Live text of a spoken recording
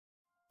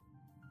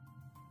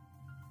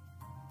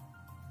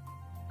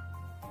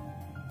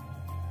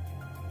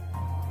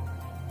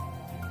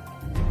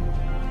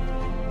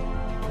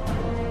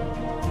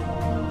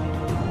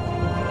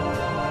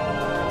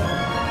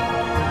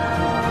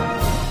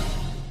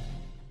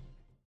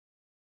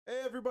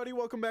everybody,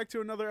 welcome back to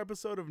another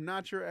episode of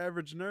Not Your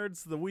Average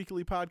Nerds, the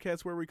weekly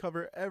podcast where we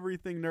cover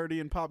everything nerdy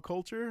in pop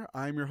culture.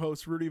 I'm your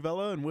host, Rudy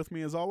Vella, and with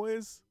me as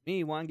always...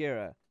 Me, Juan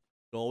Guerra.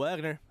 Joel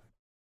Wagner.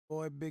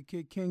 Boy, Big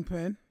Kid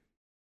Kingpin.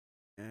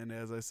 And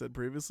as I said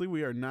previously,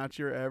 we are Not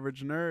Your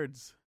Average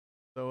Nerds.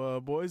 So,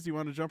 boys, do you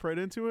want to jump right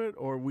into it,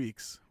 or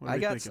weeks? I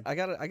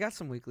got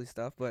some weekly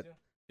stuff, but...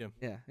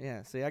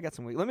 Yeah. See, I got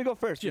some weekly. Let me go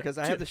first, because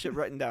I have the shit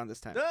written down this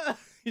time.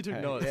 You took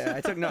Right, notes. Yeah, I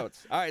took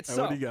notes. All right,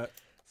 so... what do you got?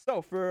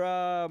 So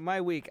for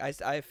my week,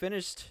 I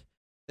finished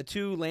the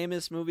two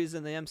lamest movies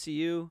in the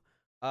MCU.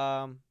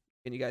 Can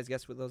you guys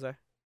guess what those are?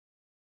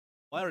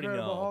 Well, I already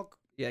Incredible know. Hulk.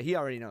 Yeah, he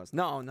already knows.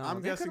 No. I'm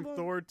The guessing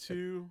Incredible- Thor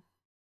 2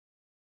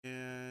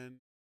 and...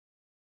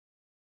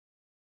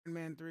 Iron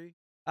Man 3.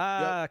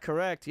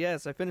 Correct.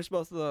 Yes, I finished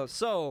both of those.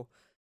 So,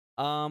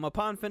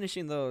 upon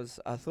finishing those,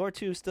 Thor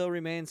 2 still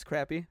remains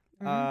crappy.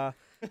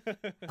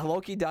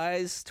 Loki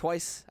dies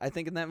twice, I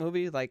think, in that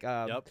movie. Like,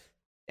 Yep.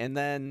 and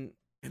then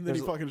he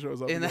fucking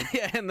shows up and again.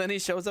 then, and then he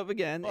shows up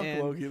again. Fuck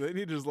and Loki, they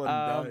need to just let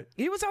him die.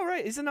 he was all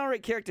right. He's an all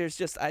right character. It's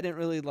just I didn't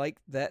really like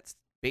that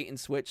bait and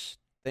switch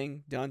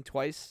thing done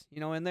twice,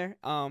 in there.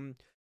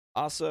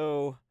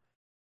 Also,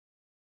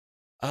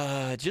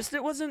 just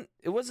it wasn't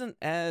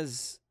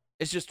as,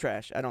 it's just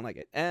trash. I don't like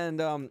it. And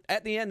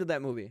at the end of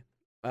that movie,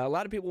 a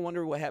lot of people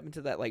wonder what happened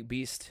to that like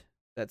beast.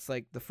 That's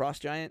like the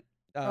frost giant.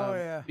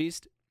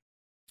 Beast.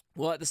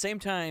 Well, at the same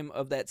time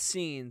of that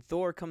scene,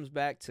 Thor comes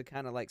back to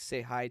kind of like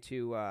say hi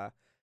to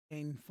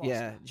Jane Foster.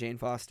 Yeah, Jane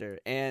Foster.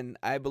 And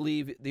I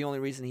believe the only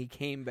reason he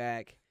came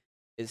back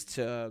is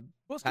to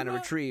kind of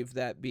retrieve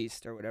that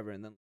beast or whatever.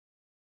 And then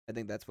I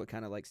think that's what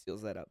kind of like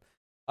seals that up.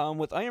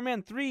 With Iron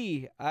Man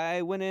 3,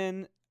 I went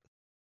in.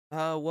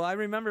 I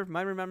remember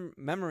my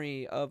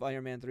memory of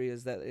Iron Man 3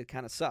 is that it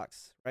kind of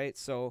sucks, right?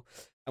 So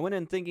I went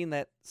in thinking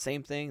that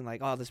same thing,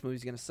 like, oh, this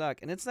movie's going to suck.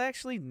 And it's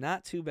actually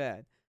not too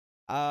bad.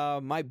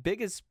 My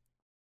biggest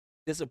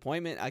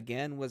disappointment,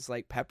 again, was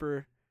like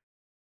Pepper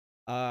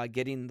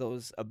getting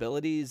those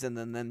abilities and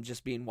then them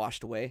just being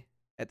washed away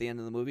at the end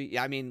of the movie.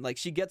 Yeah, I mean, like,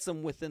 she gets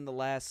them within the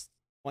last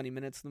 20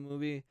 minutes of the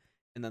movie,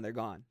 and then they're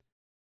gone.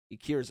 He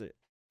cures it.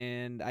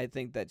 And I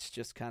think that's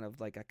just kind of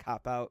like a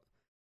cop-out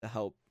to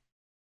help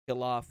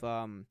kill off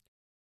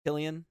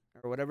Killian,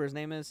 or whatever his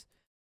name is,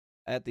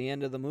 at the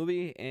end of the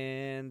movie.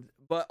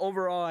 But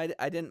overall,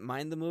 I didn't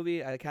mind the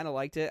movie. I kind of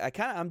liked it.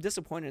 I'm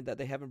disappointed that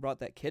they haven't brought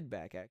that kid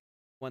back, actually.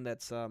 One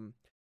that's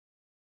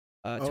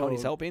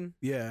Tony's helping.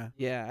 Yeah.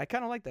 Yeah, I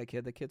kind of like that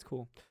kid. The kid's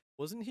cool.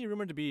 Wasn't he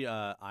rumored to be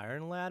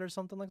Iron Lad or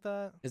something like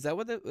that? Is that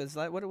what it was?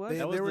 They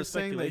was were the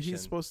saying that he's speculation.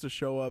 supposed to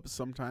show up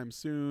sometime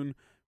soon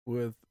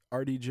with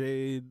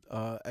RDJ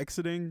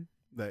exiting,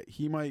 that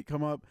he might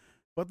come up.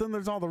 But then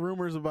there's all the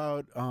rumors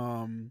about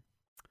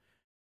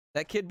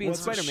that kid being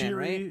what's it, Spider-Man,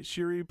 right?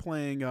 Shuri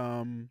playing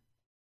Riri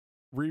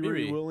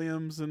Riri.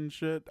 Williams and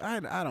shit. I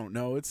don't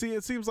know. It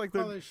seems like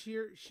they're Call her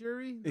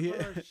Shuri? Yeah.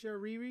 Or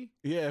Shuriri?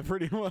 yeah,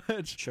 pretty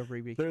much.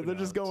 They're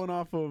just going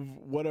off of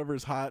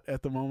whatever's hot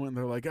at the moment.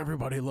 They're like,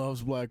 everybody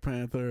loves Black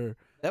Panther.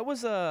 That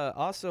was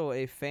also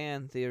a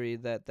fan theory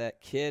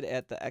that kid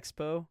at the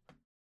expo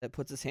that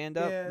puts his hand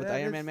up with the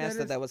Iron Man mask,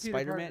 that was Peter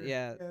Spider-Man. Parker.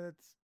 Yeah.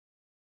 That's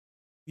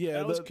Yeah,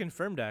 That was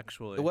confirmed,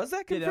 actually. Was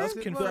that Yeah, confirmed? that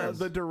was confirmed.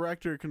 the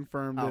director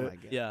confirmed Oh it. my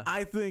god. Yeah.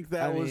 I think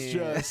that was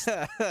just.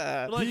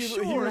 Like, he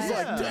sure, was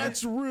like, yeah.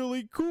 "That's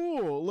really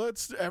cool.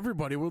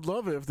 Everybody would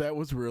love it if that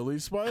was really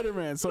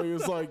Spider-Man." So he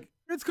was like,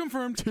 it's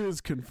confirmed.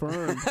 "Tis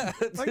confirmed." Like,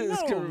 It's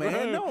no, man,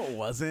 confirmed. no, it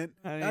wasn't.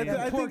 I mean, I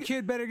That poor think,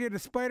 kid better get a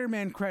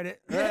Spider-Man credit.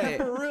 yeah, Right.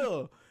 for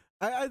real.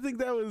 I think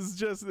that was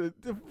just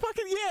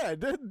fucking yeah.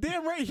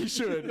 Damn right he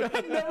should.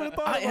 I never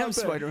thought I about am that.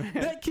 Spider-Man.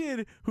 That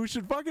kid who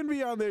should fucking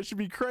be on there should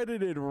be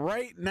credited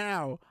right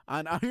now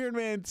on Iron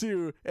Man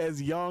 2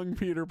 as young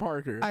Peter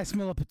Parker. I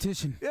smell a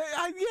petition.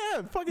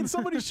 Yeah, fucking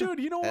somebody should.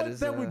 You know That what is,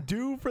 that would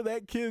do for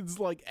that kid's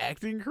like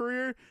acting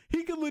career?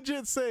 He could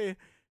legit say,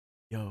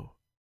 "Yo,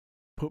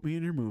 put me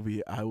in your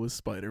movie. I was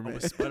Spider-Man." I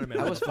was Spider-Man.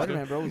 I was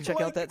Spider-Man, bro. Check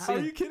out that Are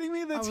scene. you kidding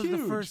me? That's I was huge.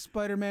 the first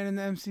Spider-Man in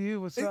the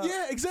MCU. What's up?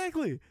 Yeah,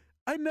 exactly.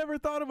 I never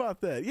thought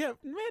about that. Yeah,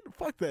 man,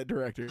 fuck that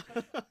director.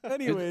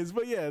 Anyways,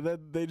 but yeah,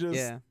 that they just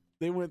Yeah.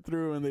 they went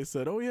through and they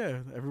said, "Oh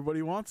yeah,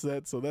 everybody wants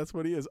that, so that's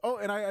what he is." Oh,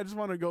 and I just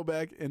want to go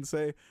back and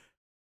say,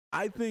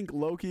 I think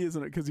Loki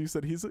isn't, because you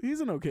said he's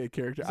an okay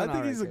character. He's an I think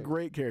alright he's a character.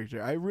 great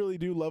character. I really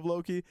do love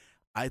Loki.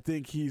 I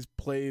think he's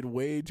played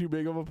way too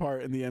big of a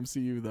part in the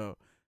MCU, though.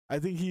 I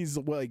think he's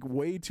like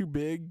way too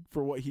big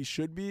for what he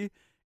should be,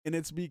 and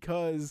it's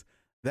because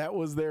that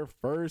was their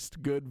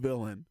first good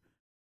villain.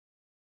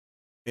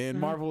 And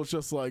Mhm. Marvel's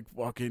just like,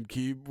 fucking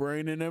keep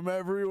bringing him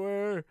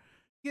everywhere.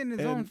 Getting his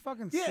And- own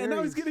fucking series. Yeah, and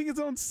now he's getting his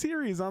own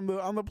series on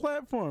the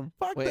platform.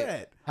 Fuck Wait,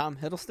 that. Tom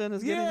Hiddleston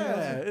is getting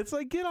Yeah, his? it's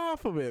like, get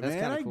off of it, That's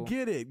man. kinda I cool.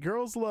 get it.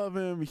 Girls love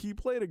him. He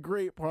played a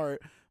great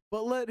part,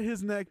 but let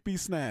his neck be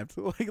snapped.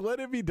 Like, let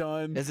it be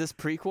done. Is this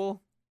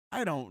prequel?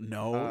 I don't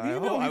know. I You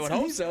know, would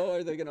hope he's- so.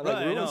 Are they gonna like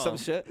Right, I ruin know. some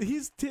shit?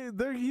 He's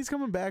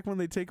coming back when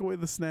they take away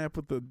the snap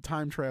with the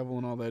time travel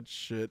and all that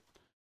shit.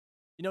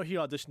 You know he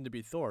auditioned to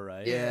be Thor,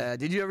 right? Yeah.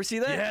 Did you ever see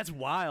that? Yeah, it's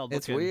wild.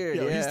 It's looking. weird.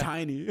 Yo, yeah. he's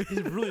tiny.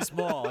 He's really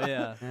small.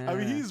 Yeah. I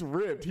mean, he's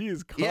ripped. He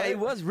is cut. Yeah, he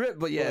was ripped,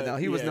 but no,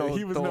 he was no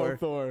he was Thor. no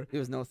Thor. He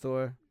was no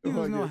Thor. He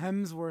was no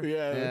Fucking- Hemsworth.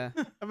 Yeah.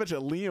 Yeah. I bet you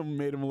Liam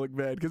made him look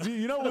bad because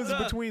it was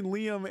between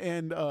Liam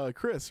and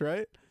Chris,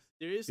 right?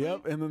 Seriously?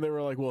 Yep. And then they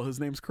were like, "Well, his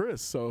name's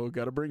Chris, so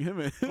got to bring him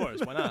in." Of course.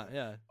 Why not?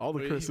 Yeah. All the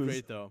He's Chris's.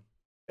 great though.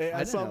 Hey,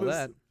 I didn't know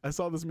that. I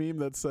saw this meme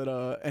that said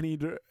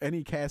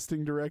any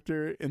casting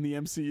director in the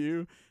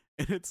MCU,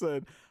 and it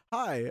said,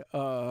 "Hi,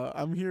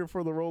 I'm here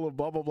for the role of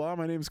blah blah blah.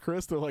 My name's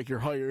Chris." They're like, "You're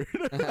hired."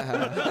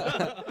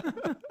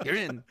 You're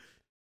in.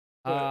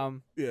 But,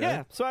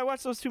 Yeah. So I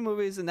watched those two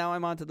movies, and now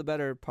I'm on to the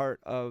better part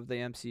of the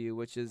MCU,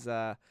 which is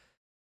the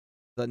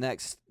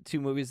next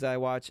two movies that I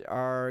watch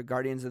are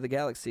Guardians of the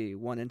Galaxy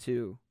 1 and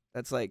 2.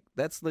 That's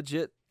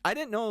legit. I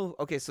didn't know.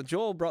 Okay, so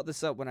Joel brought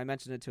this up when I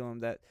mentioned it to him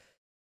that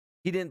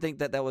he didn't think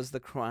that was the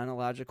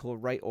chronological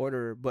right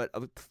order, but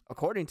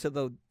according to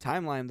the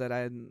timeline that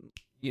I'm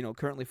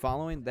currently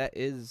following, that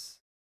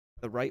is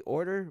the right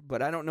order.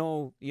 But I don't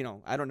know.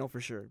 I don't know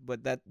for sure.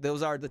 But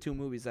those are the two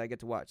movies that I get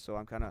to watch, so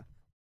I'm kind of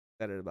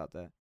excited about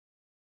that.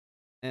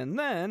 And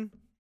then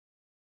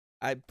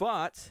I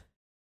bought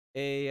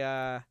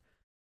a.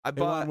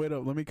 Wait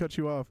up. Let me cut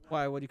you off.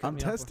 Why? What do you? I'm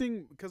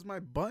testing because my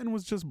button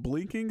was just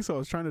blinking, so I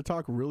was trying to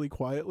talk really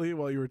quietly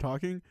while you were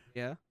talking,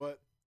 Yeah. but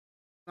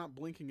it's not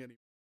blinking anymore.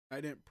 I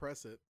didn't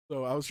press it,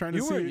 so I was trying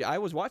to see. I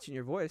was watching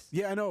your voice.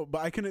 Yeah, I know,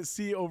 but I couldn't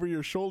see over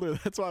your shoulder.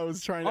 That's why I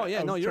was trying. Oh, yeah, I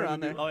was no, you're trying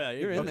on to do- there. Oh yeah,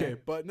 You're in Okay, there.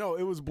 but no,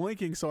 it was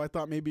blinking, so I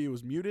thought maybe it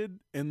was muted,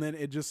 and then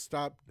it just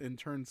stopped and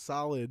turned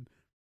solid.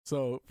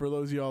 So for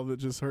those of y'all that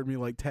just heard me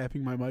like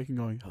tapping my mic and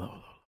going, "Hello,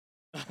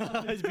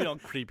 hello," He's being all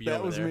creepy. that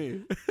over was there.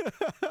 me.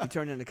 You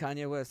turned into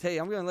Kanye West. Hey,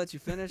 I'm gonna let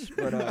you finish,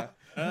 but No,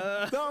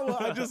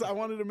 well, I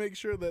wanted to make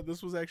sure that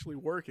this was actually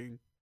working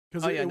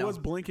because Oh, it, yeah, no. was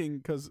blinking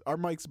because our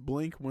mics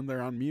blink when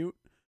they're on mute.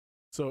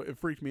 So it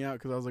freaked me out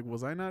because I was like,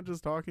 was I not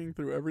just talking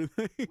through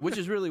everything? which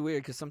is really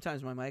weird because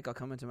sometimes my mic, I'll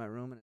come into my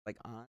room and it's like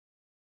on,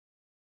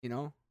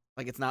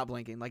 like it's not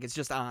blinking, like it's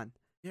just on.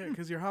 Yeah,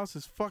 because your house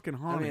is fucking I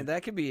haunted. mean,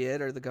 that could be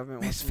it, or the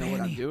government wants Miss to know what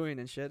I'm Fanny. doing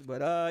and shit.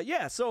 But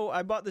yeah, so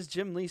I bought this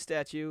Jim Lee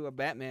statue of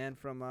Batman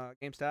from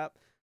GameStop.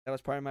 That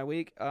was part of my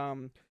week.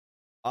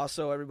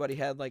 Also, everybody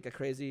had like a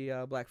crazy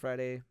Black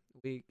Friday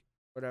week,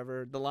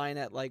 whatever. The line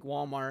at like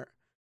Walmart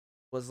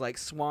was like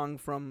swung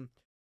from.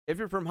 If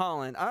you're from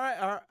Holland,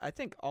 I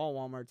think all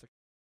Walmarts are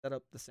set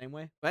up the same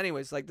way. But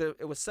anyways, like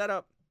it was set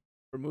up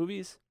for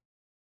movies.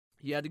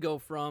 You had to go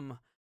from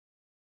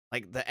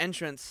like the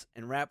entrance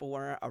and wrap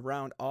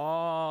around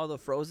all the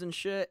frozen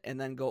shit and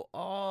then go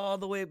all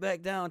the way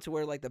back down to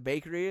where like the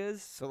bakery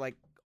is. So like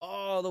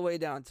all the way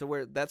down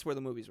to that's where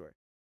the movies were.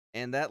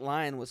 And that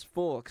line was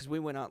full because we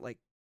went out like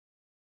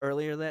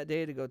earlier that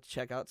day to go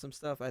check out some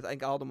stuff. I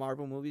think all the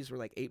Marvel movies were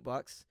like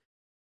 $8.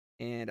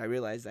 And I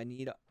realized I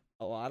need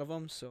a lot of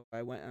them. So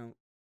I went and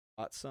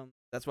bought some.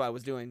 That's why I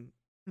was doing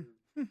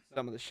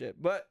some of the shit.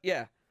 But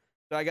yeah,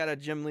 so I got a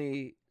Jim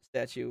Lee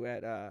statue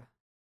at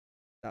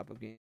Top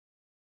of Game.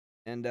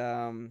 And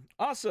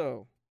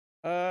also,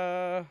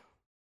 I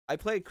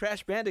played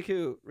Crash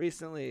Bandicoot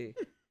recently,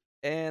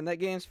 and that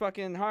game's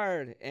fucking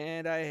hard.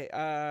 And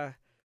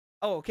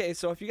okay,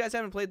 so if you guys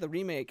haven't played the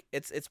remake,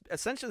 it's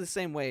essentially the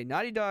same way.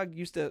 Naughty Dog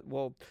used to,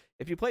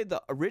 if you played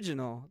the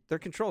original, their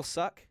controls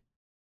suck,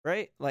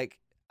 right? Like,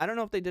 I don't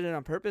know if they did it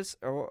on purpose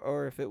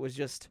or if it was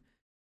just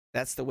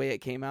that's the way it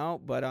came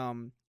out. But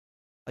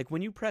like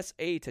when you press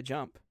A to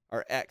jump,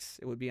 or X,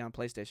 it would be on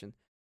PlayStation.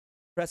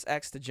 Press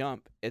X to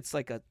jump, it's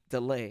like a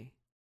delay,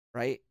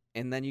 right?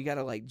 And then you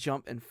gotta like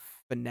jump and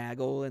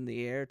finagle in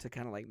the air to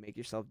kind of like make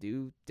yourself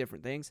do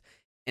different things.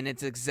 And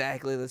it's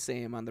exactly the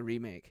same on the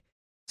remake.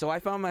 So I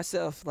found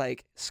myself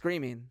like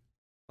screaming,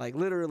 like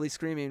literally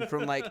screaming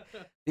from like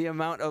the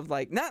amount of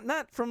like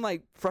not from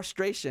like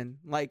frustration.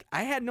 Like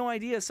I had no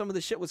idea some of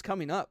the shit was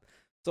coming up.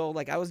 So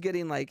like I was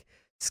getting like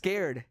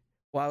scared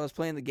while I was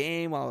playing the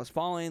game, while I was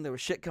falling. There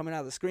was shit coming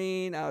out of the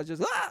screen. I was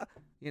just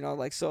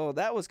like, so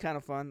that was kind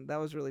of fun. That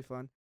was really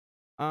fun.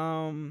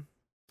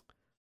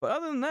 But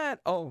other than that,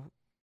 other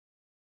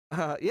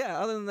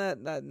than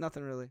that,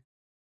 nothing really.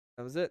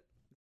 That was it.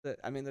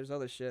 I mean, there's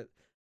other shit.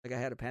 Like I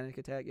had a panic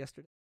attack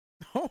yesterday.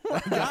 Oh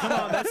my God. Come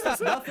on,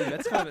 that's nothing.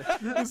 That's kind of.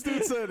 This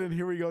dude said, and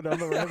here we go down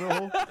the rabbit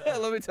hole.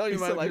 Let me tell you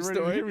He my said, life "You ready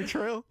to story. hear me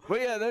trail?"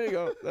 But yeah, there you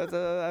go. That's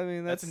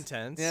That's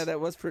intense. Yeah,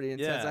 that was pretty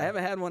intense. Yeah. I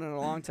haven't had one in a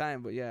long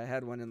time, but yeah, I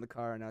had one in the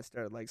car and I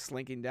started like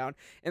slinking down.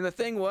 And the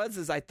thing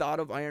was, I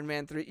thought of Iron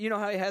Man 3. You know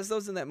how he has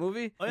those in that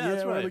movie? Oh yeah,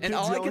 that's where right. the And kids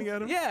all I yelling could,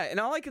 at him? and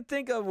all I could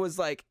think of was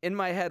like in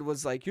my head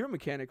was like, "You're a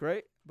mechanic,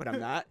 right?" But I'm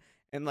not.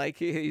 And like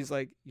he's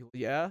like,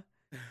 "Yeah,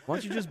 why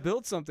don't you just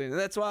build something?" And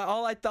that's why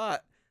all I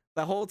thought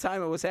the whole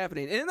time it was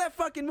happening. And in that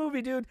fucking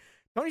movie, dude,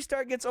 Tony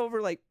Stark gets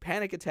over like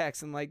panic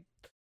attacks in like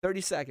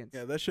 30 seconds.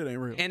 Yeah, that shit ain't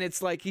real. And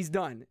it's like he's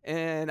done.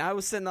 And I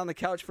was sitting on the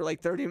couch for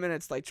like 30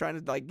 minutes, like trying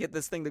to like get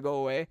this thing to go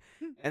away.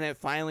 And it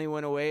finally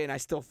went away. And I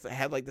still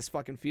had like this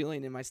fucking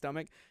feeling in my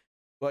stomach.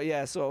 But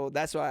yeah, so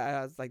that's why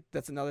I was like,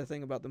 that's another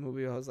thing about the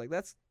movie. I was like,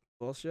 that's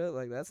bullshit.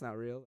 Like, that's not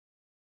real.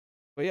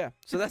 But yeah,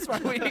 so that's my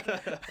week.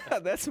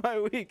 That's my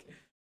week.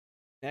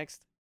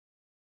 Next.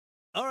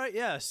 All right,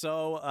 yeah.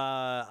 So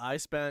I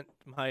spent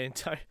my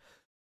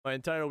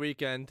entire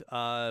weekend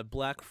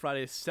Black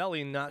Friday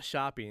selling, not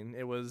shopping.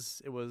 It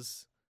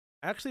was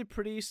actually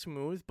pretty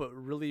smooth, but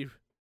really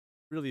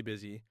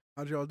busy.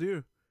 How'd y'all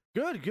do?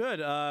 Good.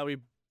 We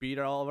beat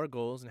all of our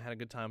goals and had a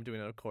good time doing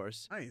it, of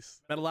course.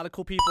 Nice. Met a lot of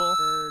cool people.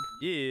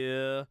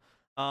 Yeah.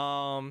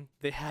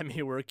 They had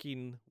me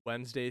working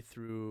Wednesday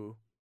through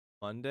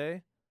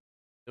Monday.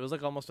 It was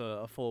like almost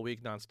a full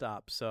week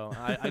nonstop. So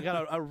I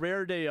got a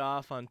rare day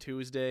off on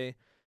Tuesday,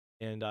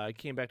 and I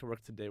came back to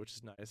work today, which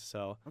is nice.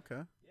 So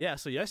Okay. yeah.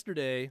 So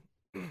yesterday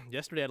I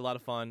had a lot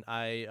of fun.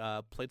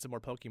 I played some more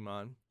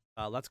Pokemon.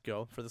 Let's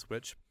Go for the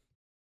Switch.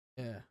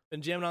 Yeah.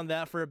 Been jamming on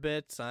that for a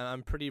bit.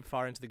 I'm pretty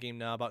far into the game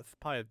now, about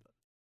probably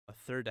a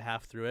third to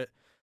half through it,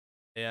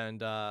 and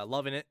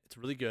loving it. It's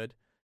really good.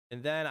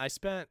 And then I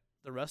spent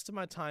the rest of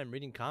my time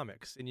reading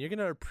comics, and you're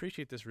gonna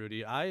appreciate this,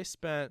 Rudy. I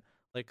spent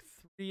like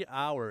 3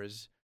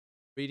 hours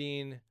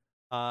reading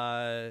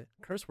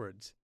curse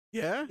words.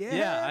 Yeah?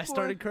 Yeah, I boy.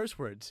 started curse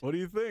words. What do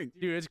you think?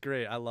 Dude, it's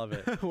great. I love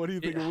it. What do you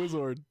think of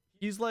Wizard?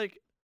 He's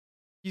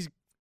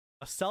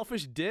a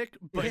selfish dick,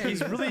 but Yeah.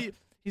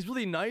 he's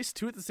really nice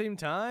too at the same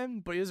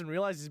time, but he doesn't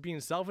realize he's being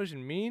selfish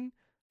and mean.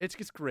 It's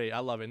great. I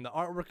love it. And the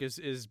artwork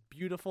is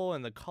beautiful,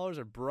 and the colors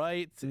are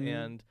bright,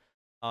 and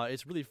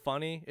it's really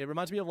funny. It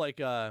reminds me of like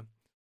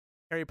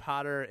Harry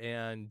Potter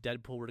and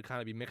Deadpool were to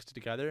kind of be mixed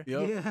together.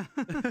 Yep.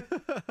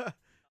 Yeah.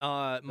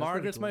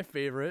 Margaret's cool. my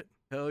favorite.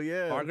 Hell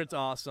yeah. Margaret's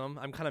awesome.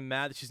 I'm kind of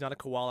mad that she's not a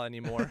koala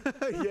anymore.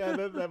 Yeah,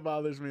 that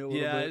bothers me a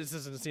little Yeah, bit. it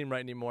doesn't seem right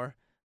anymore.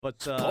 But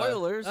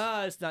Spoilers.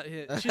 It's not.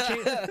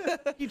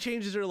 He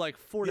changes her like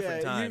 4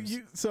 different times.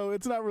 So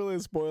it's not really a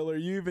spoiler.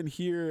 You even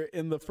hear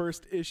in the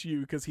first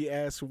issue because he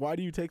asked, "Why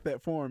do you take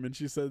that form?" And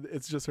she said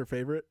it's just her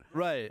favorite.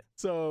 Right.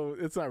 So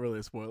it's not really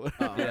a spoiler.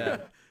 Oh, Yeah.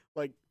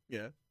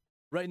 Yeah.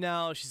 Right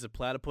now, she's a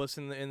platypus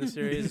in the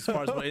series. As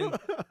far as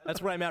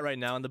that's where I'm at right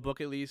now in the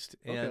book, at least.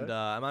 Okay. And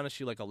I'm on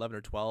issue like 11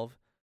 or 12.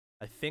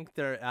 I think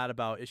they're at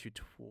about issue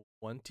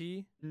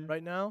 20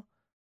 right now.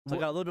 So I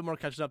got a little bit more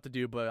catching up to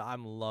do, but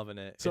I'm loving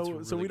it. So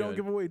it's so we really don't good.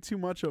 give away too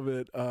much of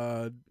it.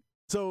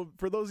 So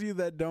for those of you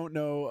that don't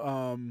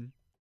know,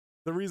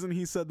 the reason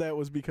he said that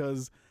was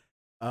because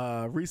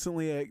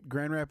recently at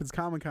Grand Rapids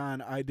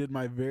Comic-Con, I did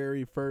my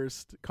very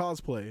first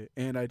cosplay,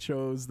 and I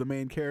chose the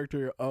main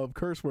character of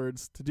Curse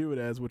Words to do it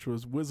as, which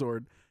was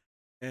Wizard.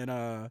 And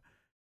so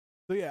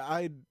yeah,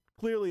 I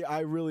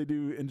really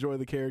do enjoy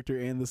the character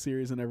and the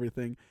series and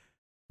everything.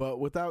 But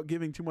without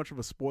giving too much of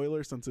a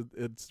spoiler, since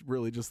it's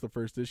really just the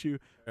first issue,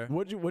 Sure.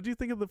 what do you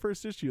think of the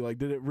first issue? Like,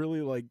 did it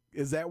really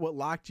is that what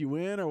locked you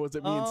in, or was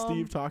it me and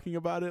Steve talking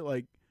about it?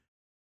 Like,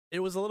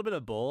 It was a little bit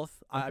of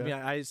both. I Okay. mean,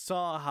 I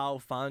saw how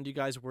fond you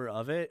guys were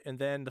of it, and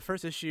then the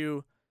first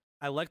issue,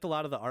 I liked a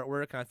lot of the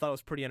artwork, and I thought it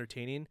was pretty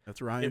entertaining.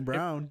 that's Ryan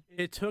Brown.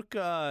 It took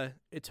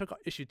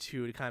issue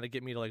 2 to kind of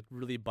get me to like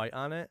really bite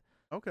on it.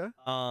 Okay.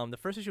 The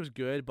first issue was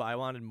good, but I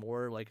wanted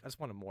more. Like I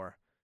just wanted more.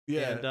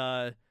 Yeah.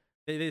 And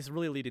they just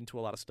really lead into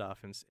a lot of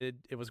stuff, and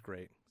it was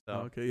great. So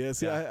Okay. Yeah.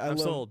 See, yeah, I I'm love.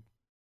 sold.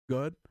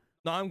 Good.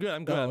 No, I'm good.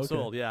 I'm Oh, I'm okay.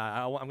 sold.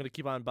 Yeah, I'm gonna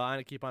keep on buying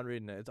it, keep on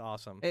reading it. It's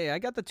awesome. Hey, I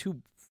got the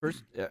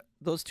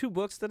those 2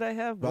 books that I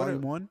have. What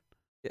Volume 1.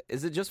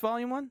 is it? Just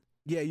volume 1?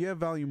 Yeah, you have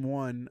Volume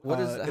 1. What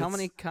is? How it's-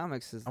 many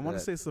comics is? I want to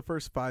that? say it's the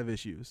first 5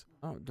 issues.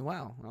 Oh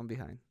wow, I'm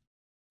behind.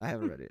 I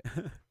haven't read it.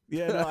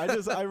 Yeah, no,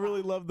 I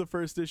really love the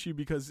first issue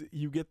because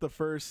you get the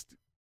first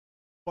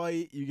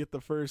fight, you get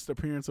the first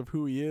appearance of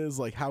who he is,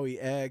 like how he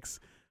acts.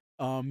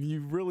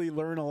 You really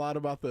learn a lot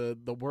about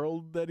the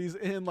world that he's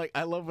in. Like,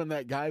 I love when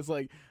that guy's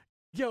like,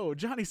 "Yo,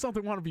 Johnny,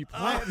 something want to be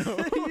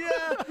platinum."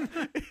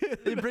 Yeah.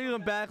 They bring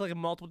him back like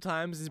multiple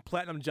times. His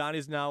Platinum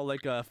Johnny's now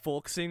like a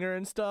folk singer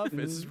and stuff.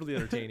 It's just really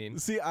entertaining.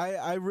 See,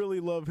 I really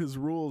love his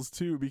rules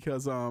too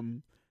because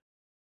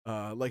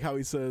like how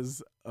he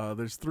says,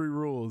 there's 3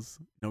 rules: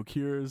 no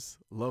cures,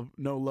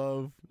 no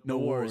love, no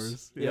wars.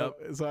 wars. Yep.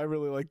 So I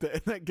really like that.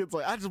 And that kid's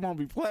like, "I just want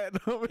to be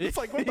platinum." It's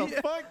like, what the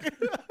Yeah. fuck?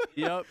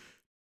 Yep.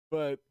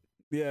 But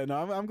yeah, no,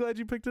 I'm glad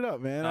you picked it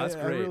up, man. No, that's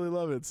I great. really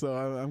love it. So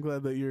I'm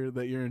glad that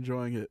you're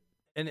enjoying it.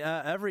 And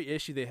every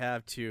issue they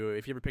have too,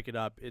 if you ever pick it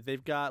up,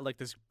 they've got like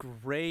this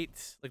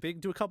great, like they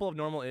do a couple of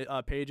normal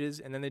pages,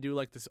 and then they do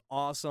like this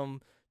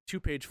awesome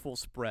 2-page full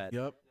spread.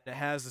 Yep. It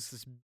has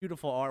this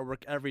beautiful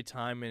artwork every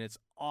time, and it's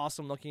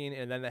awesome looking.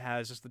 And then it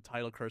has just the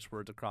title curse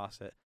words across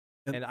it.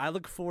 And- And I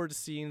look forward to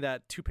seeing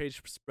that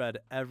 2-page spread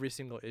every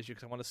single issue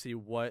because I want to see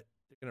what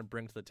they're gonna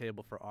bring to the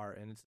table for art.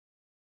 And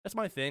that's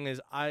my thing is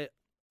I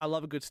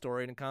love a good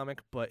story in a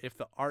comic, but if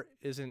the art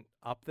isn't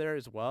up there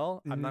as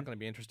well, I'm not Mhm. gonna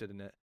be interested in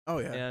it. Oh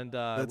yeah. And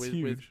That's with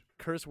huge.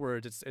 curse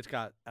words, it's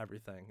got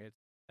everything. It's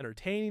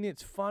entertaining,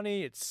 it's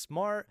funny, it's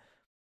smart,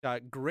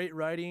 got great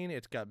writing,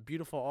 it's got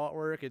beautiful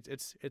artwork.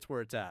 It's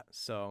where it's at.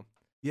 So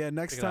Yeah,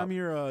 next Pick it time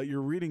up.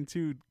 you're reading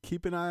too,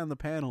 keep an eye on the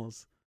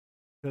panels.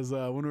 Because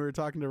when we were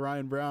talking to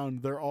Ryan Brown,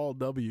 they're all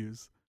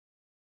W's.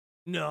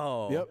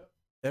 no. Yep.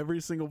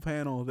 Every single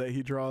panel that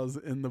he draws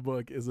in the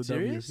book is a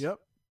Serious? W. Yep.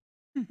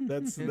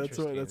 That's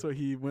what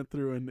he went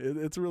through, and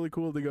it's really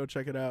cool to go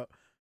check it out.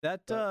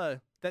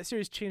 That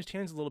series changed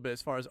hands a little bit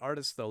as far as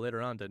artists though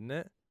later on, didn't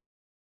it?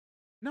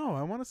 No,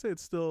 I want to say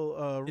it's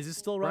still. Is it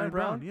still Ryan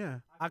Brown? Yeah.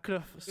 I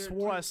could have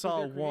swore I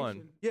saw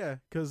one. Yeah,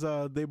 because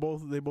they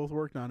both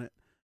worked on it.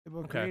 They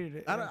both Okay. created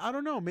it. I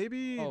don't know.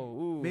 Maybe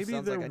maybe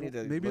there like I need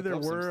to maybe look there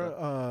up some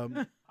were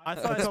stuff. I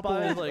thought I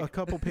spotted a like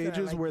couple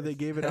pages like where they this.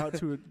 gave it out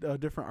to a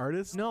different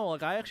artist. no,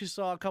 like I actually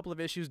saw a couple of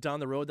issues down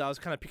the road that I was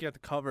kind of picking at the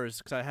covers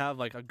because I have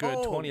like a good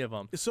Oh. 20 of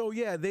them. So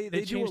yeah, they do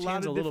a changed lot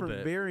hands of a little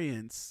different bit.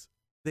 variants.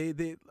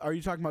 They are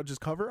you talking about just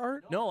cover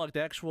art? No, like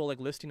the actual like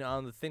listing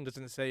on the thing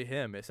doesn't say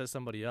him; it says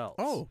somebody else.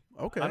 Oh,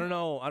 okay. I don't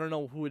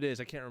know who it is.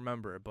 I can't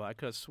remember, but I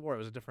could have swore it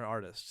was a different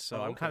artist. So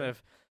Oh, I'm kind okay.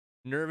 of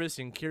nervous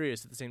and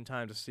curious at the same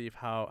time to see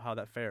how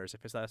that fares.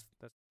 If that's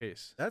the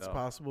case, That's so.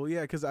 possible.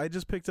 Yeah, because I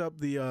just picked up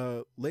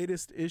the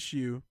latest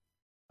issue,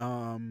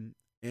 and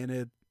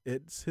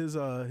it's his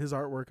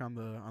artwork on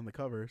the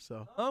cover.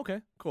 So Oh,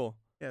 okay, cool.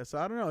 yeah, so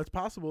I don't know. It's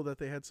possible that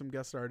they had some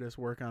guest artists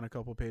work on a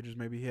couple pages.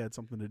 Maybe he had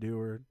something to do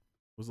or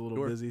was a little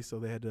Sure. busy, so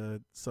they had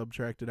to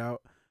subtract it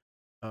out.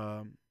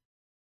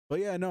 But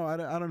yeah, no, I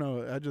don't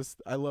know.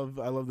 I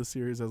love the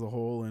series as a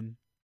whole, and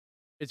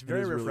It's it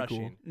very is really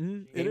refreshing.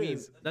 cool. It Amy-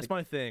 is. That's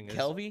my thing. is-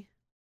 Kelvy?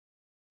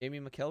 Amy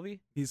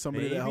McKelvey? He's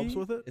somebody that helps Maybe?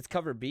 with it. It's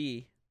cover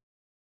B.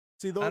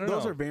 See, I don't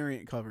those know. are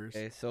variant covers.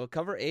 Okay, so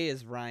cover A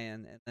is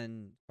Ryan, and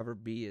then cover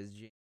B is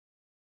James.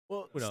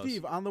 Well, Who knows?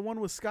 Steve, on the one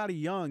with Scotty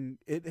Young,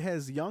 it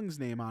has Young's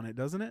name on it,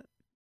 doesn't it?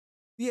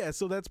 Yeah,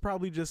 so that's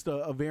probably just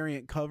a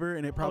variant cover,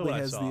 and it probably what I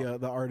has saw.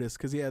 the artist.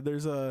 Because yeah,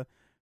 there's a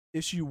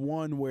issue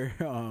 1 where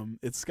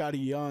it's Scotty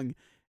Young,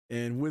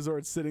 and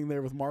Wizard's sitting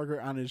there with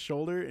Margaret on his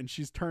shoulder, and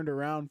she's turned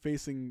around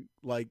facing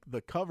like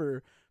the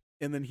cover,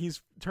 and then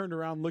he's turned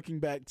around looking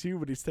back too,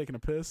 but he's taking a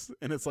piss,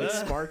 and it's like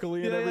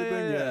sparkly and Yeah,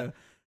 everything. yeah. Yeah.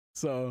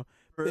 So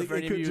For it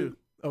any of could you,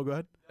 oh, go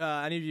ahead.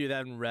 any of you that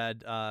haven't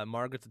read,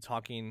 Margaret's a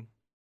talking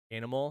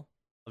animal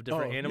of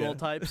different Oh, animal yeah.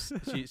 types.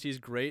 She's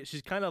great.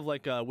 She's kind of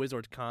like a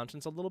Wizard's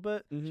conscience a little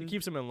bit. She Mhm.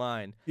 keeps him in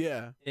line.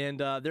 Yeah. And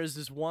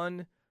there's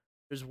one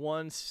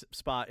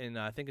spot in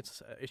I think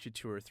it's issue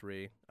 2 or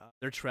 3.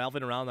 They're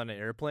traveling around on an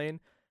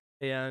airplane,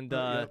 and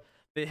Yep.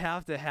 they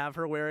have to have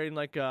her wearing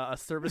like a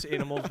service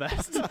animal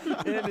vest,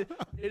 and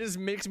it just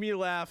makes me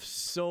laugh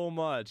so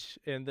much.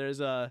 And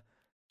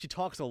she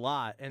talks a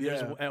lot, and Yeah.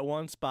 there's at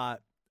one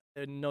spot,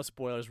 and no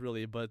spoilers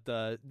really, but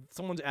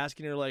someone's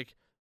asking her like,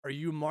 "Are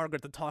you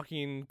Margaret the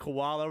talking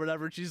koala or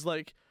whatever?" And she's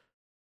like,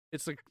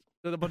 "It's like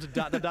a bunch of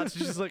dots."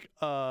 She's like,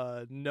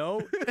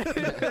 no."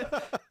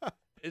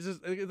 It's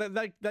just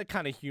that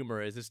kind of humor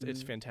is just,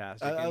 it's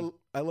fantastic.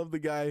 I love the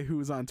guy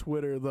who's on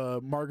Twitter, the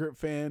Margaret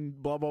fan,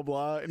 blah blah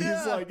blah, and he's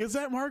Yeah. like, "Is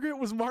that Margaret?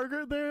 Was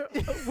Margaret there?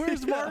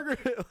 Where's Yeah.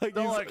 Margaret?" Like,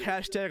 No, he's like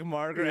hashtag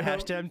Margaret, Yeah.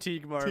 hashtag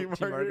Team Margaret,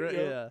 Margaret,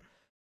 yeah. yeah.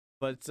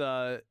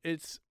 But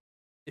it's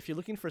if you're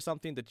looking for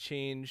something to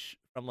change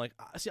from like,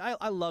 see,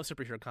 I love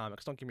superhero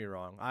comics. Don't get me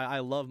wrong. I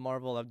love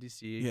Marvel, I love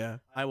DC. yeah,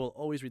 I will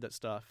always read that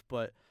stuff,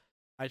 but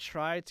I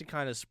try to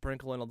kind of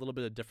sprinkle in a little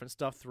bit of different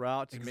stuff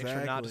throughout to make sure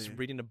I'm not just Exactly.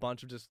 reading a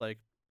bunch of just like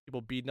people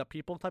beating up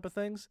people type of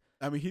things.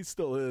 I mean, he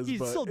still is. He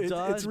but still it's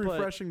does, but-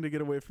 refreshing to get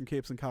away from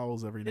capes and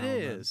cowls every now It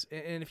and then. is,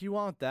 and if you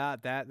want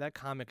that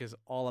comic is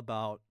all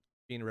about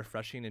being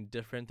refreshing and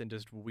different than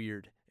just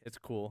weird. It's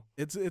cool.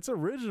 It's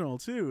original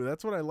too.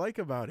 That's what I like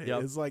about it.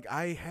 Yep. It's like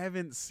I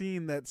haven't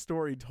seen that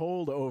story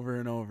told over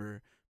and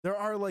over. There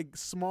are like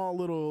small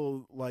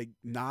little like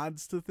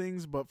nods to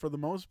things, but for the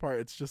most part,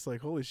 it's just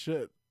like, holy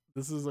shit,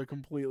 this is a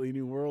completely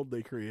new world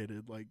they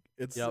created. Like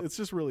it's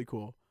just really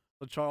cool.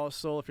 So Charles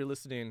Soule, if you're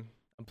listening,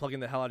 I'm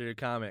plugging the hell out of your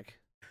comic.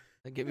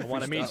 Give me I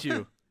want to free meet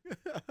stuff.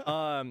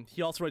 you.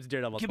 He also writes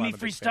Daredevil. Give so me I'm a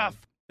free big fan.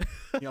 stuff.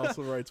 He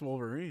also writes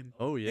Wolverine.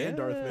 Oh yeah, And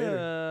Darth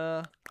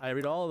Vader. I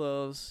read all of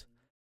those.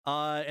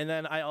 And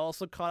then I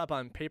also caught up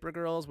on Paper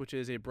Girls, which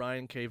is a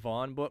Brian K.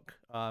 Vaughan book.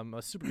 I'm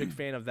a super big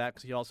fan of that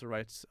because he also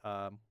writes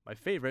my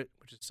favorite,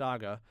 which is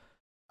Saga.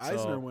 Eisner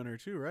So- winner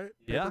too, right?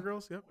 Yeah. Paper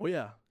Girls. Yep. Oh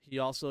yeah, he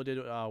also did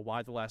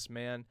Why the Last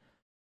Man,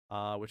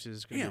 which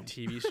is going to Damn.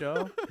 be a TV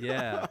show.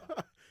 Yeah,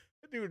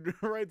 Dude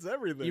writes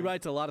everything. he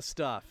writes a lot of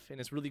stuff, and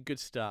it's really good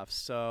stuff.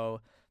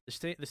 So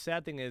the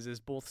sad thing is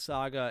both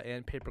Saga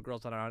and Paper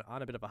Girls are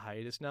on a bit of a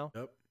hiatus now.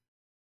 Yep.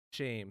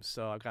 Shame.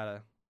 So I've got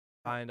to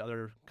find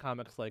other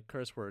comics like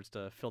Curse Words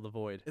to fill the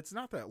void. It's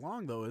not that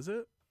long though, is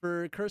it?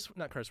 For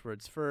not Curse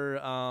Words. For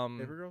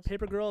Girls?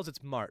 Paper Girls,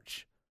 it's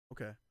March.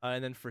 Okay.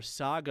 And then for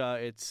Saga,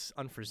 it's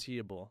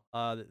unforeseeable.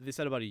 They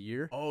said about a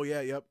year, Oh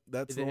yeah, yep.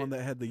 That's the It- one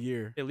that had the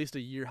year. at least a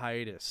year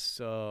hiatus.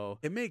 So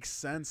It makes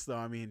sense though.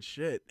 I mean,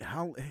 shit.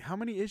 How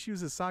many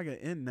issues is Saga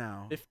in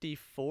now?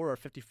 54 or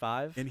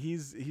 55. And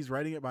he's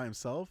writing it by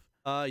himself.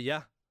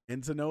 Yeah.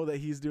 And to know that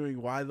he's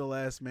doing Why the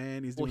Last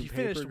Man, he's Well, doing he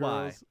Paper finished Girls.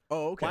 Why.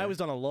 Oh, okay. Why was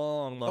done a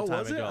long oh, time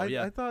was it? ago.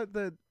 I thought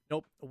that.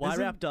 Nope. Why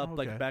Isn't- wrapped up okay.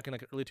 like back in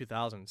like early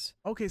 2000s.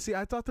 Okay, see,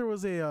 I thought there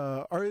was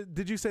a. Or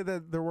did you say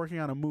that they're working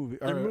on a movie?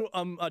 A Or-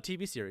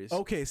 TV series.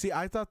 okay, see,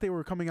 I thought they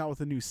were coming out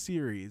with a new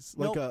series,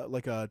 like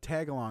Nope. a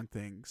tag along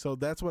thing. So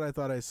that's what I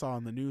thought I saw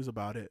in the news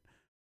about it.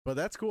 But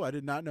that's cool. I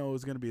did not know it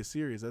was going to be a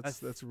series.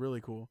 That's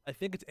really cool. I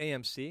think it's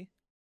AMC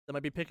that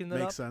might be picking that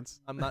up. Makes sense.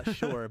 I'm not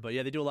sure, but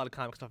yeah, they do a lot of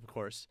comic stuff, of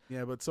course.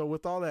 Yeah, but so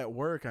with all that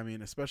work, I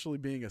mean, especially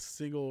being a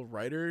single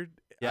writer,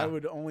 Yeah. I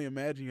would only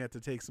imagine you have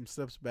to take some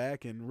steps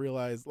back and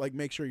realize, like,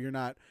 make sure you're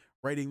not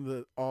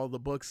writing all the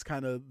books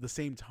kind of the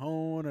same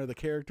tone or the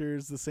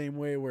characters the same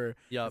way, where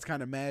Yep. it's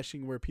kind of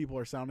mashing where people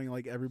are sounding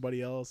like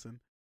everybody else, and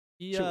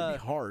He, shit would be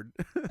hard.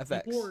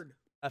 FX. Bored.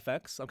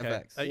 FX, okay,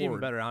 FX. even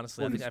Ford. better.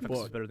 Honestly, Ford I think is FX is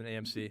book. better than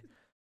AMC.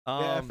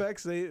 Yeah,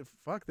 FX,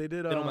 they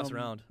did. They don't mess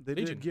around. They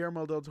Legion. did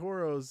Guillermo del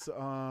Toro's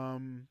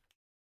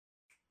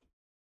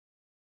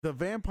the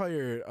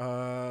Vampire,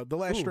 The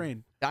Last Ooh.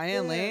 Strain.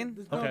 Diane Yeah,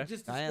 Lane. no, Okay.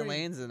 just the Diane Strain.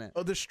 Lane's in it.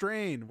 Oh, The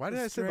Strain. Why did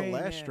The I say The Strain,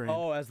 Last yeah. Strain?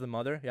 Oh, as the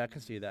mother, yeah, I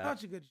can see that.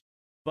 Such a good.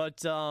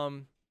 But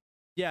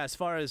yeah, as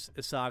far as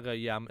Saga,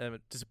 yeah, I'm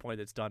disappointed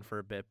it's done for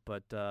a bit,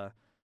 but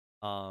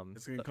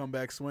It's gonna come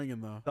back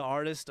swinging though. the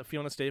artist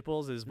Fiona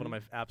Staples is one of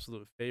my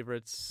absolute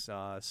favorites.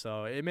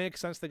 So it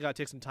makes sense they got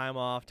to take some time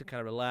off to kind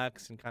of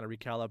relax and kind of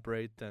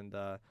recalibrate and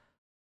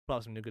put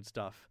out some new good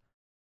stuff.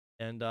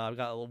 And I've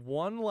got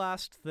one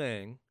last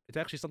thing. It's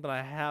actually something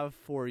I have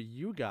for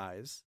you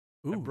guys.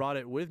 I Ooh, brought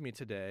it with me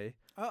today.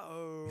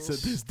 Uh-oh. he said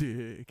this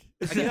dick.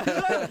 no,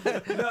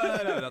 nothing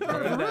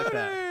wrong with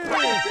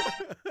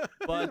that.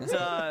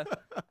 But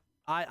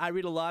I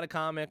read a lot of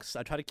comics.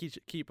 I try to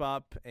keep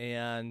up,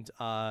 and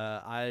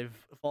I've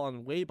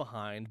fallen way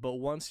behind. But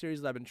one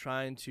series that I've been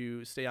trying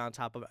to stay on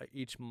top of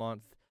each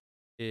month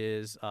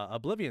is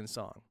Oblivion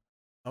Song.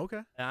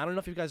 Okay, And I don't know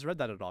if you guys read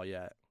that at all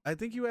yet. I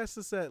think you asked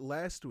us that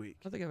last week.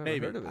 I don't think I've ever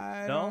Maybe. heard of it.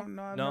 I No? don't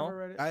know. I've No? never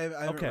read it. I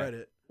haven't Okay. read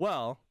it.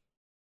 Well,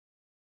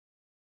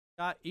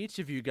 got each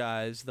of you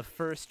guys the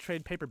first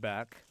trade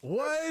paperback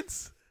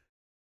What?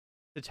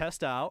 to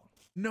test out.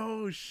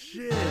 No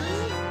shit. Give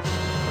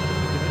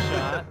it a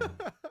shot.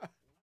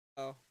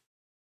 Oh,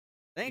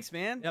 thanks,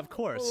 man. Yeah, of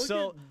course. Oh, look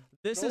So at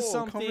this is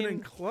Joel coming in something.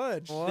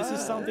 clutch. This is What?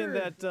 something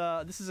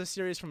that this is a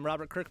series from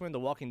Robert Kirkman, the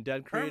Walking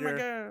Dead Oh my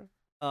creator.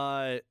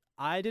 God.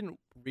 I didn't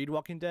read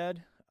Walking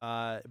Dead,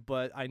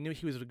 but I knew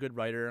he was a good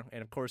writer,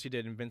 and of course he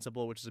did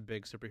Invincible, which is a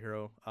big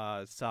superhero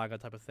saga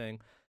type of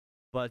thing.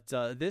 But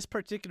this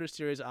particular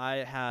series I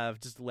have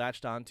just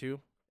latched onto,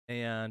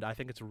 and I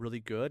think it's really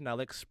good. And I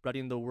like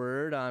spreading the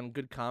word on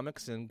good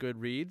comics and good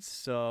reads.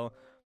 So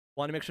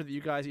want to make sure that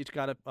you guys each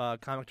got a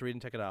comic to read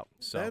and check it out.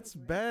 So That's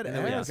badass. And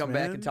then we can come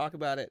back man. and talk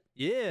about it.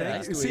 yeah,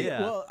 Thank you. next See, week. yeah.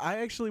 well, I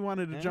actually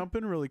wanted to Yeah. jump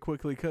in really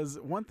quickly because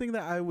one thing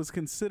that I was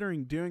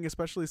considering doing,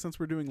 especially since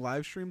we're doing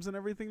live streams and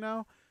everything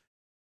now,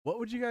 what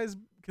would you guys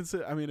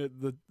consider? I mean,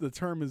 the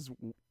term is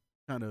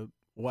kind of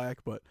whack,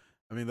 but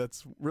I mean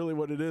that's really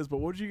what it is. But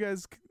what would you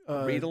guys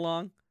Read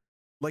along.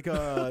 like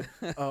a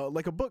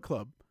like a book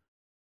club?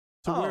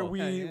 To where Oh, we,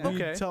 yeah. we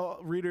Okay. tell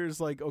readers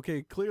like,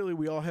 okay, clearly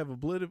we all have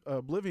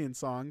Oblivion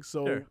songs,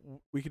 so Sure.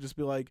 we could just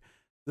be like,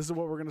 this is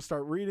what we're gonna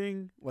start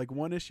reading, like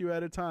one issue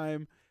at a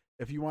time.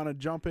 If you want to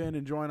jump in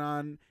and join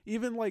on,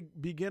 even like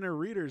beginner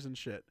readers and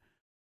shit,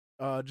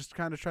 just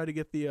kind of try to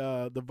get the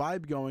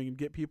vibe going and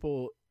get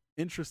people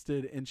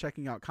interested in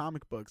checking out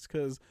comic books.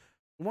 Because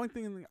one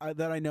thing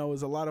that I know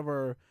is a lot of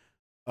our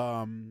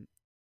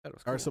That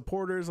was our cool.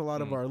 supporters, a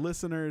lot of Mm. our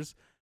listeners,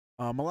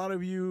 a lot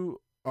of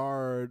you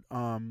are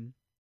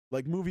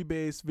like movie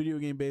based, video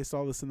game based,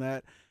 all this and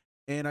that.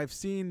 And I've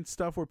seen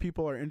stuff where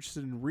people are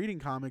interested in reading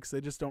comics,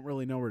 they just don't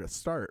really know where to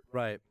start.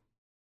 right.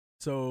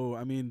 So,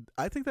 I mean,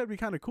 I think that'd be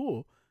kind of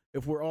cool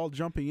if we're all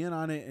jumping in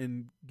on it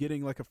and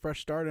getting like a fresh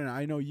start. And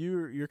I know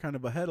you're kind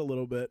of ahead a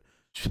little bit,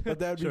 but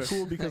that'd be Sure.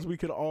 cool because we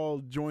could all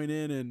join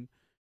in and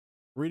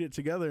read it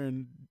together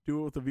and do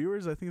it with the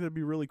viewers. I think that'd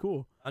be really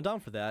cool. I'm down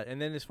for that. And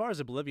then as far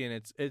as Oblivion,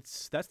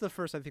 it's that's the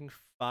first I think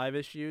 5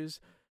 issues.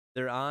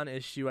 They're on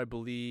issue I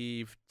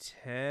believe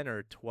 10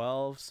 or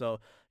 12, so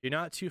you're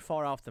not too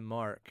far off the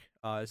mark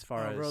as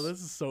far as. Bro, this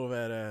is so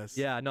badass.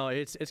 Yeah, no,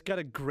 it's got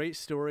a great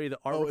story. The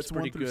artwork's Oh, it's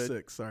pretty 1 through good.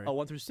 6. Sorry. Oh,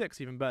 1 through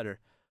 6, even better.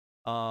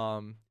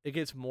 It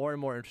gets more and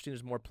more interesting.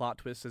 There's more plot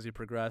twists as you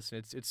progress,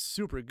 and it's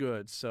super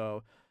good.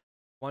 So,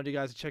 wanted you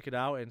guys to check it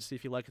out and see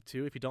if you like it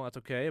too. If you don't, that's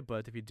okay.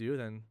 But if you do,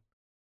 then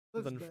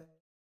That's then- bad.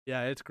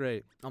 yeah, it's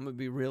great. I'm gonna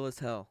be real as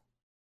hell.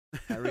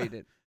 I read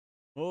it.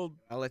 Well,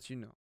 I'll let you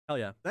know. Hell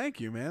yeah. thank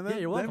you, man. Yeah,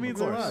 That, you're that welcome, of means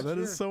a lot. course. That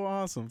is Yeah. so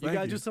awesome. You Thank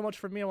guys do so much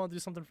for me. I want to do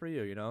something for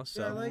you. You know.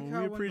 So Yeah, I like we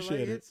how appreciate when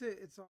the it. light hits it,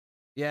 it's all.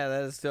 Yeah,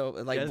 that is still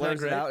like Yeah, isn't that blurs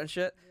it great? out and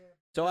shit. Yeah.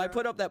 So I Yeah.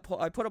 put up that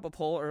I put up a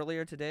poll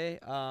earlier today,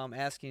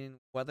 asking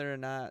whether or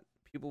not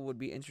people would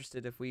be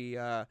interested if we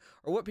or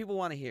what people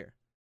want to hear,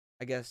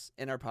 I guess,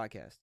 in our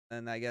podcast.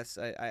 And I guess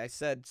I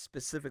said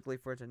specifically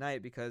for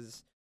tonight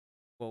because,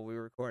 well, we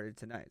recorded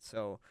tonight.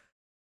 So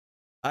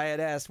I had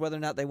asked whether or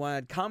not they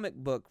wanted comic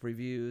book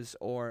reviews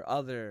or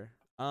other.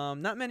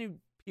 Not many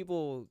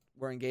people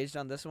were engaged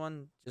on this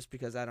one, just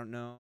because I don't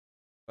know,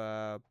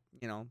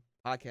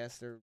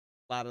 podcasts are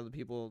a lot of the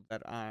people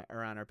that are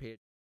on our page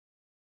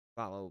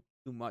follow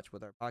too much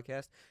with our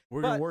podcast.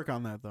 We're gonna But- work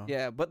on that though.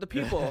 Yeah, but the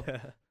people,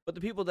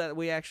 that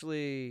we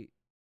actually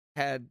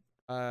had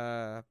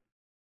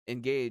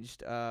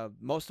engaged,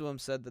 most of them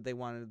said that they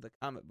wanted the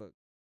comic book.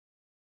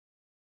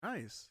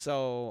 Nice.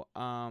 So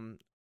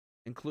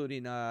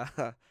including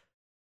Supergirl.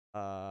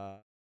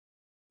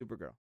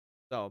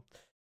 So,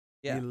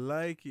 yeah. You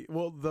like it.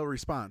 Well, the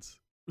response.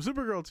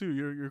 Supergirl too.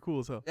 You're cool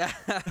as hell. Yeah.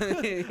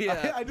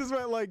 I just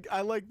meant like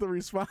I like the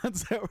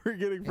response that we're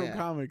getting from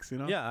comics. You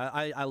know. Yeah,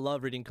 I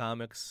love reading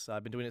comics.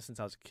 I've been doing it since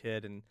I was a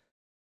kid, and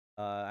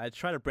I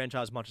try to branch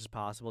out as much as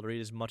possible to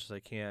read as much as I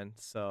can.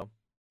 So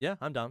yeah,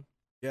 I'm down.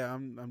 Yeah,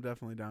 I'm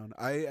definitely down.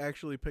 I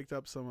actually picked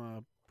up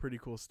some pretty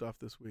cool stuff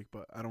this week,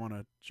 but I don't want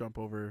to jump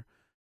over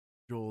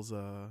Joel's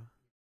the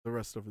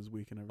rest of his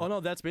week and everything. Oh no,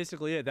 that's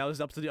basically it. That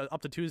was up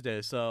to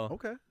Tuesday. So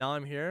Okay. now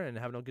I'm here and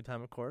having a good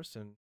time, of course,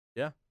 and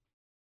yeah.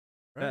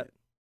 Right.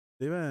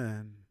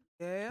 Steven.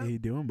 Yeah. How you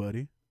doing,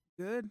 buddy?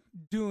 Good.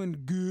 Doing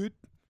good.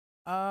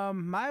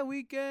 My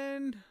week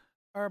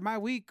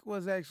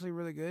was actually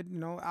really good. You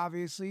know,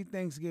 obviously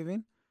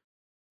Thanksgiving.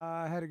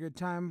 I had a good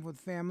time with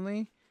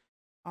family.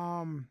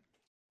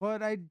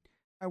 But I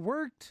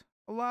worked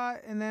a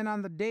lot, and then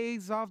on the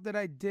days off that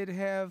I did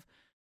have,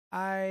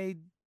 I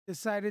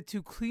decided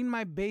to clean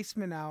my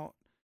basement out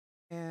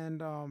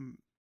and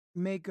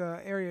make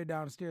a area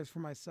downstairs for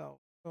myself.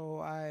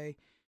 So I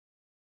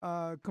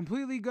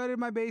completely gutted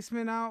my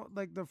basement out,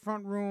 like the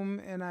front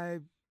room, and I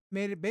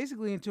made it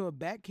basically into a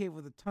bat cave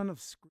with a ton of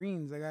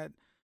screens.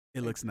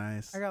 It looks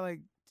nice. I got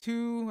like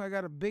two. I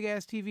got a big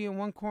ass TV in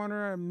one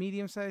corner, a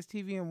medium sized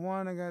TV in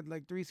one. I got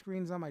like 3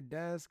 screens on my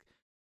desk.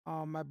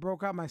 I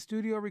broke out my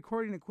studio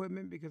recording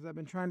equipment because I've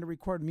been trying to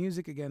record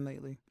music again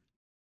lately.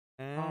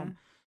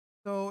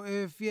 So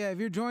if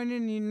you're joining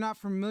and you're not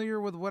familiar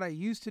with what I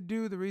used to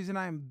do, the reason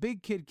I'm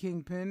Big Kid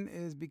Kingpin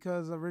is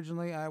because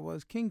originally I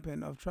was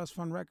Kingpin of Trust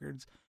Fund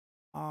Records.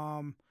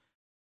 And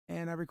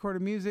I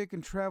recorded music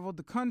and traveled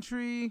the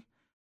country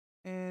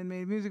and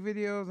made music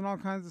videos and all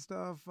kinds of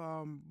stuff.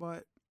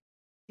 But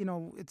you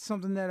know, it's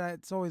something that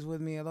it's always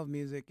with me. I love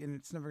music and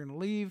it's never going to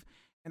leave.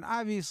 And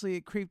obviously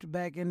it creeped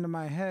back into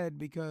my head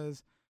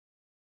because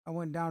I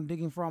went down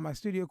digging for all my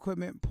studio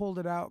equipment, pulled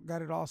it out,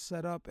 got it all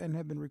set up, and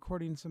have been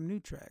recording some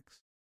new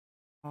tracks.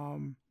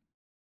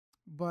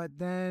 But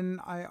then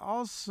I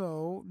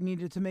also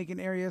needed to make an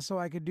area so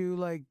I could do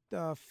like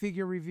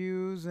figure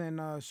reviews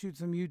and shoot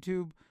some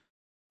YouTube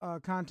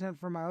content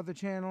for my other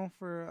channel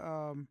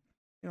for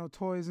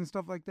toys and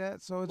stuff like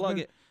that. So it's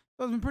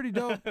been pretty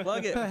dope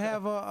to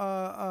have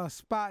a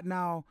spot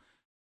now.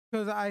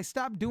 Because I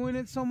stopped doing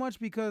it so much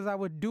because I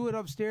would do it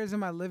upstairs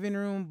in my living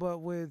room, but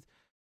with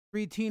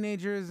 3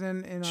 teenagers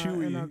and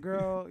a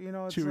girl, you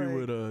know, it's Chewy like,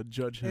 would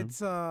judge him.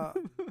 It's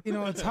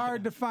it's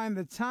hard to find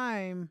the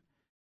time,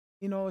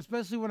 you know,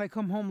 especially when I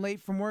come home late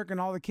from work and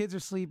all the kids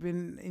are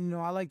sleeping. And, you know,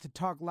 I like to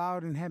talk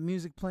loud and have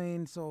music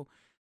playing, so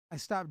I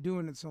stopped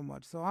doing it so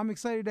much. So I'm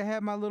excited to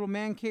have my little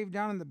man cave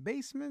down in the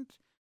basement.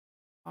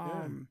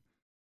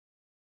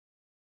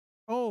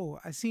 Oh,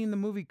 I seen the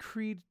movie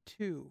Creed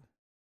 2.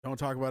 Don't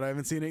talk about it. I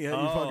haven't seen it yet,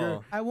 you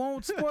fucker. I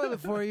won't spoil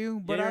it for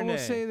you, but I will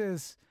say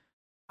this.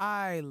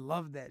 I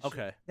love that shit.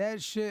 Okay.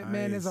 That shit,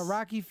 man, as a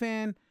Rocky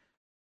fan,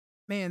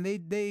 man, they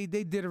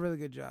did a really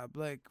good job.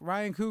 Like,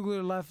 Ryan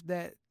Coogler left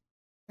that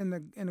in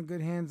a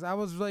good hands. I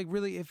was, like,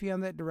 really iffy on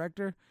that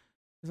director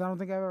because I don't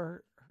think I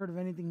ever heard of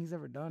anything he's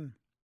ever done.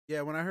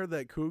 Yeah, when I heard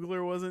that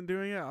Coogler wasn't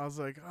doing it, I was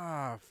like,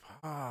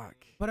 fuck.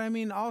 But, I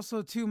mean,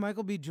 also, too,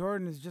 Michael B.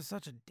 Jordan is just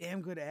such a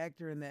damn good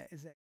actor in that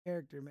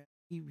character, man.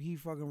 He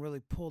fucking really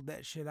pulled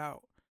that shit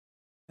out.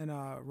 And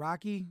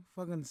Rocky,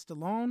 fucking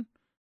Stallone,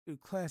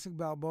 dude, classic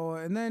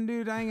Balboa. And then,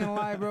 dude, I ain't gonna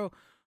lie, bro,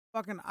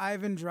 fucking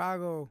Ivan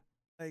Drago,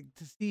 like,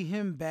 to see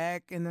him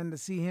back and then to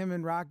see him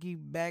and Rocky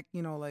back,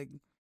 you know, like,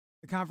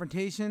 the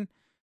confrontation.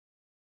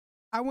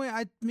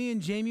 Me and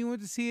Jamie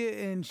went to see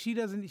it, and she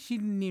didn't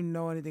even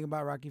know anything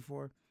about Rocky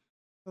IV.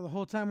 So the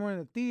whole time we're in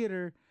the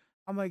theater,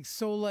 I'm, like,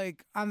 so,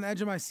 like, on the edge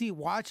of my seat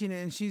watching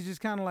it, and she's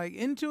just kind of, like,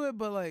 into it,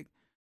 but, like,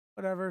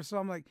 whatever. So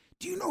I'm like,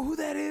 do you know who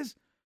that is?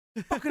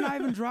 Fucking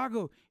Ivan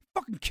Drago. He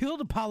fucking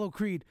killed Apollo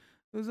Creed.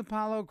 It was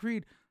Apollo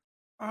Creed.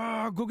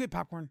 Go get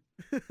popcorn.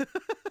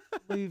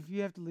 Leave.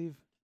 You have to leave.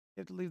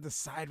 You have to leave the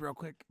side real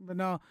quick. But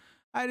no,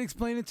 I'd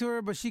explain it to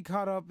her, but she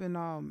caught up, and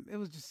it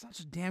was just such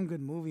a damn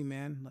good movie,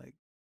 man. Like,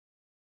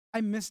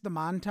 I missed the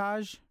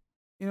montage,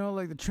 you know,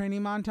 like the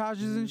training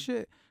montages and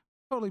shit.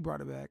 Totally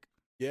brought it back.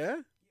 Yeah?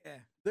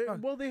 Yeah.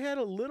 Well, they had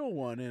a little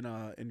one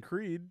in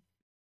Creed.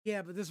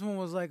 Yeah, but this one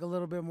was like a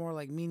little bit more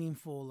like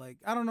meaningful. Like,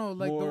 I don't know,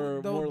 like more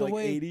the like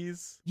way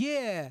 80s.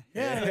 Yeah.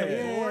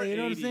 More You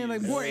know what I'm saying?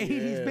 Like 80s. more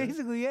 80s, Yeah.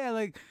 basically. Yeah,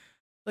 like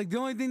the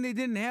only thing they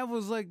didn't have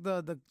was like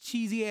the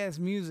cheesy ass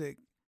music.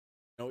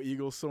 No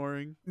eagle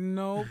soaring.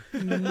 Nope,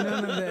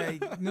 none of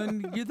that.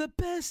 You're the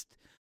best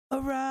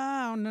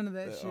around. None of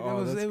that shit.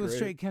 Oh, it that's was great.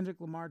 straight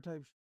Kendrick Lamar type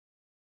shit,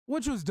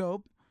 which was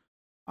dope.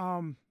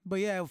 But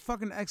yeah,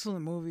 fucking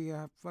excellent movie.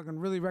 I fucking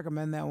really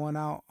recommend that one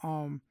out.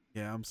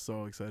 Yeah, I'm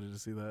so excited to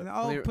see that.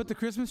 And put the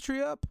Christmas tree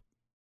up.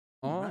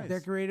 Oh, Nice.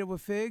 Decorated with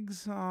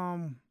figs.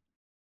 I'm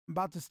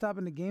about to stop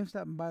in the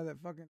GameStop and buy that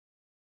fucking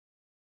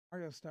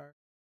Mario Star.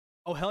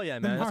 Oh hell yeah,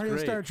 The man! That's Mario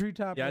great. Star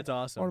Treetop. Yeah, it's I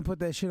want awesome. to put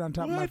that shit on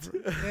top of my. What?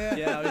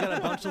 Yeah, we got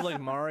a bunch of like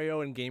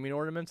Mario and gaming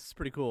ornaments. It's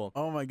pretty cool.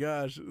 Oh my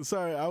gosh.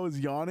 Sorry, I was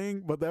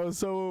yawning, but that was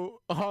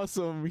so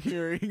awesome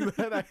hearing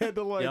that I had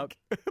to like.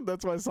 Yep.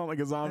 That's why I sound like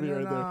a zombie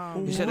And then, right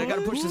there. You said I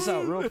gotta push this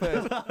out real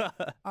fast.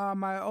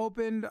 I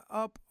opened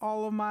up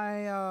all of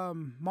my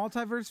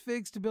multiverse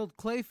figs to build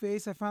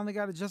Clayface. I finally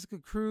got a Jessica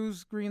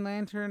Cruz Green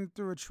Lantern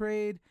through a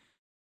trade,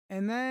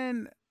 and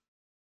then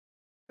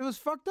it was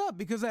fucked up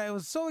because I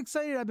was so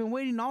excited. I've been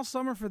waiting all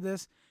summer for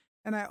this,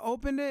 and I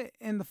opened it,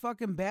 and the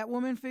fucking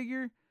Batwoman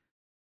figure,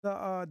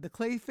 the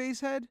Clayface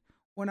head.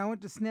 When I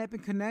went to snap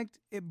and connect,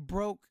 it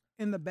broke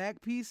in the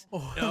back piece.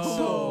 Oh,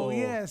 So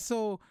yeah,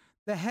 so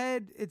the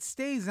head it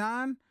stays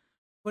on,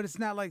 but it's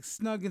not like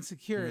snug and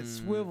secure. It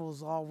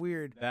swivels all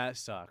weird. That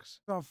sucks.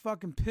 So I'm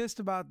fucking pissed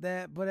about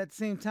that. But at the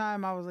same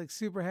time, I was like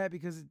super happy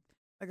because,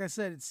 like I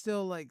said, it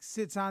still like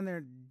sits on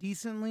there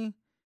decently.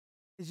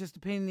 It's just a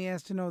pain in the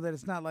ass to know that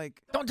it's not like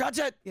Don't touch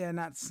it.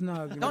 not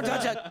snug. Don't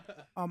touch it.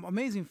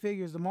 Amazing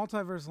figures. The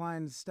multiverse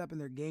line is stepping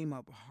their game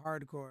up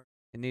hardcore.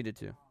 It needed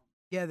to.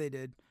 Yeah, they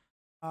did.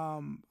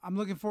 I'm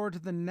looking forward to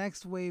the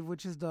next wave,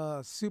 which is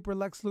the Super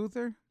Lex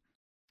Luthor.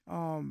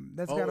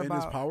 That's got in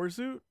about his power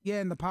suit?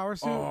 in the power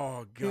suit.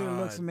 Oh god. Dude,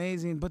 it looks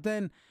amazing. But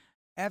then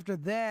after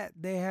that,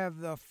 they have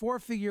the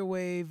 4-figure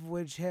wave,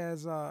 which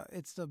has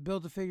it's the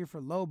build a figure for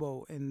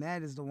Lobo, and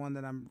that is the one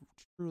that I'm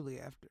truly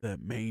after. The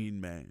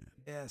main man.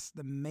 Yes,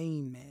 the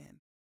main man.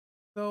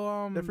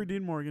 So Jeffrey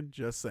Dean Morgan,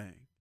 just saying.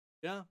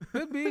 Yeah.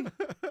 could be,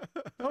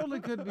 totally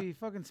could be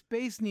fucking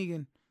Space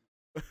Negan.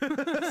 Space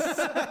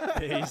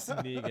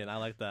Negan. I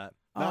like that.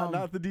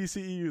 Not the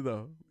DCEU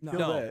though. No. Kill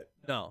No. that.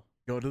 No.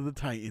 Go to the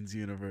Titans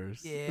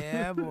universe.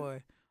 Yeah,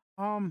 boy.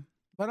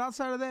 But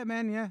outside of that,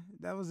 man, yeah,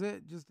 that was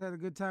it. Just had a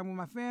good time with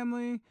my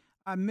family.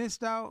 I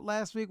missed out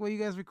last week while you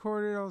guys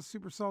recorded. I was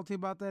super salty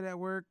about that at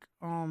work.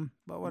 But You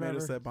whatever.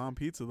 made us that bomb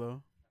pizza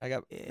though. I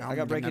got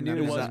Yeah. breaking It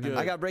news. was On, good.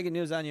 I got breaking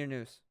news on your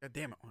news. God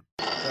damn it, one.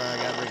 Sorry,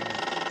 I got breaking news.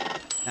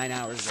 9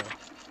 hours ago.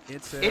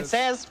 It says. It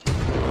says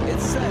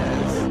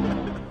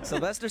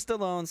Sylvester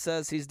Stallone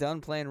says he's done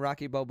playing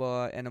Rocky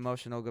Balboa an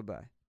emotional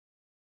goodbye.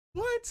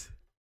 What?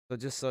 So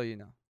just so you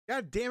know,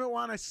 God damn it,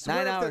 Juan! I swear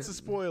 9 if hours. that's a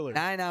spoiler.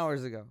 9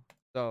 hours ago.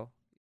 So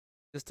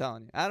just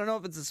telling you. I don't know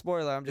if it's a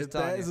spoiler. I'm just If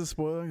telling that you. is a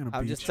spoiler, I'm gonna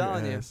I'm beat just your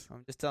telling you. ass.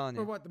 I'm just telling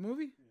For you. what, the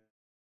movie?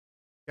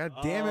 God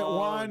damn it,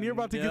 Juan! You're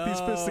about to get these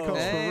fisticuffs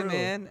Hey for real.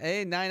 man.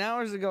 Hey, 9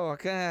 hours ago.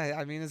 Okay.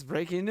 I mean, it's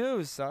breaking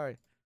news. Sorry.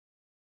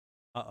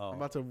 Uh oh. I'm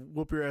about to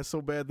whoop your ass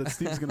so bad that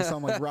Steve's gonna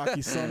sound like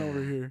Rocky's son over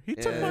here. He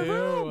took my Yeah.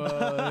 room.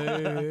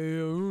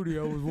 Hey, Rudy,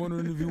 I was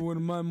wondering if you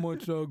wouldn't mind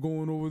much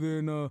going over there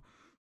and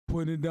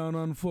putting it down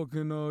on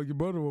fucking your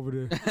brother over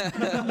there.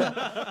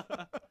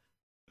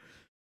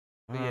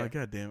 Yeah.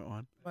 God damn it,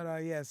 Juan!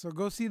 But yeah, so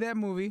go see that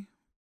movie.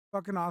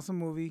 Fucking awesome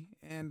movie.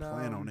 And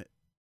Plan on it.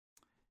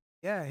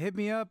 Yeah, hit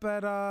me up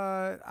at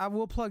I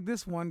will plug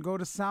this one. Go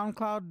to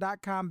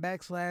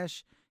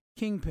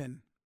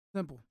soundcloud.com/Kingpin.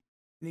 Simple.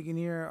 And you can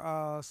hear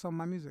some of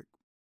my music.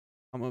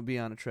 I'm gonna be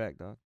on the track,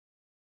 dog.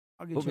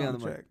 I'll get Put you me on on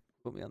the the mic. track.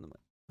 Put me on the mic.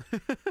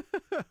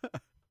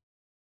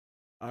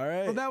 All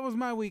right. So that was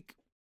my week.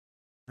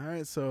 All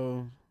right.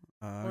 So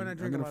When I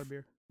drink a lot of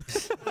beer.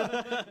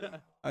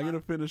 I'm gonna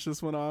finish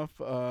this one off.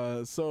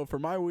 So for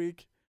my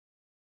week,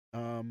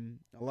 a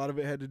lot of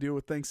it had to do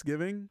with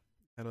Thanksgiving.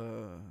 Had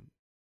a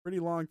pretty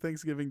long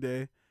Thanksgiving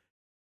day.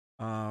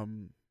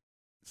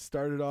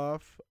 Started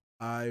off,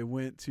 I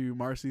went to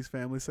Marcy's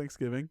family's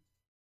Thanksgiving,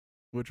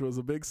 which was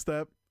a big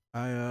step.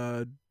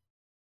 I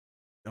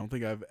don't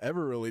think I've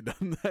ever really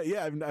done that.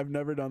 Yeah, I've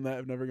never done that.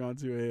 I've never gone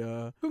to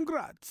a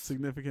Congrats.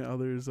 significant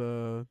other's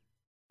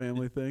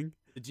family thing.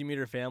 Did you meet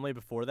her family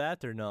before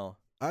that or no?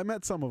 I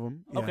met some of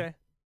them. Yeah. Okay.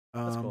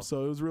 That's cool.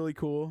 So it was really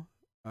cool.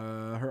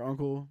 Her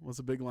uncle was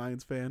a big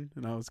Lions fan,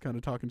 and I was kind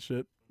of talking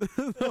shit the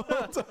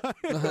whole time.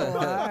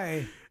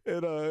 Why?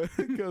 And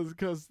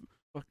because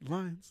fucking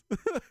Lions.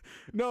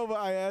 No, but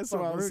I asked him.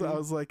 Fuck I was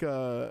Rudy.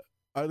 like,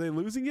 are they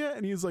losing yet?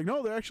 And he was like,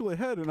 no, they're actually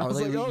ahead. And I Are was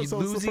they like, oh, so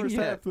it's the losing first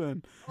yet? half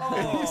then.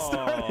 And he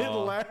started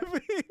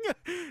laughing,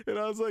 and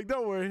I was like,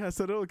 don't worry. I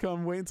said it'll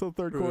come. Wait until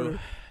third quarter.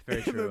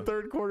 Very And true. the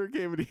third quarter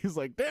came, and he's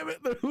like, damn it,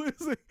 they're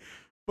losing.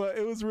 But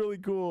it was really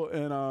cool,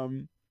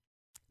 and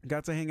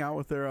got to hang out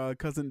with their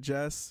cousin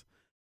Jess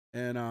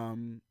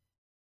and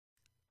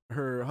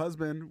her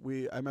husband.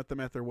 I met them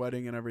at their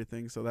wedding and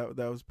everything, so that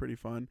was pretty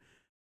fun.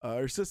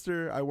 Her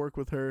sister, I work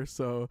with her,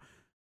 so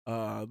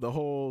the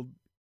whole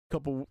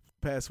couple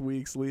past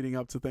weeks leading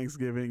up to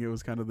Thanksgiving, it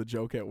was kind of the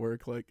joke at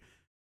work, like,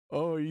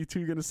 oh, are you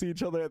two gonna see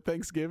each other at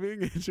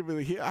Thanksgiving? And she'd be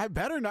like, yeah, I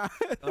better not.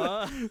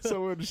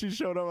 So when she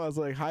showed up, I was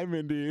like, hi,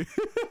 Mindy.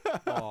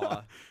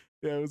 Aw.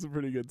 Yeah, it was a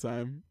pretty good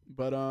time.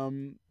 But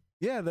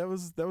yeah, that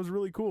was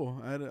really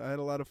cool. I had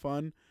a lot of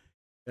fun.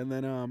 And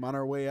then on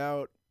our way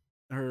out,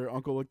 her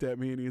uncle looked at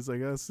me and he's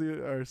like, see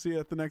you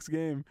at the next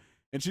game.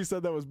 And she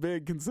said that was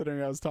big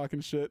considering I was talking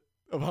shit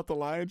about the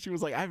Lions. She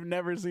was like, I've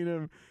never seen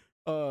him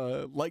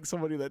like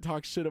somebody that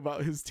talks shit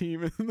about his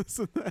team and this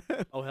and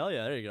that. Oh hell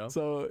yeah! There you go.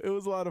 So it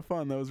was a lot of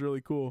fun. That was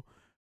really cool.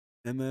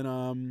 And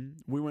then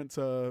we went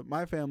to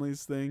my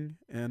family's thing,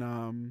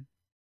 and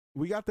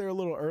we got there a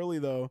little early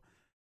though.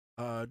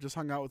 Just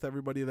hung out with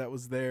everybody that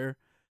was there.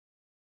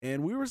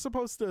 And we were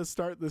supposed to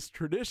start this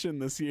tradition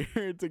this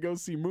year to go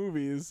see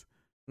movies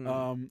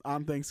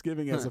on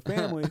Thanksgiving as a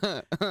family.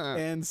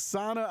 And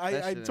Sana,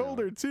 I told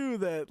her too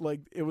that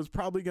like they were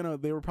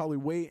probably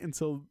wait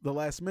until the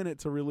last minute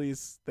to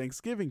release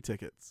Thanksgiving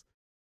tickets,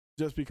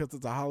 just because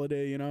it's a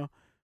holiday, you know.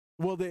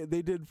 Well, they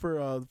did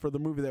for the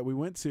movie that we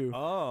went to.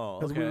 Oh,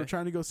 because we were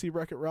trying to go see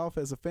Wreck-It Ralph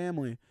as a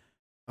family.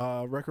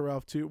 Wreck-It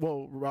Ralph 2.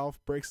 Well,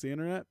 Ralph Breaks the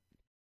Internet,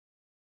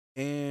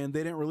 and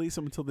they didn't release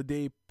them until the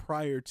day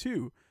prior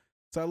to.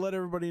 So I let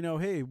everybody know,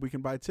 hey, we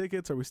can buy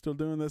tickets. Are we still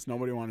doing this?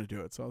 Nobody wanted to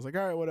do it. So I was like,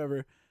 all right,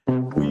 whatever.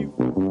 Pretty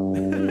much.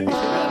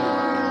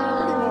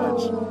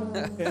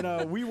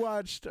 And we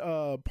watched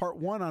part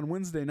 1 on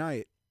Wednesday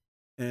night.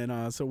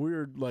 And so we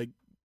were like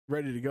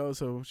ready to go.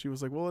 So she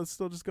was like, well, let's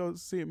still just go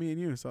see it, me and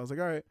you. So I was like,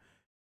 all right.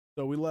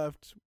 So we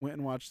left, went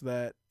and watched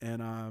that.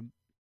 And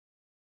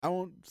I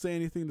won't say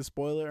anything to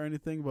spoil it or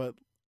anything, but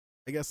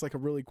I guess like a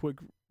really quick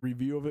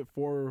review of it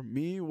for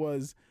me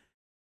was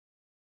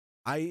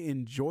I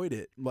enjoyed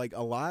it like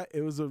a lot.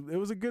 It was a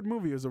good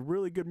movie. It was a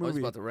really good movie. I was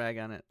about to rag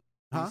on it.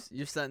 Huh?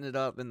 You're setting it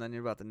up and then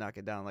you're about to knock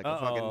it down like a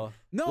fucking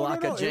no.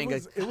 block of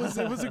Jenga. It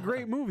was a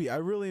great movie. I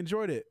really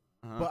enjoyed it,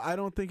 but I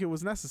don't think it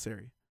was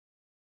necessary.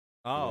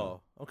 Oh,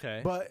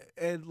 okay. But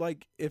and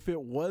like if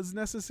it was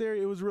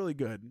necessary, it was really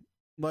good.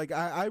 Like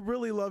I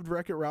really loved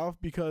Wreck-It Ralph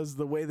because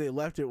the way they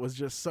left it was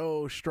just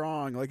so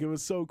strong. Like it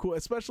was so cool,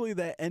 especially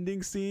that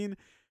ending scene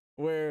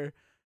where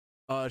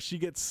she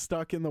gets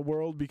stuck in the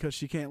world because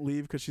she can't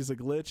leave because she's a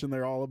glitch and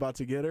they're all about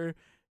to get her,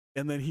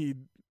 and then he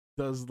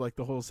does like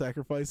the whole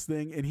sacrifice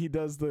thing, and he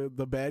does the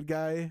bad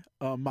guy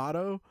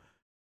motto,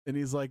 and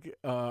he's like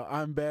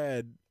I'm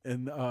bad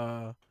and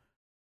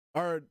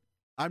or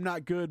I'm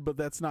not good, but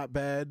that's not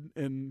bad.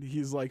 And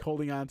he's like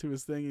holding on to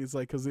his thing. He's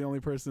like, because the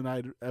only person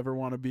I'd ever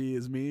want to be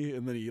is me.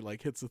 And then he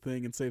like hits the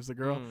thing and saves the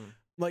girl.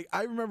 Like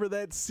I remember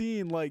that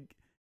scene. Like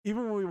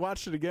even when we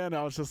watched it again,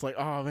 I was just like,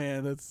 oh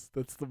man, that's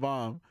the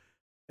bomb.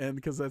 And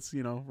because that's,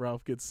 you know,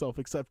 Ralph gets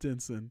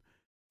self-acceptance and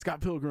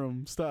Scott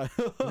Pilgrim style.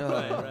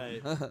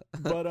 Right.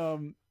 But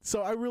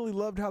so I really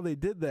loved how they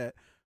did that.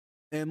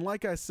 And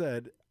like I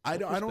said, I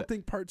don't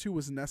think part 2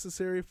 was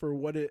necessary for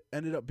what it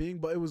ended up being,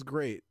 but it was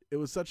great. It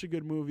was such a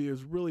good movie. It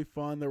was really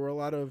fun. There were a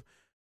lot of,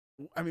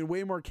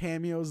 way more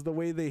cameos. The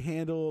way they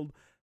handled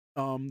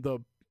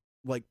the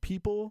like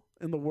people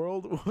in the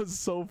world was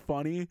so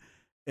funny.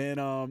 And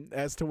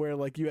as to where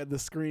like you had the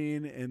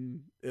screen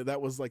and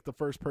that was like the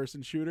first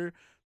person shooter.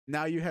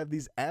 Now you have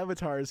these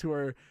avatars who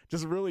are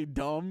just really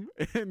dumb,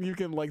 and you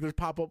can like there's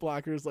pop-up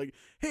blockers like,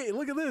 hey,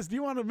 look at this. Do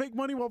you want to make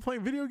money while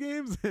playing video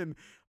games? And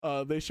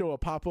they show a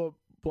pop-up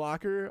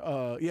blocker,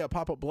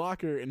 pop-up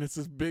blocker, and it's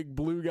this big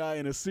blue guy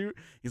in a suit.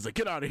 He's like,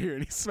 get out of here,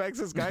 and he smacks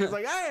this guy. He's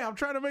like, hey, I'm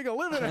trying to make a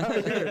living out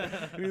of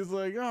here. And he's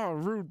like, oh,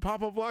 rude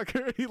pop-up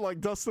blocker. He like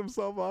dusts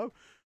himself off.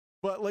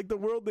 But like the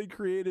world they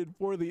created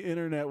for the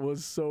internet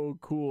was so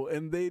cool,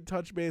 and they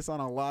touch base on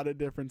a lot of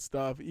different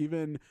stuff.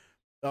 Even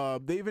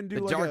they even do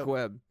the like dark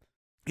web.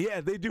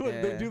 Yeah, they do it.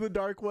 Yeah. They do the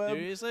dark web.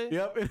 Seriously?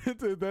 Yep,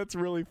 that's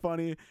really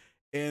funny.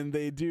 And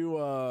they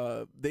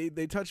do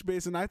they touch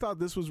base, and I thought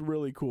this was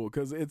really cool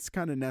because it's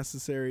kind of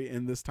necessary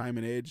in this time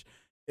and age.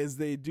 Is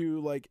they do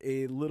like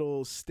a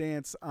little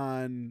stance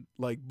on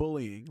like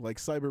bullying, like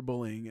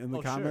cyberbullying in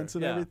the comments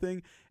and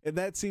everything. And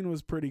that scene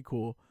was pretty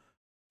cool.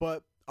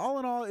 But all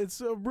in all,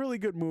 it's a really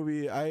good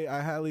movie.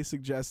 I highly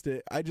suggest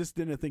it. I just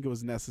didn't think it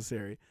was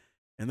necessary.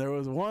 And there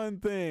was one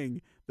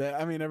thing that,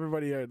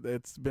 everybody,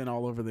 it's been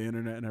all over the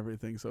internet and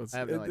everything, so it's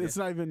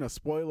not even a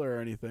spoiler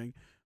or anything.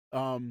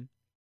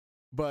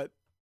 But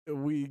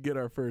we get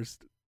our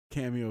first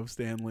cameo of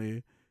Stan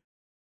Lee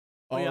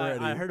already.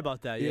 Yeah, I heard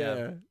about that,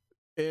 yeah.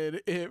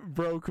 And it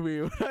broke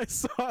me when I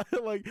saw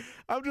it. Like,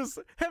 I'm just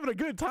having a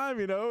good time,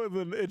 and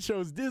then it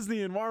shows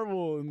Disney and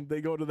Marvel, and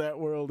they go to that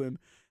world, and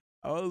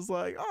I was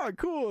like, oh,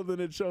 cool. And then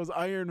it shows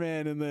Iron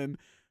Man, and then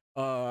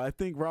I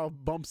think Ralph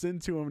bumps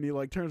into him, and he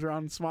like turns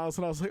around and smiles,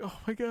 and I was like, oh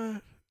my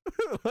god.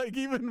 Like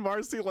even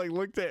Marcy like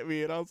looked at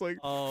me, and I was like,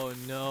 oh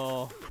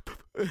no.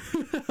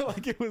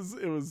 Like it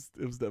was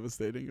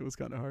devastating. It was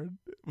kind of hard,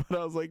 but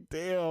I was like,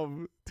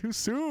 damn, too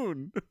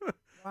soon.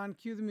 Ron,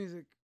 cue the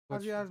music.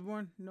 Ozzy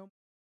Osbourne, no.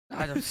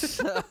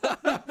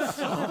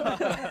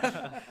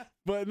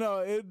 But no,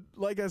 it,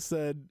 like I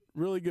said,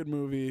 really good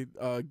movie,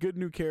 good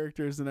new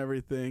characters and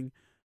everything.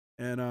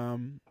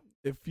 And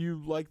if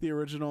you like the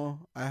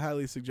original, I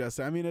highly suggest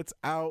it. It's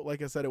out.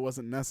 Like I said, it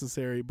wasn't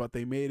necessary, but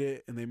they made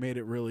it, and they made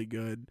it really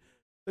good.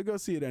 So go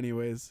see it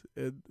anyways.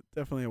 It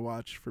definitely a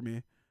watch for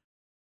me.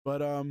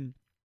 But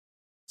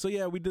so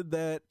yeah, we did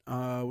that,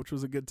 which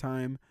was a good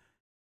time.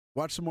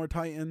 Watched some more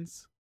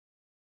Titans.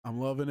 I'm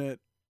loving it.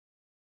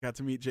 Got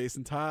to meet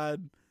Jason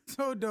Todd.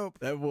 So dope.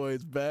 That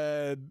boy's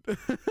bad.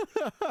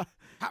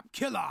 Top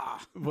killer.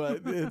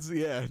 But it's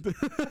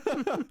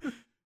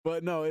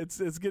But no,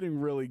 it's getting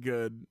really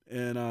good,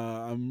 and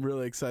I'm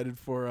really excited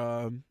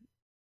for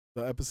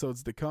the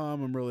episodes to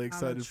come. I'm really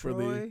excited for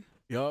the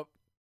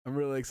I'm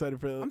really excited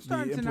for I'm the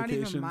starting to not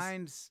implications. even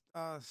mind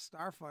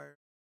Starfire.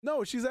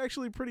 No, she's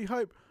actually pretty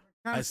hype.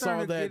 Kinda I saw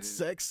starting to that get-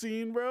 sex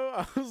scene, bro.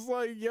 I was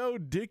like, yo,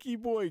 Dickie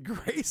boy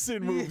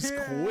Grayson moves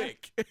Yeah.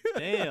 quick.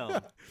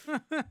 Damn.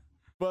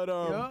 But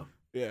Yup.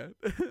 yeah,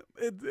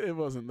 it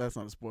wasn't. That's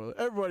not a spoiler.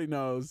 Everybody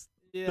knows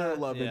their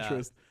love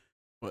interest,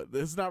 but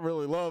it's not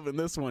really love in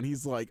this one.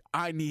 He's like,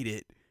 I need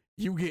it.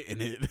 You getting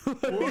it?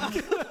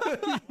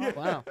 Yeah.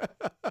 Wow.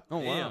 Oh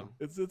wow.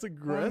 Damn. It's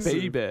aggressive.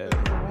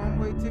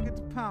 One-way ticket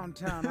to Pound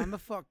Town on the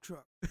fuck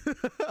truck.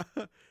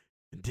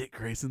 And Dick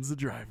Grayson's the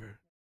driver.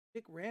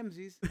 Dick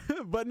Ramsey's.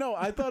 But no,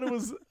 I thought it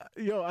was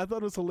I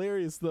thought it was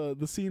hilarious the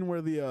scene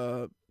where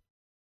the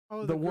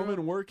woman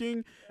girl,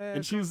 working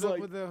and she's comes up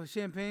like with the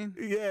champagne.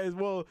 yeah,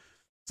 well,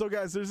 so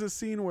guys, there's this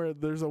scene where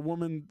there's a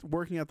woman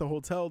working at the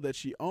hotel that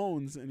she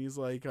owns, and he's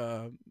like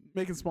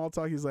making small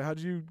talk. He's like, how'd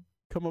you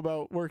come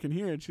about working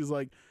here? And she's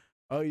like,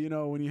 oh, you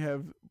know, when you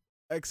have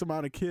X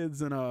amount of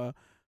kids and a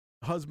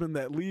husband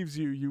that leaves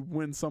you, you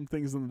win some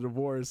things in the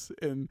divorce.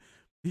 And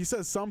he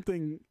says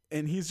something,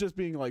 and he's just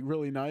being like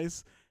really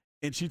nice,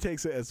 and she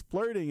takes it as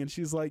flirting, and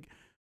she's like,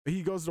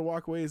 he goes to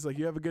walk away. He's like,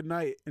 you have a good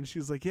night. And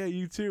she's like, yeah,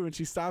 you too. And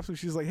she stops him.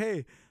 She's like,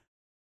 hey,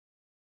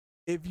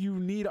 if you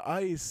need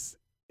ice,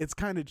 it's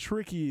kind of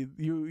tricky.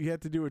 You have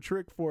to do a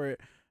trick for it.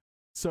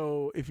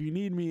 So if you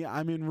need me,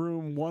 I'm in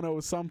room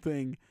 10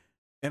 something,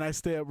 and I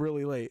stay up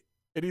really late.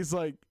 And he's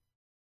like,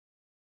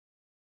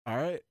 all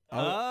right.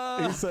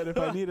 He said, if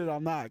I need it, I'll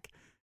knock.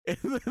 And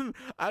then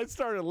I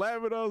started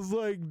laughing. I was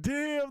like,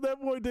 damn,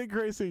 that boy Dick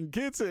Grayson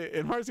gets it.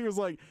 And Marcy was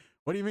like,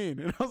 what do you mean?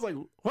 And I was like,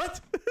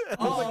 what? And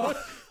I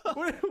was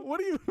like, what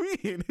do you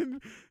mean?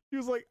 And he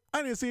was like,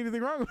 I didn't see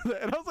anything wrong with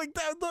that. And I was like,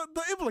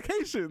 the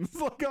implications.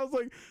 Like, I was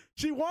like,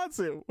 she wants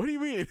it. What do you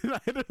mean? And I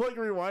had to like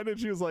rewind it.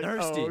 She was like,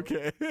 Thirsty. oh,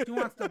 okay. She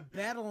wants the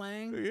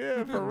battling.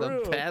 Yeah, for The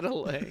real.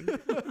 battling.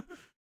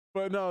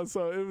 But no,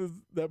 so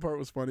that part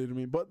was funny to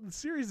me. But the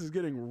series is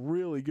getting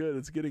really good.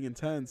 It's getting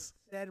intense.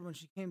 Sad when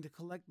she came to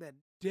collect that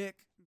Dick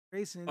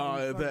Grayson.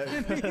 Oh,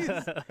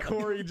 that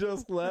Corey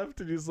just left,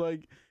 and he's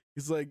like,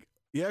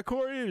 yeah,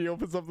 Corey. And he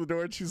opens up the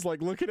door, and she's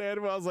like looking at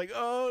him. I was like,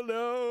 oh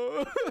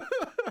no.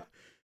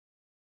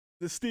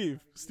 Steve,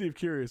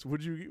 curious.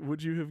 Would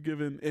you have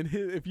given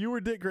if you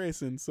were Dick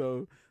Grayson?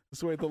 So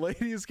this way the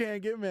ladies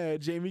can't get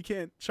mad. Jamie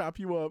can't chop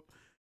you up.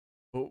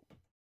 But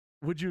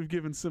would you have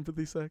given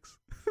sympathy sex?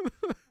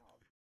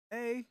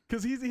 Hey,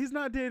 Because he's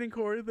not dating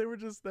Corey. They were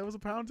just that was a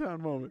Pound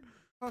Town moment.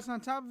 plus on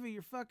top of it,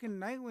 you're fucking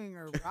Nightwing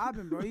or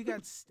Robin, bro. You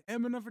got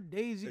stamina for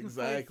days. You can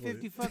Exactly.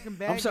 fight 50 fucking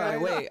bad I'm sorry.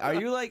 guys. Wait, are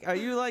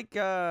you like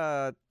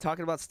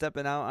talking about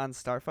stepping out on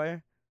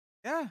Starfire?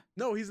 Yeah.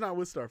 No, he's not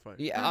with Starfire.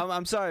 Yeah,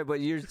 I'm sorry, but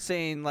you're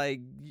saying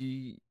like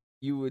you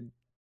would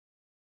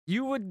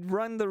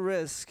run the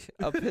risk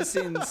of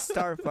pissing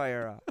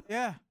Starfire out.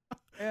 Yeah.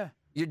 Yeah.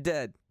 You're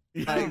dead.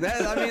 Like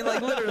that. I mean,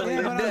 like literally, Yeah,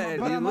 you're but dead.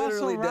 I'm You're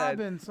literally also dead.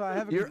 Robin, so I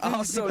have a You're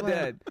contingency also plan.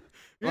 dead.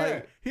 Yeah,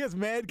 Like, he has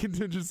mad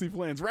contingency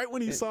plans. Right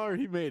when he It- saw her,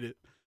 he made it.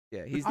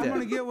 yeah, he's I'm dead.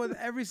 gonna get with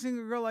every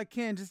single girl I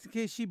can, just in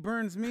case she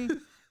burns me.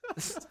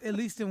 At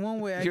least in one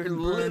way, I You're can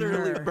burn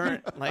literally her.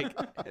 burnt. Like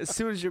as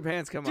soon as your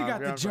pants come She off.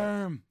 got you're the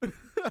on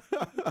fire.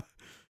 germ.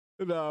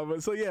 No,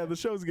 but so yeah, the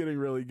show's getting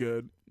really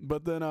good.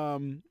 But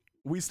then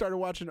we started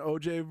watching or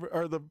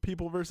the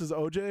People versus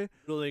OJ.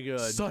 Really good.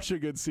 Such a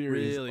good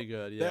series. Really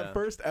good. Yeah. That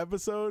first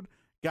episode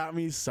got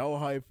me so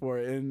hyped for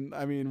it. And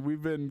I mean,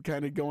 we've been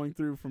kind of going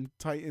through from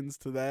Titans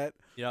to that.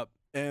 Yep.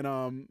 And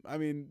I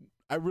mean,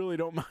 I really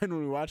don't mind when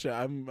we watch it.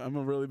 I'm a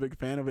really big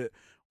fan of it.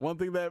 One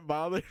thing that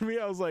bothered me,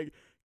 I was like,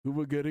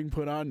 Cuba Gooding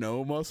put on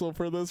no muscle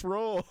for this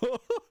role.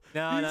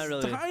 No, He's not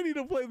really. tiny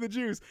to play the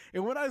Juice.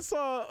 And when I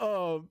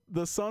saw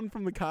the son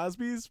from the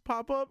Cosbys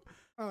pop up,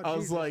 Oh, I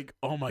was Jesus. like,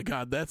 oh my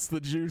God, that's the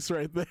Juice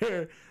right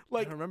there. I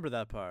Like, don't remember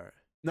that part.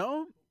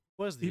 no,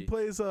 Was he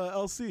plays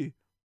LC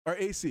or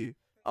AC.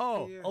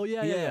 Oh. Yeah. Oh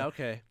yeah. Yeah. Yeah.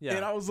 Okay. Yeah.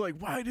 And I was like,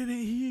 why didn't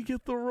he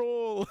get the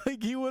role?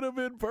 Like, he would have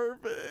been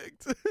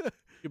perfect.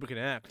 Cuba can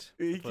act.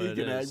 he But it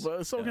can act, is-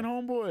 but so yeah. can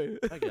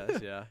Homeboy. I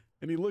guess. Yeah.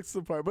 And he looks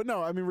the part. But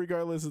no, I mean,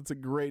 regardless, it's a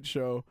great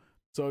show.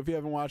 So if you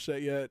haven't watched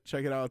that yet,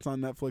 check it out. It's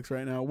on Netflix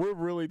right now. We're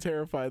really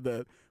terrified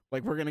that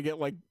like we're gonna get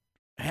like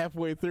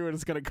halfway through and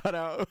it's gonna cut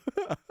out.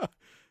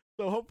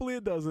 So hopefully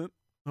it doesn't.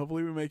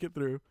 Hopefully we make it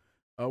through.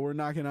 We're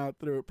knocking out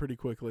through it pretty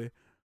quickly.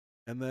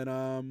 And then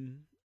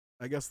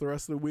I guess the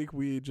rest of the week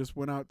we just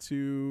went out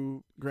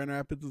to Grand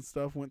Rapids and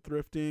stuff, went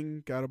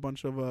thrifting, got a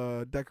bunch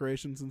of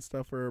decorations and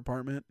stuff for our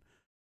apartment.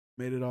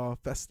 Made it all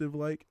festive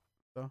like.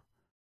 So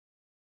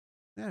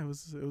yeah, it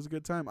was a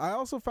good time. I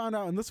also found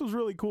out, and this was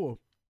really cool,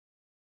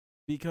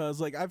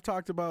 because like I've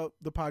talked about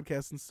the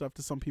podcast and stuff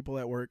to some people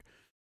at work,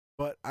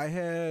 but I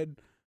had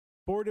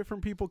 4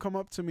 different people come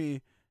up to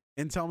me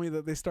and tell me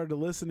that they started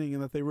listening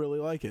and that they really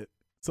like it.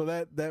 So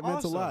that meant a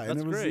Awesome. lot. And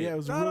That's it was great. yeah, it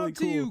was Shout really out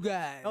to cool. you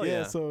guys. Oh, yeah,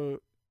 yeah. so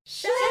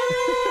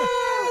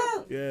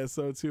yeah,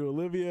 so to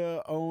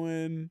Olivia,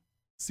 Owen,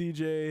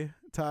 CJ,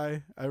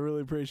 Ty, I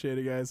really appreciate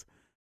it, guys.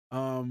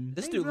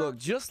 This Hey, dude bro. looked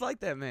just like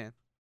that man.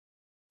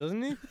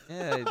 Doesn't he?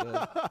 Yeah, he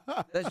does.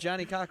 That's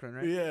Johnny Cochran,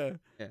 right? Yeah.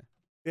 Yeah.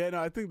 Yeah,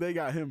 no, I think they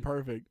got him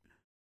perfect.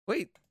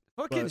 Wait,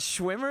 Fucking But-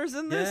 Schwimmer's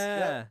in this?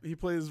 Yeah. He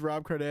plays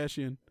Rob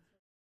Kardashian.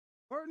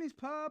 Courtney's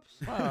pops.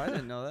 Wow, I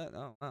didn't know that.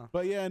 Oh, wow.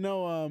 But yeah,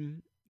 no.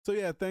 So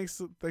yeah,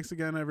 thanks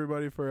again,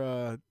 everybody,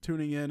 for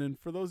tuning in, and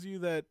for those of you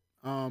that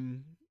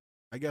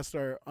I guess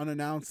are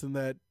unannounced and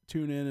that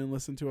tune in and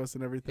listen to us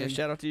and everything. Yeah,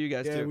 shout out to you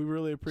guys, yeah, too. we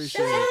really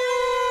appreciate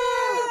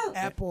it.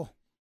 Apple.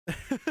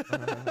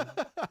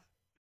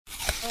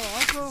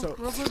 Also, So-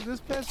 real quick, this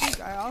past week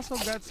I also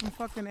got some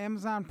fucking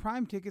Amazon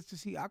Prime tickets to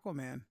see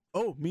Aquaman.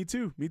 Oh, me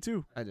too. Me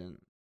too. I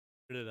didn't.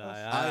 Did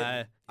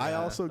I yeah,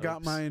 also got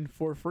oops. mine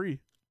for free.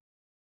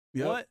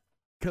 Yep. What?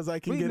 Because I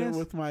can get it Sweetness.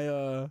 with my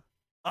Oh,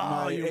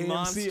 my you AMC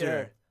monster.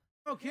 app.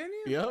 Oh, can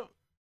you? Yep.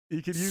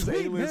 You can use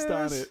A-List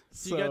on Sweetness. it.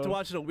 So you got to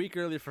watch it a week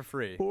early for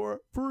free. for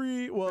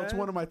free. Well, it's Okay.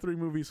 one of my 3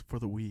 movies for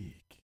the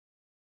week.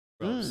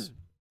 Gross.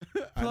 I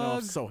know. I'm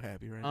Plug. so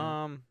happy right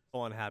now.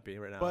 So unhappy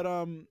right now. But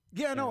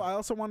yeah, no. Yeah. I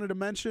also wanted to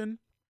mention,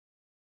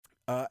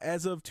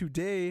 as of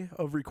today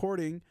of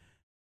recording,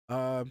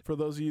 for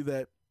those of you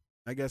that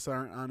I guess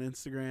aren't on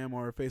Instagram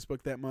or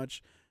Facebook that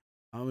much,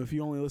 if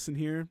you only listen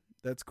here,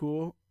 that's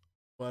cool.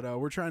 But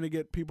we're trying to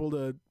get people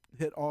to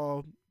hit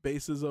all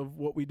bases of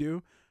what we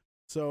do.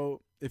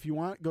 So if you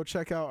want, go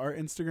check out our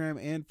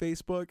Instagram and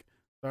Facebook.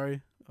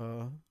 Sorry,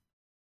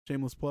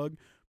 shameless plug.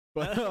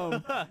 But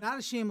Not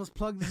a shameless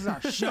plug. This is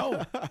our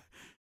show.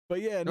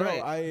 but yeah, no,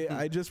 Right.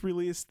 I just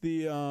released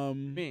the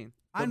Mean.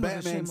 the Mine was a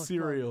Batman shameless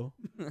serial.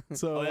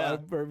 So Oh, yeah.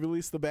 I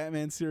released the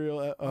Batman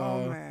serial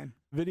Oh man.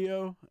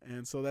 video,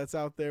 and so that's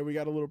out there. We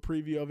got a little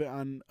preview of it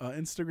on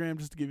Instagram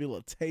just to give you a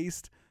little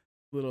taste,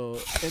 little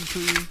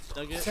entry.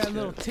 Dug it? That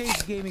little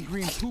taste gave me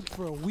green poop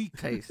for a week.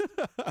 Taste.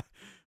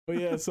 But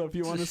yeah, so if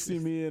you want to see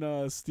me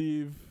and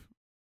Steve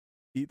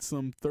eat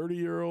some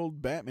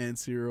 30-year-old Batman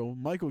cereal,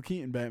 Michael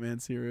Keaton Batman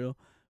cereal,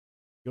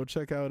 go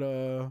check out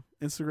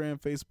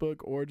Instagram, Facebook,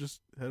 or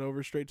just head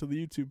over straight to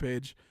the YouTube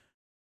page.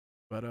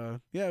 But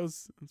yeah,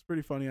 it's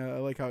pretty funny. I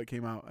like how it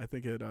came out. I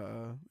think it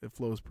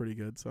flows pretty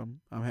good, so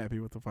I'm happy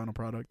with the final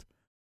product.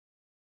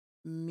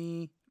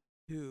 Me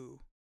too.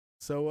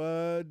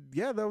 So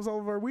yeah, that was all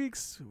of our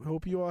weeks.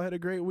 Hope you all had a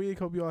great week.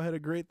 Hope you all had a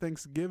great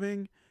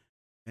Thanksgiving.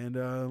 And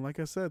like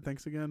I said,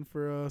 thanks again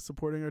for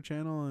supporting our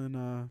channel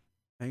and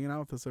hanging out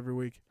with us every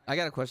week. I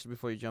got a question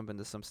before you jump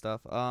into some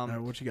stuff. All right,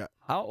 what you got?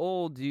 How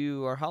old do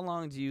you, or how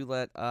long do you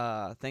let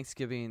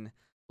Thanksgiving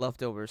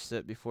leftovers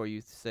sit before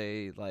you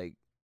say, like,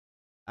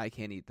 I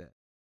can't eat that?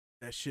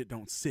 That shit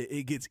don't sit.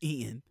 It gets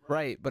eaten.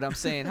 Right, but I'm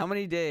saying, how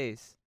many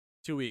days?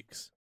 2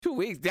 weeks. 2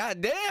 weeks.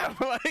 God damn.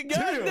 Like,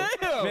 God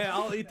damn. Man,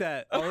 I'll eat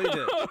that. I'll eat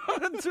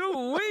it. 2 You got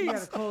a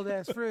weeks. cold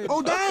ass fridge.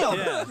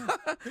 Yeah.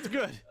 It's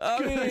good. I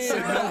mean,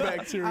 No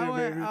bacteria, I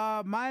went,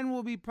 baby. mine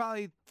will be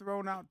probably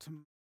thrown out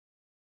tomorrow,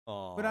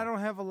 Aw. but I don't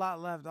have a lot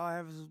left. All I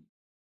have is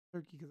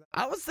turkey. Cause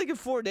I was thinking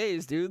 4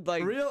 days, dude.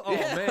 Like, For real? Oh,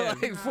 yeah, man.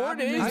 like 4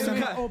 days. I Some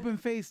make guy- open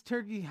faced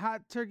turkey,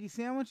 hot turkey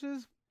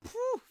sandwiches.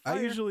 Phew, I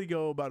fire. usually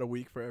go about a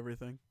week for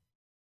everything.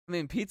 I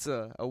mean,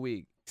 pizza a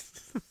week.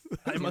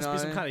 It must You be know,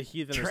 some kind of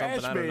heathen or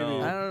Trash something. I don't baby.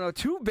 know. I don't know.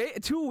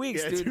 2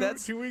 weeks, Yeah, dude. 2,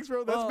 That's 2 weeks,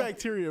 bro. That's well,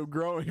 bacteria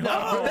growing. no.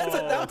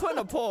 up. I'm putting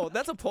a poll.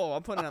 That's a poll.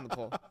 I'm putting it on the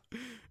poll.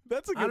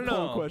 That's a I good don't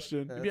poll know.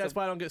 question. Maybe that's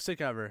why I don't get sick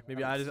ever.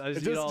 Maybe I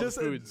just eat all Just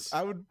the foods.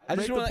 I would. I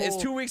just make the want. It's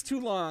poll 2 weeks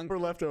too long for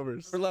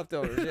leftovers. for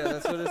leftovers. Yeah,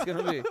 that's what it's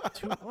gonna be.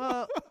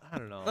 Well, I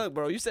don't know. Look,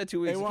 bro, you said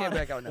 2 weeks. You can't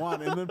back out now.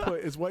 Juan, and then put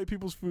is white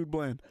people's food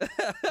bland.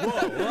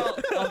 Whoa,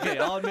 well, okay,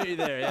 I'll admit you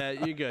there. Yeah,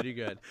 you're good. You're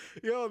good.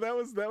 Yo, that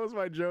was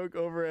my joke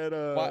over at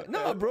Why-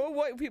 no, bro,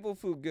 white people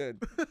food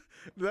good.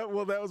 that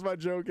was my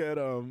joke at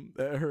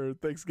her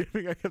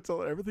Thanksgiving. I kept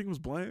telling her everything was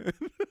bland.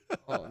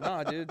 Oh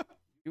no, dude,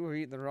 you were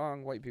eating the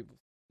wrong white people.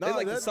 They No,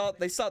 like the that- salt.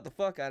 They salt the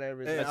fuck out of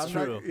everything. Hey, That's I'm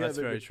not- true. yeah, That's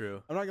they're very good.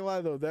 true. I'm not gonna lie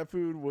though, that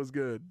food was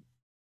good.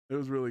 It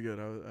was really good.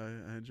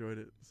 I enjoyed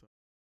it. So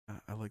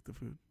I like the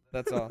food.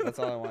 That's all. That's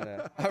all I want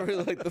to. I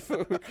really like the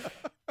food.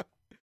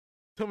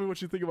 Tell me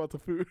what you think about the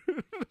food.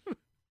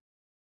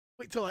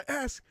 Wait till I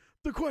ask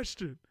the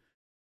question.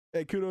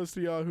 Hey, kudos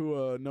to y'all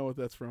who know what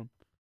that's from.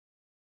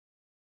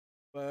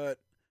 But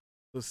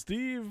so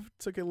Steve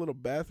took a little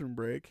bathroom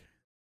break.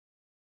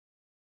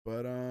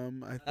 But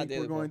I think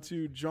daily we're going vlog.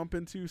 to jump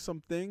into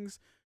some things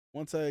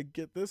once I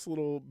get this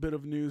little bit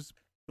of news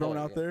thrown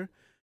Oh, out yeah. there.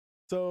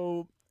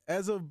 So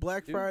as of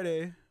Black Dude.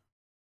 Friday.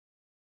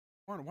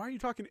 Juan, why are you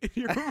talking in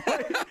your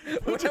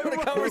mic? We're having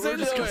a conversation.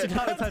 just over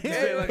gonna it. talk to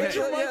Yeah, like, Put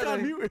your yeah, mic on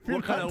like- mute if you're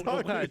What kind not of what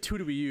kind talking. of two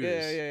do we use?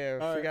 Yeah.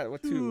 All right. Forgot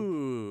what two.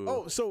 Ooh.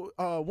 Oh, so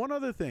one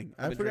other thing.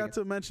 I been forgot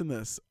to mention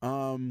this.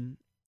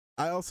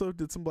 I also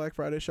did some Black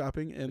Friday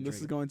shopping, and this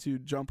is going to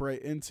jump right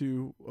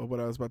into what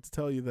I was about to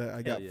tell you that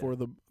I got yeah. for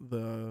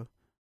the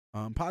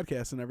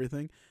podcast and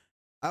everything.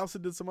 I also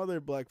did some other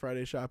Black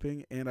Friday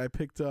shopping, and I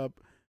picked up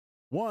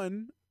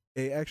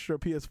a extra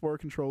PS4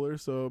 controller,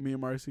 so me and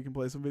Marcy can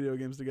play some video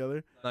games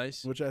together,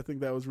 Nice. which I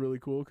think that was really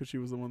cool because she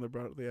was the one that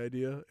brought up the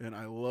idea, and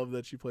I love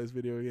that she plays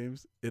video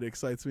games. It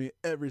excites me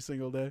every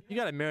single day. You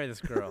gotta marry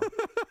this girl.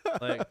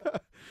 Like,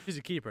 She's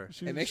a keeper.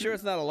 Hey, make sure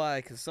it's not a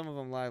lie, because some of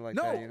them lie like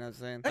No. that. You know what I'm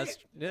saying? That's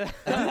yeah.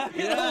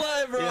 You don't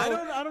lie, bro.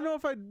 I don't know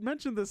if I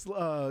mentioned this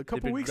a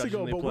couple weeks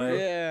ago, but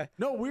Yeah.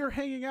 we were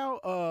hanging out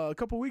a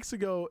couple weeks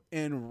ago,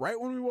 and right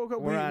when we woke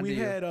up, We're on we to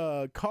you.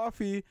 had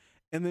coffee,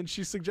 and then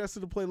she suggested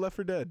to play Left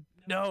 4 Dead.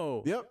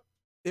 No. Yep.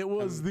 It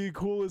was the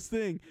coolest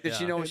thing. Did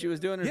she know what she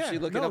was doing, or Yeah, did she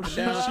look it no, up and she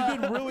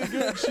down? did really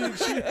good. She She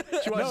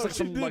watched no, like she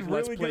some did like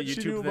Let's really Play good. She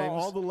YouTube knew about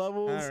things. all the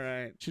levels. All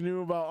right. She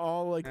knew about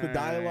all like the All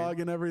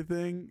dialogue and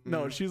everything.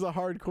 No, Mhm. she's a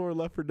hardcore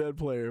Left 4 Dead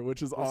player,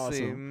 which is We'll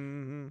see.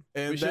 awesome.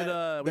 And We should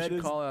that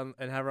is- call her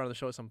and have her on the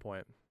show at some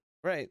point.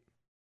 Right.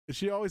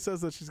 She always says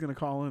that she's gonna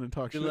call in and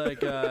talk Be shit. like,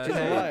 She's a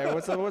hey, liar.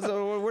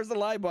 Where's the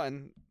lie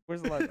button?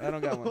 Where's the lie? I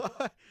don't got one.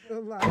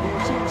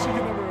 Well, she can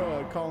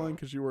never call in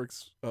because she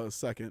works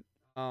second.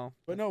 Oh.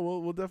 But no,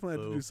 we'll definitely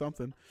have to Boo. do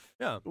something.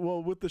 yeah,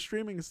 Well, with the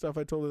streaming and stuff,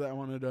 I told her that I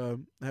wanted to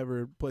have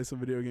her play some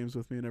video games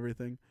with me and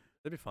everything.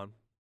 that'd be fun.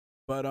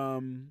 But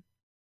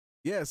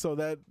yeah, so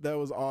that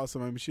was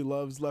awesome. I mean, she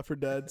loves Left 4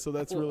 Dead, so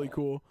that's really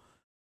cool.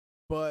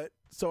 But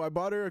so I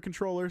bought her a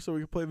controller so we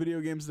could play video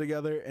games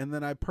together, and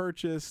then I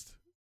purchased.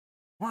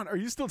 Juan, are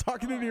you still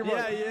talking into your mic?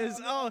 Yeah, he is.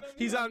 Oh,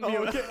 he's on mute.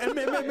 Oh,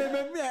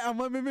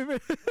 okay.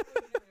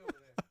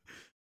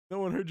 No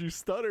one heard you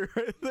stutter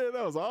right there.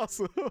 That was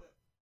awesome.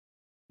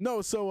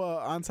 No, so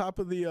on top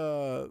of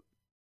the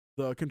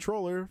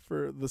controller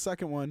for the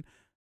second one,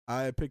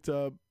 I picked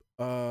up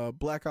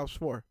Black Ops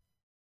 4.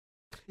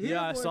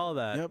 Yeah, I boy. saw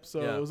that. Yep.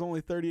 So yeah. it was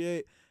only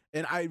 38,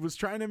 and I was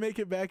trying to make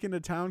it back into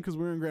town because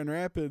we were in Grand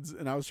Rapids,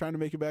 and I was trying to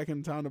make it back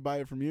into town to buy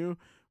it from you,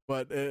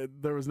 but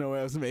there was no way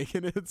I was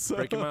making it. So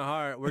breaking my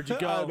heart. Where'd you I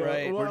go? know.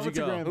 Right. Well, I Where'd you went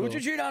to go? Granville. Who'd you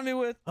cheat on me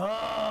with?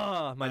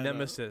 Ah, my I know.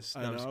 nemesis.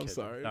 I No, know, just I'm kidding.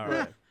 sorry. All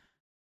right.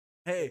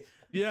 Hey,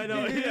 Yeah,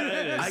 no, yeah,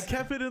 it is. I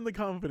kept it in the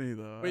company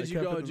though. Where'd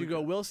you go? Did you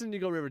go Wilson? Did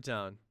you go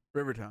Rivertown?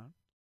 Rivertown?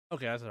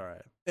 Okay, that's all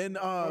right. And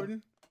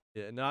Jordan?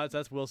 Yeah, no,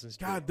 that's Wilson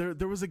Street. God,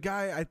 there was a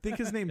guy. I think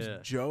his name's Yeah.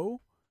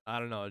 Joe. I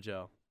don't know,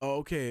 Joe. Oh,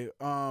 okay.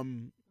 We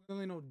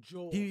only know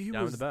Joel. He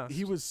Down was with the best.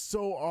 he was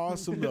so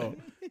awesome though.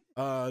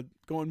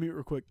 Go on mute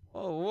real quick.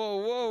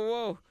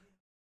 Whoa.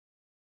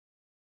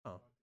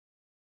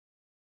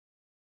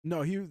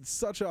 No, he was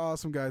such an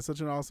awesome guy, such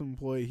an awesome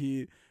employee.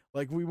 He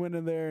we went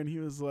in there and he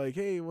was like,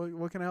 "Hey,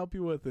 what can I help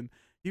you with?" And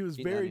he was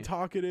Cheating on very you.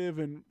 talkative,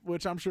 and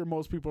which I'm sure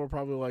most people are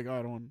probably like, "Oh,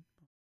 I don't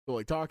feel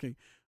like talking,"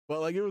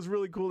 but it was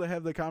really cool to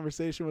have the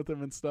conversation with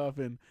him and stuff.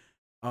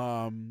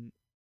 And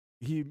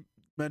he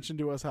mentioned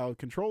to us how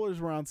controllers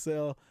were on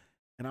sale.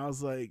 And I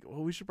was like,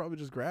 well, we should probably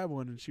just grab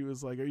one. And she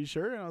was like, are you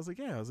sure? And I was like,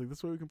 yeah. I was like,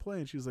 this way we can play.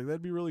 And she was like,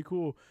 that'd be really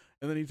cool.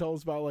 And then he told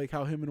us about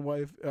how him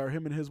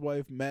and his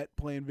wife met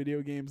playing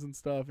video games and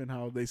stuff, and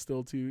how they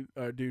still do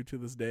to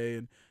this day.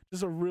 And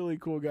just a really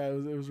cool guy.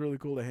 It was really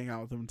cool to hang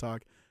out with him and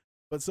talk.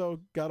 But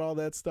so got all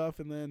that stuff,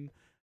 and then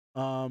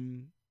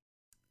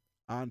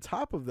on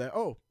top of that,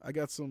 I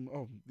got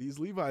these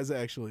Levi's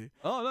actually.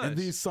 Oh, nice. And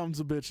these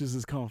sons of bitches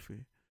is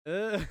comfy.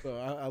 So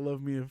I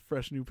love me a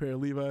fresh new pair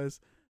of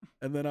Levi's.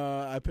 And then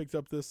I picked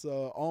up this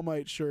All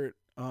Might shirt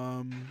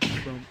from.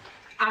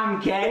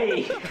 I'm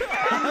gay.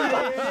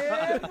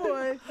 Yeah,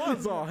 boy.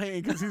 It's all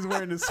hanging because he's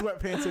wearing his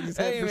sweatpants and he's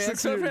had Hey for man,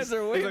 6 years. sweatpants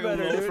are way Like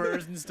better. dude.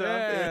 loafers and stuff.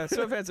 Yeah,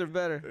 sweatpants are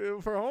better.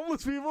 For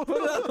homeless people.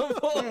 Put it on the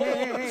pole.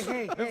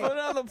 Hey. Put it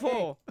on the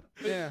pole.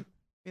 Yeah.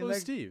 Me Oh, like,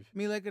 Steve.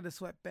 me like it a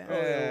sweatband.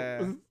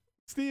 Yeah.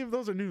 Steve,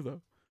 those are new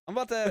though. I'm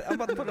about to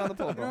put it on the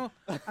pole, You bro.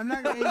 know, I'm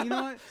not gonna. Hey, you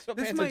know what? This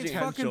Sweatpants are might jeans.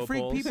 fucking Show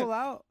freak poles. people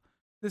out.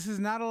 This is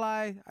not a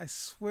lie. I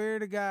swear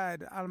to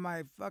God, out of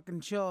my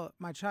fucking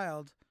my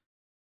child.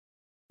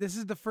 This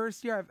is the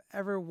first year I've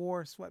ever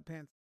wore sweatpants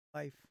in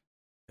life.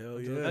 Hell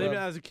Not yeah. even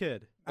as a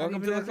kid. Not Welcome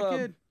even to the as a club.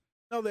 kid.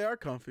 No, they are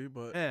comfy,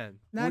 but Man.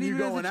 Not When you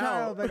even as a going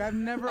child. out- I've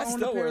never I owned a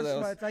still pair wear of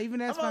those. sweats. I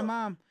even asked my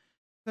mom.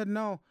 Said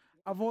no.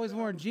 I've always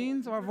worn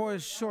jeans or I've worn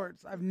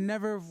shorts. I've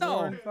never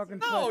worn fucking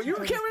No, sweats you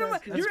until can't this remember.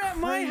 past year. You're at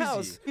my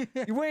house.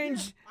 You're wearing.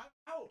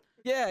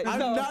 Yeah, I'm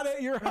no. not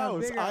at your When I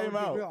was house. bigger, I would am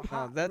get out. real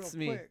hot that's real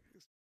me. quick.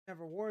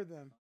 Never wore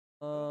them.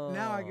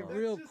 Now I get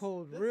real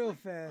cold real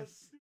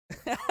fast.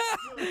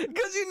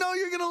 Because you know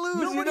you're gonna lose.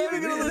 No, You're but never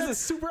even gonna that's lose.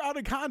 super out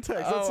of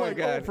context. Oh That's my like,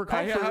 god! for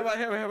How comfort. about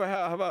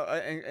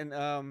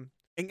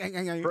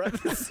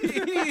parentheses?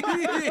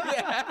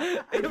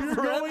 Yeah. If you're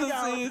going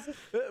out, Parentheses.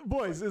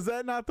 boys, is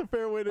that not the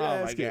fair way to Oh my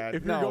ask it? God.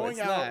 If you're No, going it's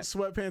out, not.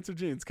 sweatpants or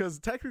jeans? Because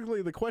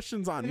technically the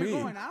question's on You're me.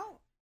 going out?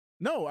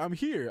 No, I'm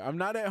here. I'm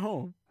not at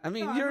home. I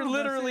mean, No, I you're know, but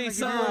I'm literally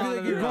saying, like,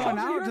 someone. you're going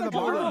out to the Hold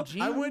bar in up.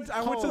 jeans. I went to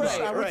Right, I went to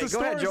right. Go stores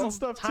ahead, Joe. and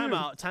stuff too.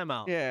 Time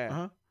out. Yeah.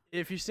 Uh-huh.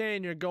 If you're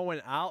saying you're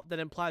going out, that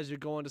implies you're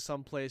going to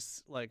some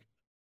place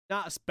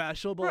not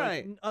special, but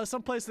Right.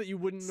 some place that you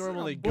wouldn't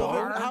normally Well, go.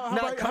 then how Not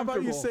about you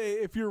comfortable. say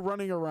if you're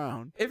running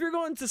around? If you're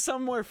going to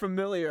somewhere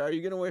familiar, are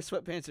you gonna wear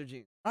sweatpants or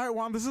jeans? All right,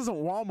 Juan, this isn't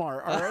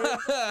Walmart, all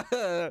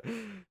right?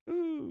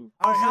 Ooh.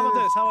 All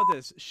right, how about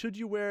this? Should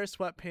you wear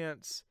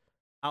sweatpants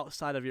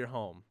outside of your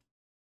home?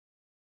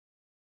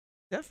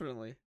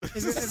 Definitely.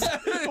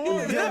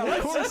 Well, yeah,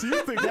 of course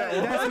you think that.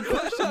 That's Juan. the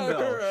question,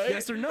 though. All right.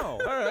 Yes or no? All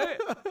right.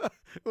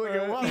 Look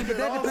at Juan. But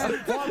that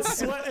depends. Juan's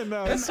sweating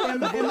now. He's Am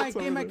sweating I bullets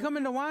over there.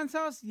 coming to Juan's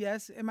house?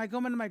 Yes. Am I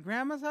coming to my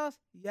grandma's house?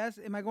 Yes.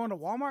 Am I going to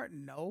Walmart?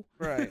 No.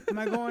 Right. Am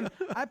I going?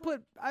 I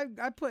put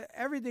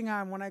everything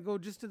on when I go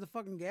just to the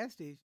fucking gas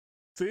station.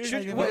 See?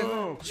 Should, Like, wait,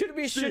 Whoa. should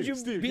you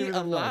Steve, be give me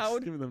them knocks.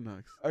 allowed, Give me them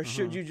knocks. or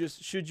should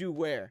you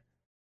wear?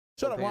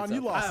 Shut up, Juan. pants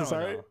You up? lost I this,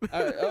 don't all right?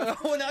 All right.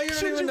 Oh, now you don't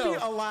Should even you know. be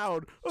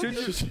allowed? Should you-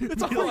 It's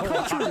a free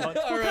country. All What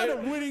right. kind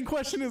of winning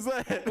question is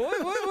that?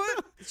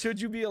 What? Should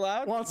you be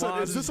allowed? Juan said,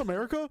 Juan- is this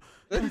America?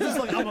 He's just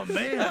like, I'm a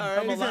man. All right,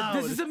 I'm he said, allowed.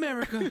 This is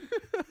America.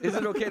 Is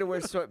it okay to wear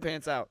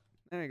sweatpants out?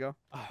 There you go.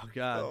 Oh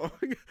God.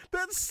 Oh,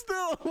 that's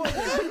still like,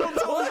 people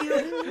telling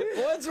you.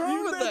 What's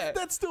wrong with that's, that?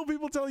 That's still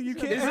people telling you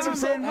can't. Is That's it, what I'm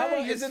saying, how about,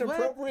 hey, is it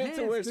appropriate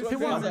to wear sweatpants. This Hey,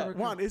 is sweatpants America. out?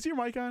 Juan, is your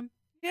mic on?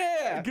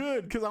 Yeah.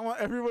 Good, because I want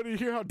everybody to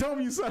hear how dumb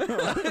you sound.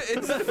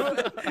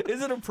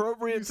 Is it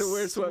appropriate to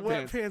wear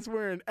sweatpants? Sweatpants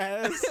wearing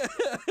ass.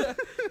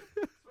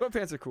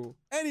 Sweatpants are cool.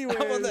 Anyways,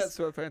 How about that?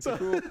 Sweatpants are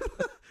cool.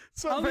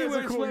 I'll be Sweatpants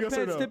wearing are cool, yes or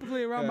sweatpants no?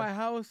 typically around Yeah. my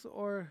house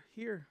or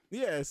here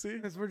Yeah, see?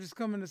 because we're just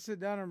coming to sit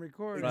down and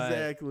record. Right.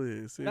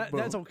 Exactly. See, That's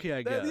boom. okay,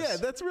 I That- guess. yeah,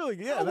 that's really,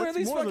 yeah, I'll wear that's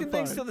these more fucking than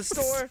things fine. to the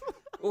store.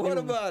 What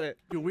about it?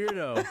 You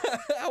weirdo.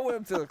 I'll wear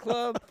them to the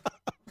club.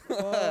 Whoa,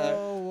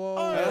 whoa.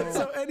 All right,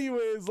 so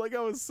anyways, like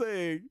I was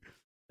saying,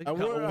 I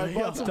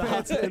bought some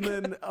pants, and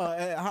then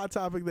at Hot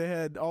Topic they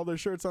had all their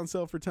shirts on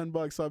sale for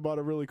 $10. So I bought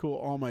a really cool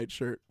All Might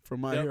shirt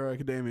from My Yep. Hero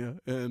Academia,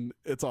 and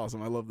it's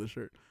awesome. I love this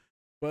shirt.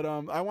 But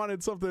I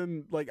wanted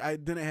something like I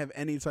didn't have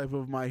any type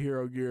of My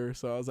Hero gear,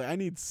 so I was like, I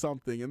need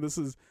something, and this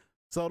is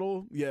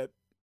subtle yet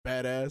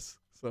badass.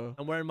 So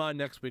I'm wearing mine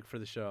next week for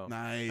the show.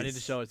 nice. I need to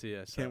show it to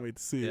you. So. Can't wait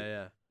to see it. Yeah,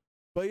 yeah.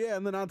 But yeah,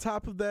 and then on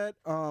top of that,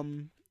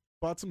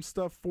 bought some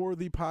stuff for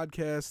the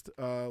podcast,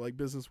 like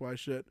business wise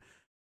shit.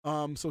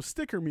 So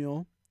Sticker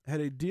Mule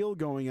had a deal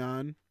going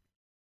on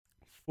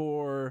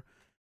for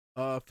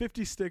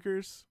 50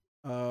 stickers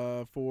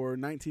for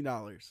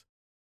 $19.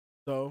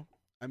 So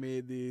I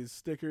made these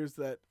stickers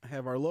that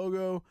have our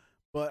logo,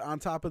 but on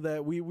top of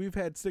that, we've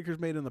had stickers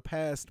made in the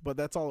past, but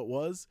that's all it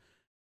was.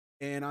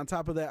 And on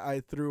top of that, I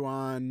threw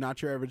on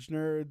Not Your Average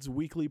Nerds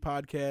weekly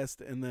podcast,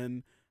 and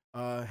then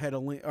had a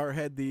link or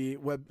had the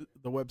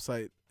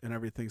website and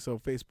everything. So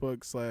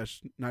Facebook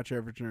 / Not Your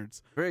Average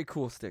Nerds. Very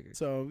cool stickers.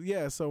 So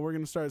yeah, so we're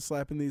gonna start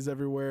slapping these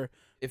everywhere.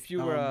 If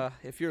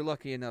you're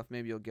lucky enough,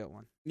 maybe you'll get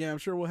one. Yeah, I'm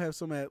sure we'll have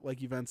some at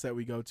like events that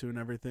we go to and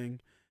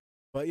everything.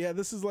 But yeah,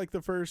 this is like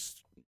the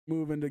first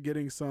move into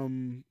getting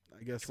some,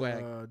 I guess,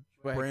 Swag.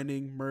 Swag.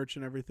 branding, merch,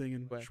 and everything,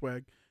 and Swag.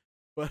 swag.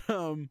 But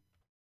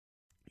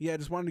yeah, I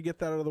just wanted to get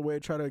that out of the way,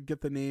 try to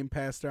get the name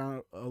passed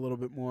out a little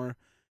bit more,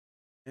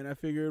 and I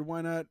figured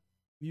why not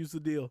use the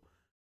deal.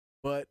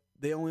 But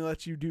they only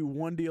let you do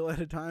one deal at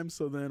a time,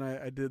 so then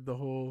I did the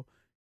whole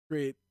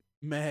create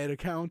mad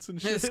accounts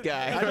and shit. This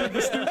guy. I did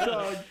the Snoop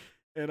Dogg,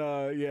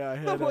 and yeah, I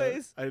had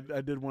ways. I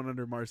did one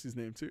under Marcy's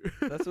name too.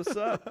 That's what's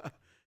up.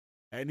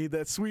 I need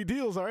that sweet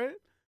deals, all right?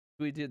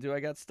 Sweet deal. Do I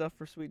got stuff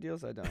for sweet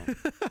deals? I don't.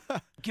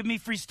 Give me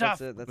free stuff.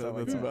 That's it. That's all I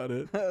That's got. about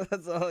it.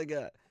 That's all I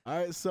got. All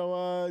right,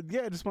 so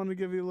yeah, just wanted to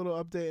give you a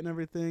little update and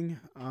everything.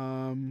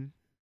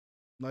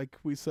 Like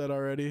we said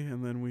already,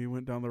 and then we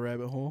went down the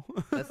rabbit hole.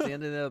 That's the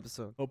end of the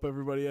episode. Hope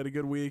everybody had a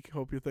good week.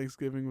 Hope your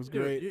Thanksgiving was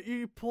Dude, great.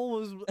 your poll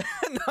was.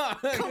 No,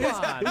 Come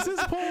on. Is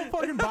this poll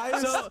fucking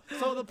biased?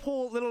 So the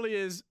poll literally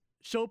is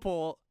show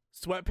poll: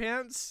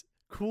 sweatpants,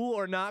 cool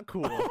or not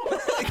cool?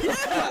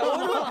 Yeah,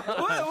 what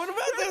about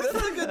that?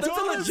 That's a good.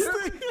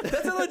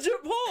 That's a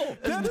legit poll.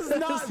 That is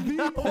not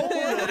the poll.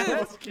 Yeah, it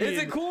How is. Is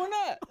it cool or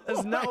not?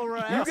 That's not what we're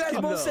asking. You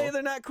guys both though. say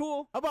they're not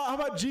cool.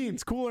 about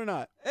jeans? Cool or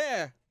not?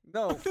 Yeah.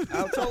 No,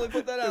 I'll totally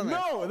put that on there.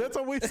 No, that's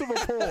a waste of a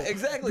poll.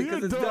 Exactly, You're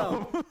because it's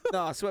dumb. dumb. No,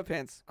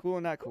 sweatpants. Cool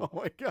or not cool? Oh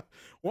my god,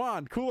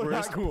 Juan, cool or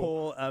Worst not cool?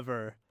 poll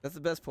ever. That's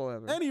the best poll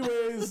ever.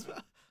 Anyways,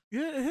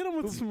 yeah, hit him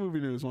with some movie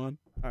news, Juan.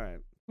 All right.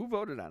 Who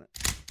voted on it?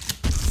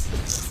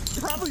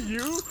 Probably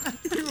you.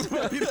 You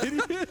fucking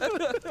idiot.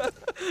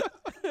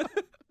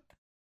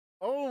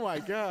 Oh my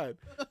god,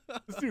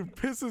 this dude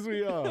pisses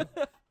me off.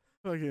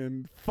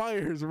 Fucking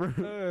fire's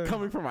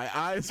coming from my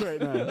eyes right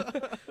now.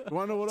 You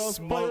wanna know what else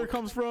fire Smoke.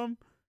 comes from?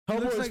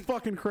 looks Hellboy's like-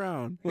 fucking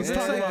crown. Let's You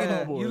talk look about like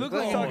Hellboy. You look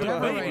Let's like talk about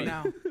Endeavor Baby. right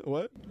now.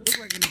 What? You look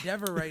like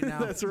Endeavor right now.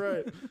 That's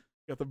right.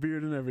 Got the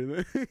beard and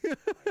everything.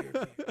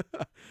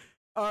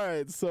 All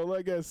right, so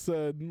like I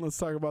said, let's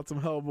talk about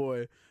some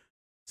Hellboy.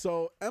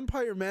 So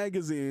Empire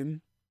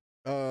Magazine,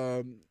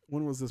 when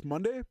was this?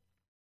 Monday?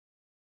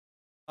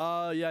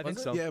 Yeah, I think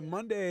Was so. Yeah,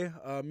 Monday,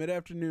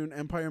 mid-afternoon,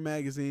 Empire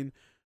Magazine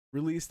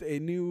released a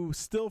new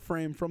still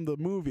frame from the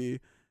movie.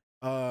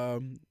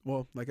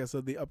 Well, like I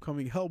said, the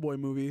upcoming Hellboy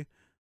movie,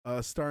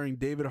 starring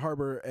David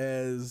Harbour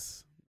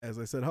as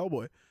I said,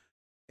 Hellboy.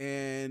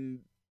 And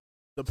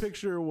the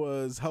picture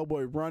was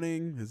Hellboy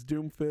running, his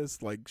doom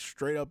fist, like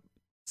straight up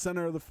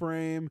center of the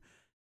frame.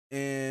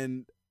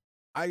 And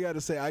I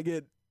gotta say, I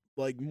get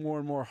like more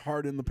and more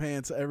hard in the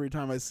pants every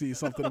time I see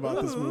something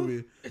about this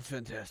movie. It's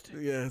fantastic.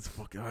 Yeah, it's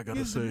fucking, I gotta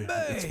He's the say,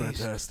 it's best.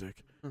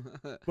 fantastic.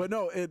 But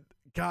no, it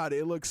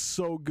looks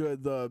so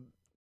good.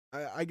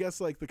 I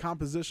guess like the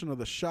composition of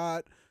the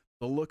shot,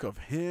 the look of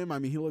him. I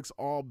mean, he looks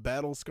all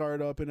battle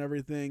scarred up and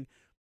everything.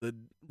 The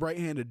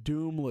right-handed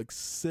Doom looks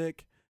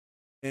sick,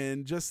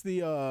 and just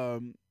the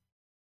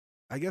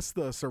I guess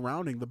the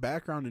surrounding, the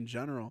background in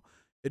general,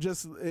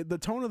 the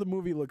tone of the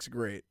movie looks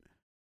great.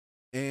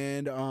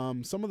 And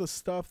some of the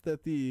stuff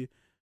that the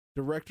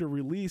director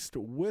released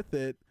with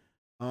it,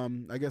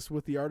 I guess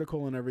with the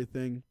article and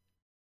everything,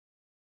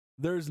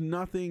 there's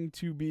nothing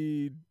to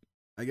be,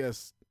 I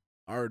guess,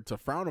 or to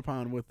frown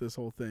upon with this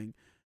whole thing.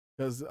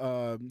 Because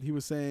he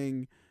was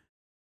saying,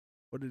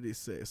 what did he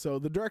say? So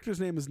the director's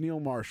name is Neil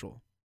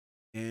Marshall.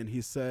 And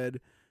he said,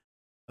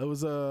 it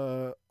was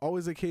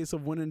always a case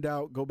of when in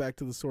doubt, go back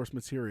to the source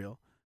material.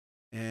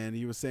 And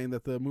he was saying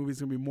that the movie's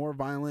going to be more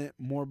violent,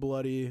 more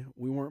bloody.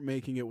 We weren't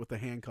making it with the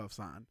handcuffs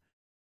on.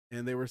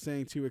 And they were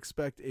saying to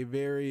expect a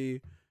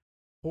very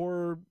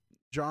horror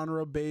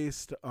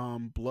genre-based,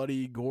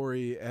 bloody,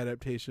 gory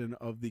adaptation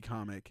of the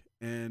comic.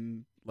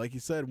 And like he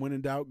said, when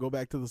in doubt, go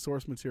back to the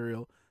source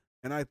material.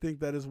 And I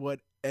think that is what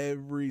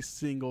every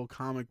single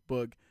comic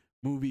book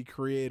movie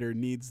creator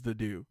needs to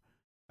do.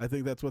 I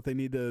think that's what they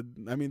need to,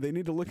 I mean, they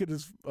need to look at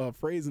his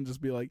phrase and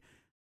just be like,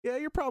 yeah,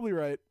 you're probably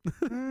right.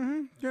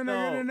 Mm-hmm. Can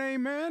I get an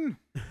amen?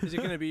 Is it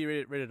going to be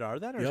rated R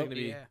then? Or is it going to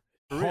be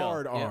for real?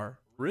 Hard R.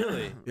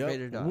 Really? Yep.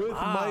 Rated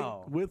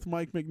R. With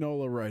Mike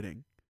Mignola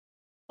writing.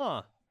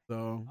 Huh.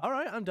 So all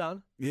right, I'm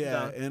down.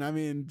 Yeah, I'm down. and I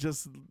mean,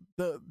 just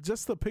the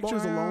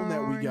pictures alone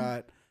that we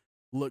got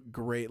look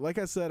great. Like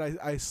I said,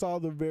 I saw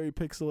the very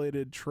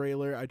pixelated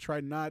trailer. I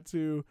tried not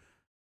to.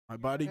 My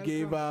body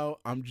gave out.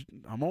 I'm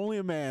only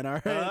a man,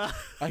 all right.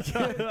 I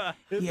can't.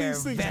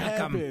 These things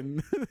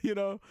happen, you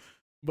know.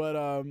 But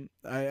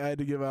I had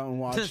to give out and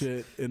watch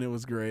it, and it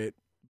was great.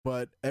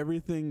 But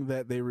everything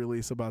that they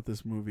release about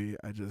this movie,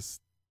 I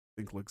just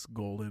think looks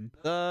golden.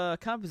 The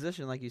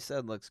composition, like you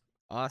said, looks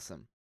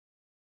awesome.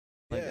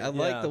 Like Yeah. I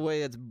like the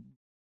way it's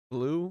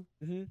blue.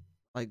 Mm-hmm.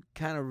 Like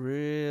kind of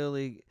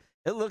really,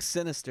 it looks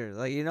sinister.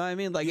 Like, you know what I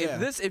mean? Like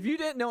Yeah. if you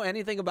didn't know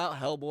anything about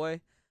Hellboy,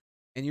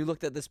 and you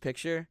looked at this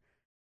picture,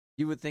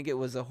 you would think it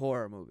was a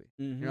horror movie.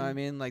 Mm-hmm. You know what I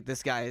mean? Like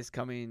this guy is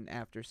coming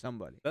after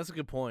somebody. That's a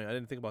good point. I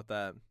didn't think about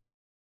that.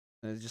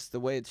 And it's just the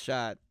way it's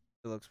shot.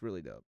 It looks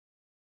really dope.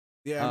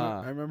 Yeah,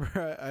 I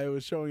remember I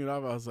was showing it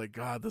off. I was like,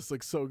 God, this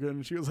looks so good.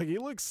 And she was like, he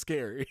looks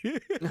scary.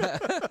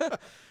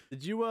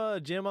 Did you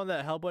jam on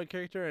that Hellboy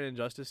character in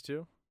Injustice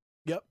 2?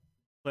 Yep.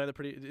 Play that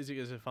pretty. Is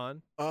it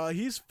fun?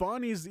 He's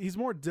fun. He's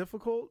more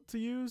difficult to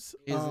use.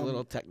 He's a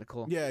little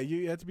technical. Yeah,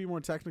 you have to be more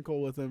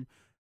technical with him.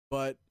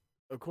 But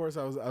of course,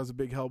 I was a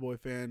big Hellboy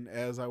fan,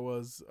 as I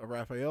was a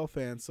Raphael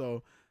fan.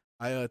 So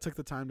I took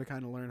the time to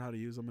kind of learn how to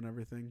use them and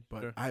everything.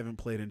 But Sure. I haven't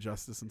played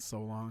Injustice in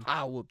so long.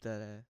 I'll whoop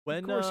that ass.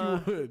 When Of course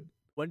you would.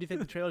 When do you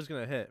think the trailer's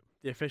gonna hit?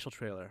 The official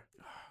trailer?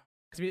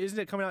 'Cause, I mean, isn't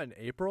it coming out in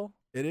April?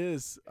 It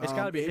is. It's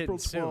gotta be April hitting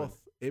soon. 12th.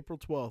 April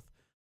 12th.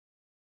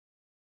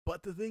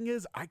 But the thing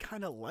is, I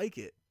kind of like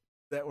it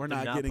that we're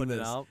They're not getting putting it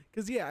this. out?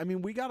 Because yeah, I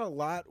mean, we got a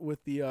lot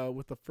with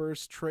the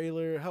first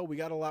trailer. Hell, we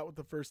got a lot with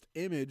the first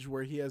image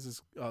where he has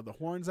his the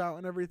horns out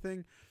and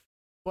everything.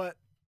 But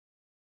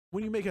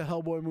when you make a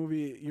Hellboy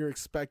movie, you're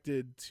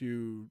expected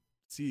to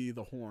see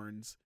the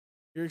horns.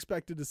 You're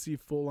expected to see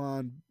full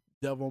on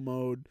devil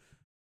mode.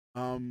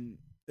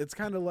 It's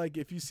kind of like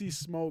if you see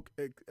smoke,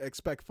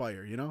 expect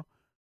fire. You know.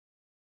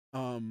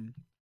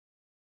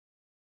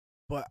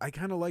 But I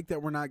kind of like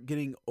that we're not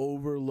getting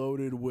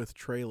overloaded with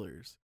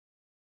trailers.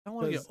 I don't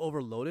want to get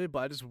overloaded, but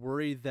I just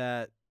worry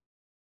that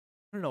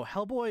I don't know.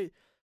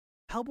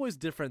 Hellboy's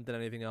different than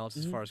anything else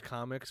as Mhm. far as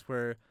comics,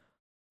 where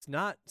it's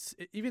not.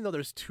 Even though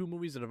there's 2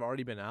 movies that have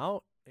already been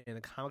out and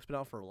the comic's been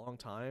out for a long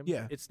time,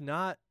 Yeah. it's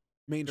not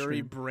very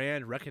Mainstream.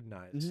 brand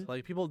recognized. Mhm.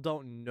 Like people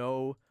don't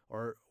know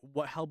or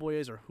what Hellboy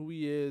is or who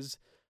he is.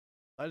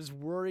 I just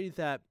worry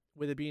that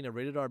with it being a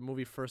rated R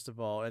movie, first of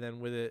all, and then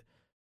with it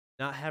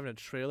not having a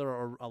trailer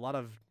or a lot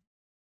of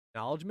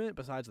acknowledgement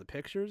besides the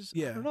pictures.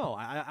 Yeah. I don't know.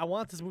 I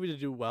want this movie to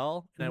do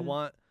well, and I Mhm.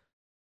 want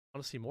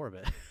to see more of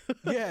it.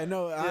 Yeah,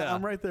 no, Yeah.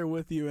 I'm right there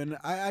with you, and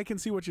I can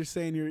see what you're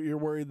saying. You're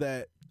worried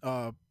that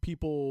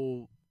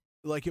people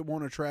like it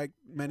won't attract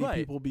many Right.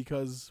 people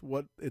because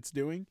what it's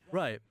doing.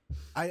 Right.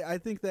 I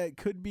think that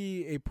could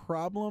be a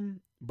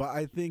problem, but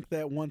I think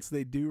that once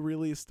they do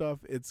release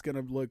stuff, it's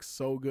gonna look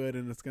so good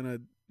and it's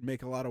gonna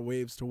make a lot of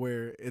waves to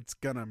where it's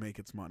gonna make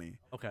its money.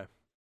 Okay.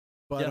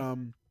 But Yeah.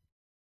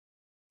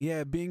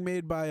 yeah, being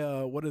made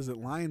by what is it,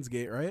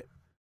 Lionsgate, right?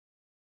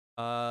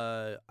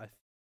 I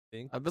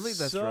think I believe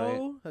that's so.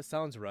 right. That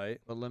sounds right.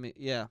 But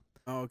yeah.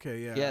 Oh,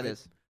 okay, yeah. Yeah, it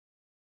is.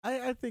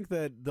 I think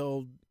that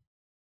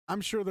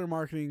I'm sure their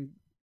marketing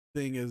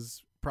thing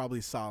is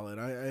probably solid.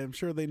 I am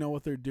sure they know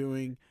what they're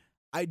doing.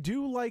 I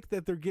do like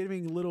that they're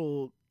giving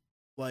little,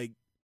 like,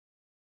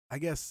 I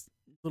guess,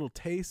 little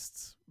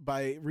tastes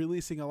by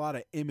releasing a lot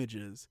of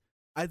images.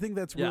 I think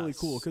that's really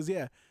cool Yes. because,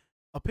 yeah,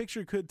 a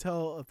picture could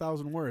tell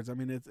 1,000 words. I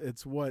mean,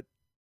 it's what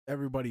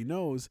everybody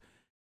knows,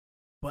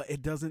 but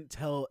it doesn't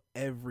tell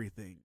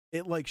everything.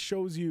 It, like,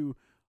 shows you,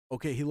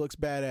 okay, he looks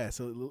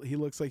badass. He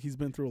looks like he's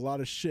been through a lot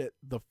of shit.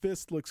 The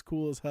fist looks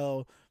cool as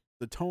hell.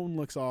 The tone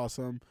looks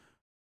awesome.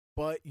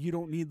 but you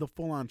don't need the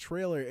full on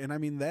trailer. And I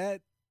mean,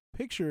 that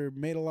picture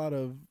made a lot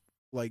of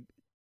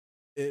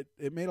it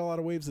made a lot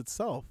of waves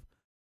itself.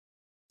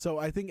 So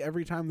I think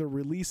every time they're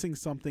releasing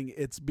something,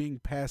 it's being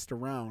passed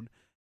around,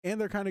 and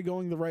they're kind of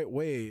going the right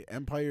way.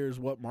 Empire is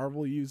what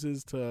Marvel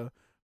uses to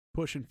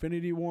push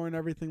Infinity War and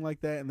everything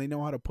like that, and they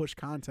know how to push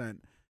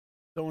content.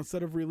 So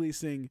instead of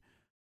releasing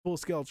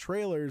full-scale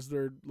trailers,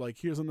 they're like,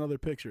 here's another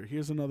picture,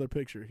 here's another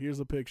picture, here's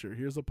a picture,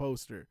 here's a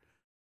poster.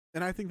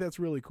 And I think that's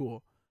really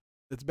cool.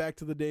 It's back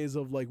to the days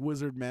of like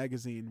Wizard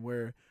Magazine,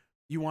 where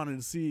you wanted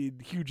to see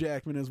Hugh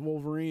Jackman as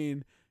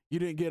Wolverine. You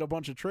didn't get a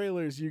bunch of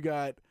trailers. You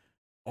got,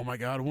 oh my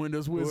God, when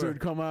does Wizard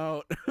come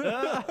out?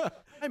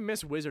 I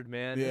miss Wizard,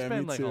 man. Yeah, It's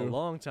been me like too. a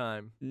long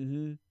time.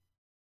 Mm-hmm.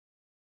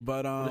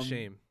 But What a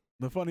shame.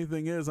 the funny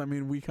thing is, I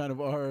mean, we kind of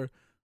are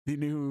the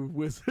new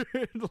Wizard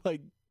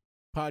like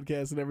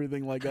podcast and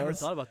everything like I never us.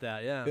 thought about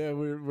that. Yeah. Yeah,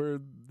 we're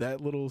that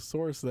little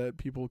source that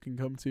people can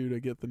come to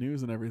get the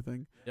news and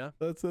everything. Yeah.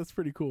 That's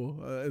pretty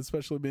cool.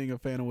 Especially being a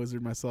fan of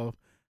Wizard myself,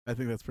 I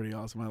think that's pretty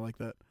awesome. I like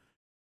that.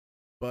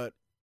 But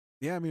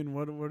yeah, I mean,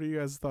 what are you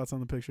guys' thoughts on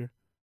the picture?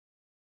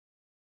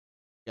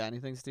 Got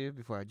anything, Steve?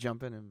 Before I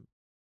jump in and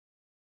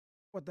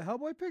What, the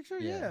Hellboy picture?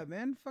 Yeah. Yeah,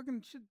 man.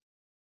 Fucking shit.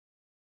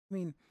 I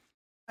mean,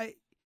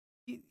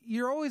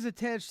 you're always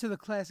attached to the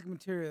classic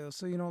material.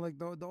 So, you know, like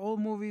the old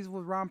movies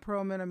with Ron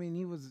Perlman, I mean,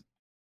 he was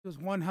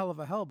one hell of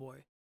a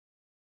Hellboy.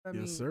 I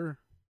mean, Yes, sir.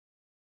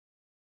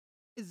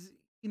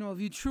 you know, if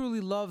you truly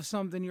love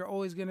something, you're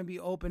always going to be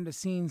open to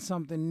seeing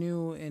something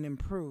new and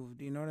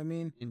improved. You know what I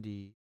mean?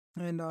 indeed.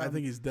 And I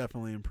think he's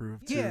definitely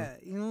improved too. yeah,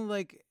 you know,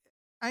 like,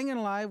 I ain't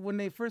gonna lie, when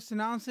they first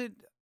announced it,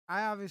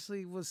 I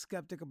obviously was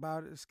skeptic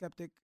about it.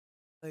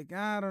 Like,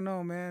 I don't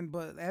know, man.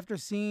 But after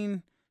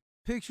seeing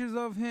pictures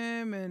of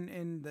him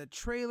and the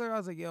trailer, I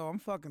was like, yo, I'm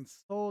fucking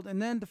sold.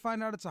 And then to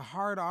find out it's a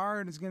hard R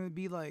and it's gonna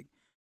be like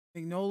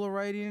Mignola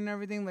writing and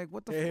everything, like,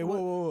 what the Hey, fuck?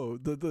 whoa.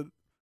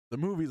 The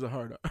movie's a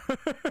hard R.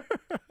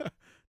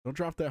 Don't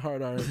drop that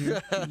hard R in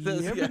here.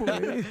 Yeah,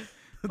 boy.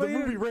 The But,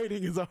 movie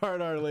rating is a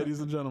hard R, ladies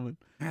and gentlemen.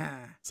 Ah,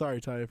 Sorry,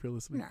 Ty, if you're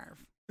listening.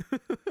 narf.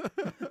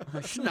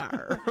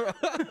 Schnar.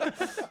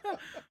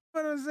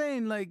 But I'm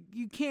saying, like,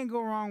 you can't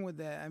go wrong with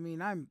that. I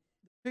mean, I'm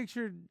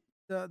pictured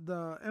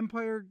the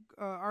Empire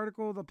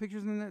article, the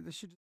pictures in it, the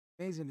shit is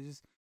amazing. It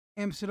just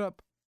amps it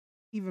up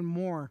even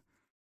more.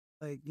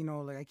 Like, you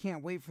know, like, I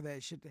can't wait for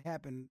that shit to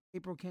happen.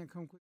 April can't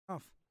come quick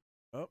enough.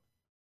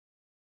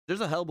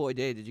 There's a Hellboy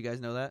Day. Did you guys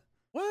know that?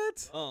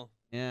 What? Oh.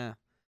 Yeah.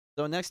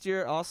 So next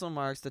year also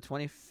marks the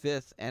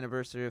 25th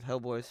anniversary of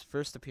Hellboy's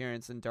first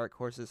appearance in Dark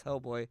Horse's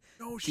Hellboy: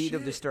 No Seed shit.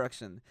 of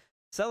Destruction.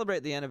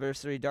 Celebrate the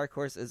anniversary, Dark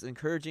Horse is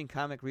encouraging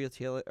comic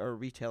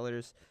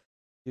retailers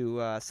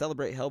to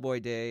celebrate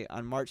Hellboy Day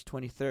on March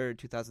 23rd,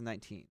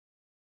 2019.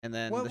 And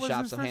then What the was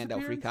shops his will first hand out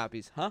free appearance?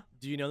 copies. Huh?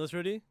 Do you know this,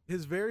 Rudy?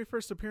 His very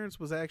first appearance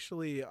was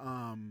actually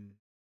I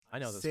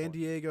know this San one.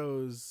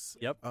 Diego's.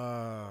 Yep.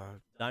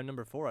 Time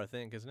number 4, I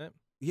think, isn't it?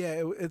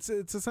 Yeah, it's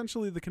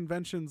essentially the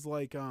convention's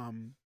like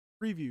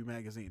preview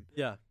magazine,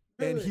 Yeah.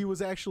 and he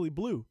was actually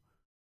blue.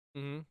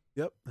 Mm-hmm.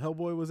 Yep,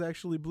 Hellboy was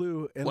actually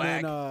blue, and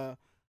Whack. then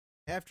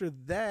after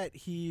that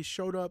he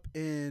showed up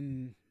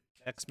in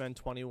X-Men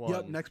 21.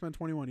 Yep, Next Men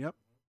 21. Yep.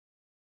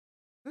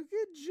 Look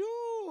at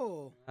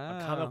Joel.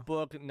 A comic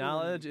book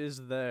knowledge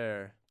is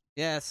there.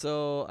 Yeah,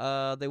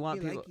 so they want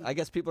We like people. you. I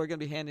guess people are going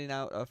to be handing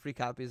out free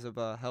copies of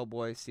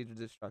Hellboy: Seed of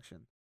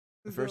Destruction,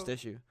 the first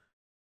issue.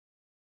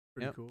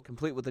 Pretty Yep, cool.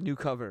 complete with a new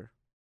cover.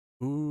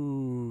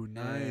 Ooh,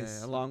 Yeah,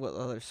 nice. along with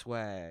other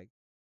swag.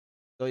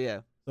 So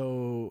yeah,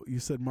 So you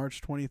said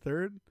March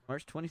 23rd?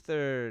 March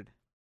 23rd.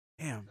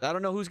 Damn. I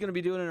don't know who's going to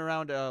be doing it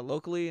around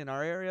locally in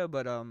our area,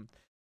 but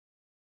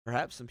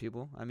perhaps some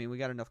people. I mean, we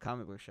got enough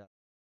comic book shops.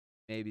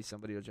 Maybe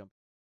somebody will jump.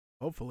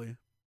 Hopefully.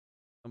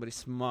 Somebody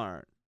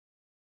smart.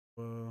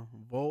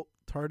 Volt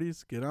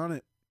Tardies, get on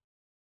it.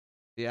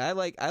 Yeah, I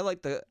like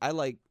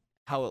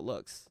how it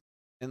looks.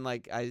 And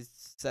like I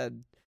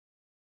said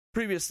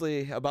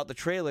previously about the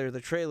trailer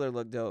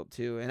looked dope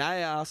too. And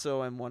I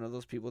also am one of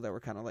those people that were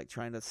kind of like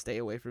trying to stay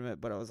away from it,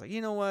 but I was like,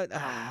 you know what?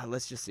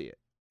 Let's just see it.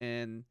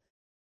 And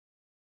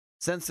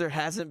since there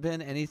hasn't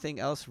been anything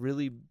else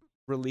really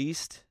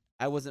released,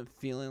 I wasn't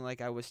feeling like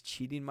I was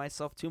cheating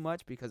myself too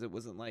much, because it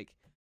wasn't like,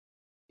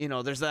 you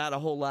know, there's not a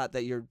whole lot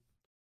that you're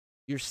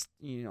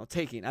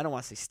taking. I don't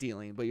want to say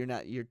stealing, but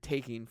you're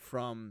taking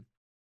from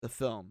the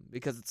film,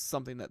 because it's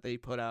something that they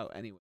put out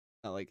anyway.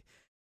 Not like,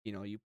 you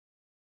know, you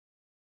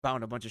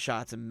found a bunch of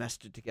shots and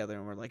meshed it together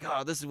and we're like,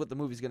 oh, this is what the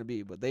movie's going to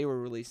be. But they were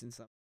releasing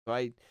something. So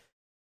I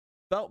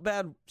felt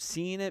bad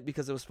seeing it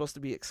because it was supposed to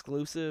be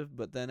exclusive.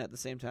 But then at the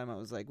same time, I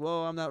was like,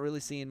 well, I'm not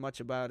really seeing much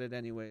about it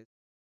anyway.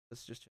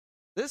 Let's just.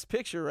 This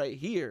picture right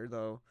here,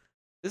 though,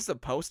 this is a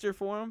poster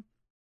for him.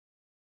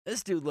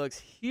 This dude looks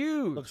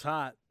huge. Looks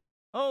hot.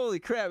 Holy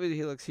crap,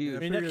 he looks huge. I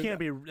mean,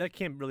 that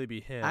can't really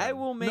be him. I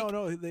will make.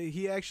 No,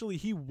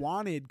 he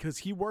wanted, because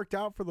he worked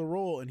out for the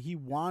role and he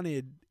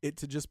wanted it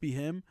to just be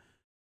him,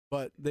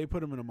 but they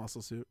put him in a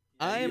muscle suit.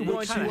 I am You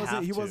going kinda to.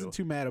 have He to. wasn't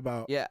too mad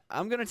about. Yeah,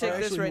 I'm gonna take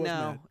this actually right was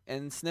now mad.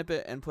 and snip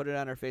it and put it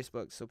on our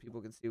Facebook so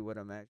people can see what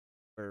I'm actually.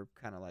 we're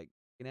kind of like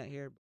looking at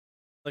here.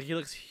 Like he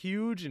looks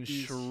huge and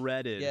He's-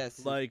 shredded.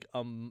 yes. Like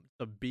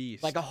a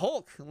beast. Like a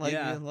Hulk, like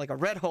Yeah. like a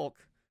red Hulk.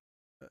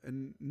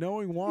 And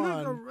knowing Like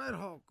a Juan, Red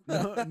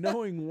Hulk.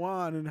 knowing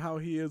Juan and how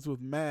he is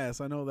with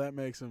mass, I know that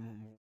makes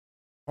him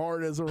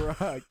hard as a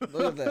rock.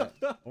 Look at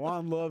that.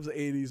 Juan loves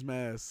 80s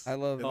mass. I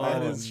love Oh, That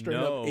Arnold. is straight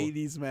no. up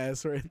 80s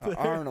mass right there.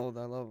 Arnold,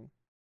 I love him.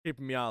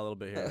 Creeping me out a little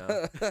bit here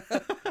now.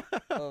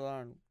 I love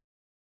Arnold.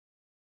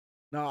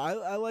 No,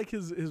 I like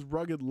his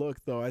rugged look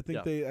though. I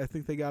think Yeah.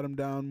 they got him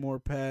down more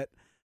pat.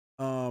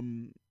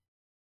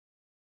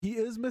 He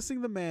is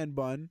missing the man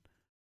bun,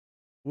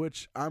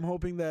 which I'm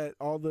hoping that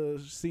all the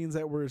scenes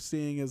that we're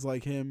seeing is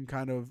like him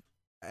kind of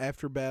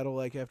after battle,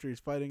 like after he's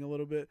fighting a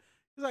little bit.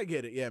 Because I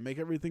get it, yeah, make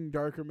everything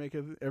darker, make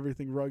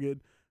everything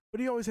rugged, but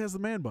he always has the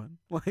man bun.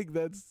 Like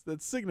that's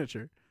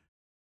signature.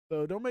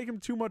 So don't make him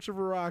too much of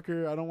a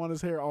rocker. I don't want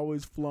his hair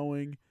always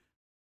flowing.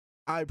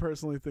 I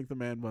personally think the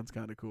man bun's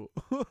kind of cool.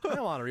 I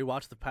don't want to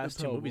rewatch the past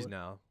That's two movies Hellboy.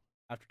 now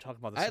after talking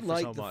about this I for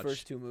like so the much.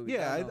 first two movies.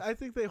 Yeah, I don't know. I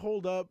think they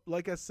hold up.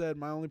 Like I said,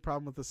 my only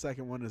problem with the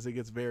second one is it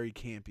gets very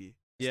campy.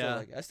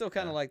 Yeah. I still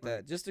kind of Yeah. like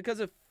that, just because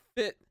it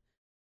fit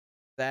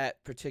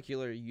that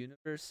particular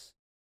universe.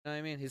 You know what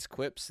I mean? His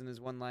quips and his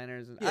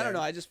one-liners. And I Yeah. don't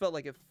know. I just felt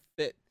like it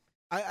fit.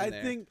 I in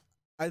there.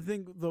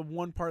 think the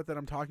one part that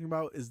I'm talking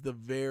about is the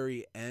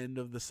very end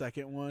of the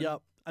second one.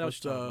 Yep. I know what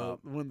With you're talking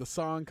about. when the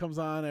song comes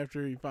on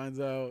after he finds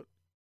out.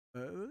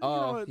 You know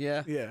Oh, what?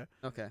 yeah. Yeah.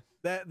 Okay.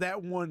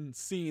 That one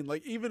scene,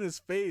 like even his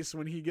face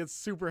when he gets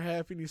super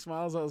happy and he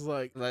smiles, I was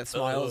like, That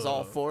smile is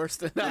all Ugh.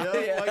 forced.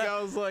 yeah, like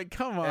I was like,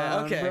 come on, Yeah,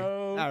 okay.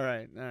 bro. All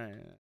right.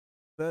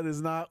 That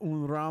is not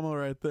Unrama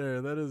right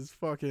there. That is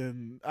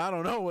fucking. I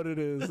don't know what it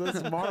is.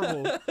 That's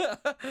Marvel.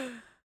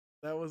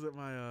 That wasn't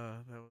my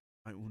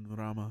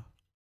Unrama.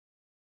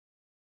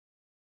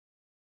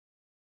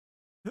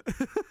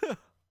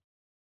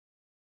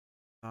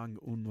 Ang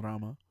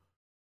Unrama.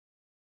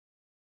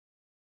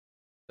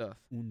 Stuff.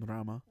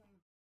 Unrama.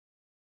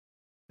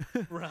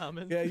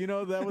 Ramen. Yeah, you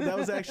know that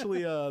was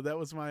actually that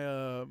was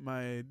my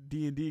my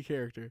D&D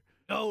character.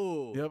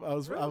 No. Yep,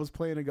 I was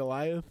playing a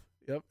Goliath.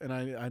 Yep, and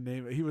I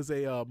named he was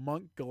a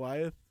monk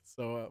Goliath,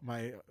 so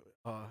my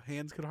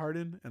hands could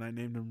harden, and I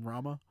named him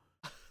Rama.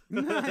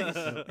 Nice.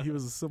 He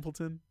was a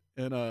simpleton,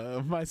 and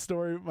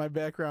my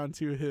background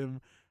to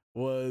him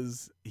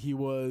was he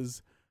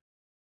was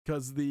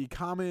because the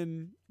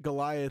common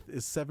Goliath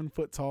is 7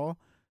 foot tall,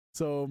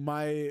 so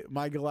my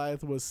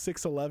Goliath was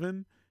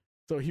 6'11".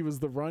 So he was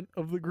the runt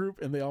of the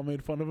group, and they all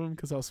made fun of him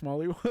because how small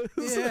he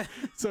was. Yeah.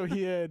 So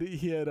he had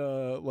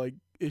like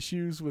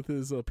issues with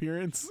his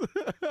appearance.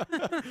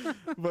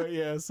 But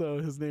yeah, so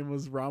his name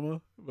was Rama.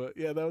 But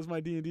yeah, that was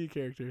my D&D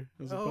character.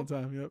 It was a fun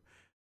time. Yep.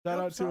 Shout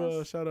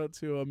out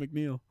to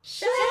McNeil.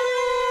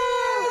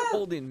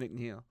 Holding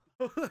McNeil.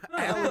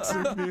 Alex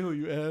McNeil,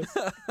 you ass.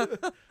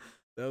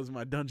 That was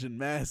my dungeon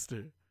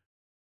master.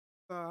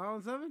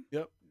 Holland 7?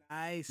 Yep.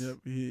 Nice. Yep.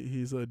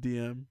 He's a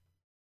DM.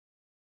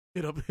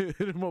 Hit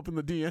him up in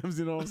the DMs.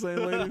 You know what I'm saying,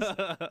 ladies?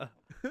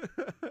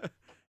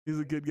 He's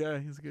a good guy.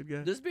 He's a good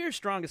guy. This beer's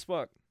strong as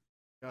fuck.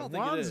 I don't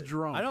think it Juan's is.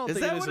 drunk. I don't Is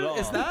think that it is what at it all.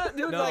 is? Not,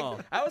 dude. No.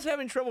 Like I was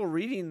having trouble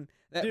reading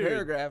that Dude,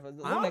 paragraph. I'm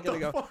What not gonna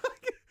the go. fuck?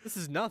 This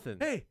is nothing.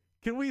 Hey,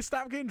 can we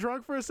stop getting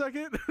drunk for a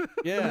second?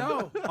 Yeah.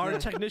 No. Our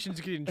technician's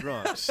getting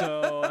drunk,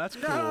 so that's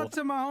Shout cool. out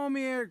to my homie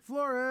Eric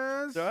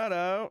Flores. Shout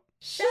out.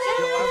 Yo,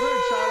 I've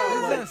heard shout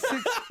out like This is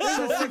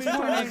a so many 6.8.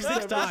 times.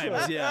 Six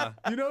times, yeah.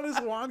 You notice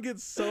Juan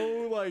gets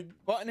so like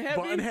Button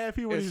happy. button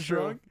happy when It's he's true.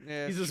 drunk.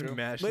 Yeah, He's it's just true.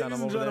 mashed on Ladies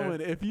him and over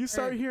gentlemen, if you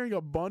start Hey. hearing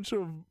a bunch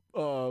of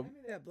Hand me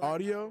that black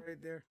audio. one right there.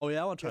 there. Oh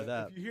yeah, I want to try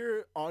that. if you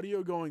hear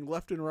audio going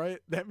left and right,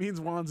 that means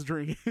Juan's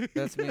drinking.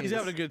 That's me. He's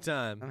having a good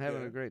time. I'm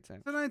having Yeah. a great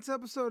time. Tonight's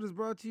episode is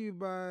brought to you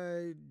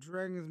by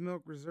Dragon's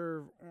Milk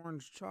Reserve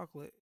Orange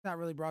Chocolate. Not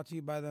really brought to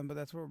you by them, but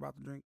that's what we're about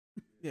to drink.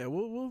 Yeah,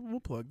 we'll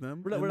plug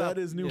them. We're not- And we're that not-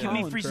 is New yeah. Give me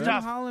Holland. free correct?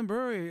 stuff. New Holland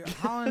Brewery,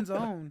 Holland's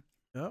own.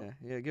 Yep.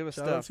 Yeah, give us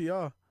Shout out stuff. to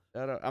y'all.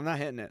 Shout out. I'm not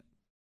hitting it.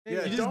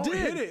 Yeah, You don't just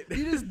hit did. it.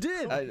 You just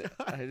did.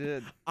 I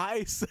did.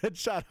 I said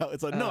shout out.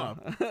 It's enough.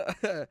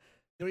 Oh.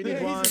 Do we Yeah, need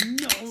he's one?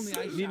 No, only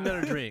I Need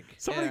another drink.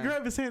 Somebody Yeah.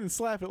 grab his hand and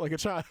slap it like a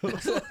child.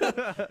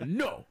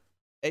 No.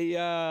 Hey,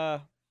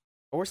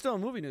 we're still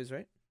in movie news,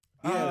 right?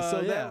 Yeah, so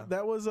yeah.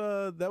 that was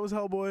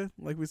Hellboy,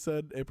 like we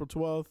said, April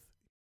 12th.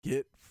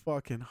 Get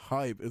fucking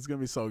hype. It's gonna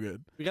be so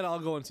good. We gotta all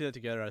go and see that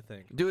together. I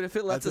think. Dude, if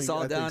it lets us think- all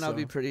I think down, I'll so.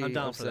 be pretty I'm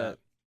down for upset.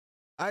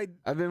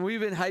 that. We've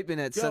been hyping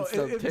it Yo, since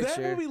the if that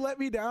picture. movie let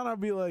me down, I'd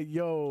be like,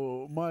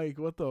 yo, Mike,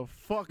 what the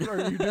fuck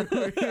are you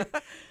doing?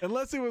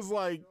 Unless it was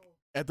like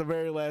at the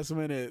very last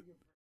minute,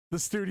 the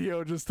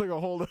studio just took a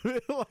hold of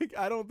it. Like,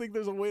 I don't think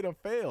there's a way to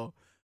fail.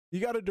 You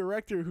got a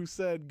director who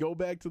said, go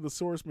back to the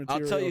source I'll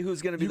material. tell you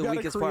who's gonna be You the got a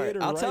weakest part.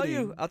 creator I'll tell writing.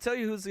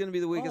 you who's gonna be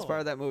the weakest Oh. part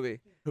of that movie.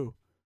 Who?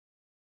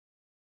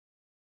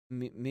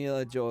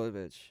 Mila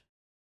Jovovich.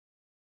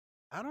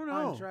 I don't I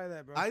want know. to try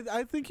that, bro.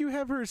 I think you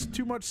have her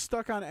too much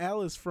stuck on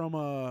Alice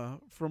from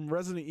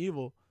Resident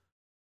Evil.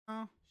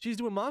 She's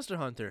doing Monster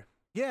Hunter.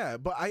 Yeah,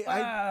 but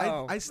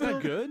Wow. I Isn't still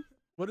that good?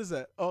 What is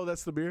that? Oh,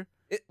 that's the beer.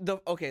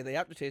 The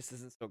aftertaste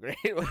isn't so great.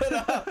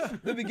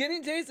 But, the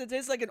beginning taste, it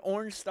tastes like an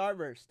orange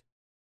Starburst.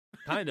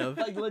 Kind of.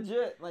 Like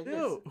legit. Like Ew,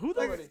 this. who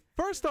the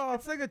first off,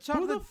 It's like a who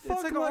chocolate. the fuck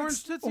It's like an likes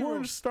orange Tootsie Roll.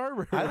 orange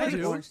Starburst? I like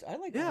do. orange. Yeah.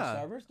 Orange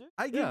Starburst, dude.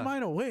 I give Yeah.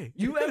 mine away.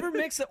 You ever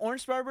mix an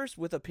orange Starburst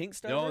with a pink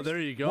Starburst? Oh, there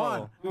you go.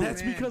 Juan,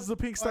 that's man. because the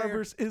pink Fire.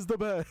 Starburst is the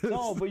best.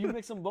 No, but you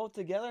mix them both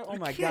together. Oh You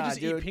my can't god, just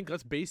dude. eat pink.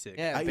 That's basic.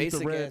 Yeah, I eat basic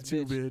the red ass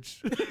too,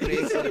 bitch. bitch.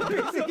 Basic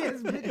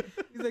ass bitch.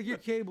 He's like, your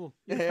cable.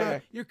 Yeah.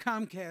 Your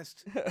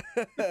Comcast.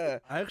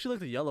 I actually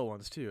like the yellow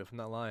ones too, if I'm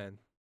not lying.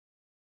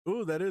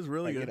 Ooh, that is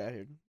really Get good. out of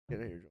here. Get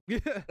out of here. Yeah.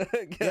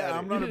 Get Yeah, outta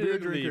I'm here. not a beer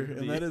Leave, drinker, leave.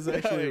 and that is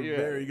actually Yeah.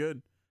 very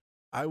good.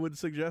 I would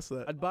suggest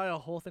that. I'd buy a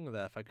whole thing of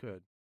that if I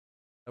could.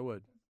 I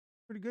would.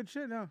 Pretty good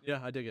shit now. Yeah,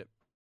 I dig it.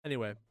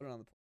 Anyway, Put it on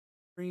the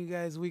Bring you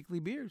guys weekly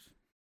beers.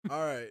 All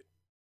right.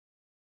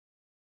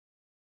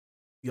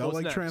 Y'all What's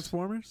like next?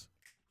 Transformers?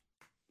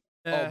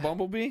 Oh,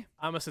 Bumblebee?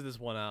 I'm gonna sit this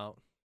one out.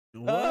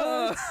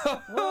 What?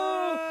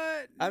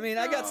 What? I mean,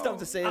 I got stuff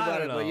to say I about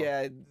don't it, but know.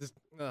 yeah. Just,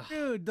 ugh.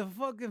 Dude, the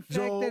fucking fact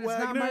Joel that it's not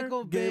Wagner,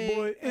 Michael gay Bay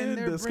boy in and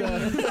they're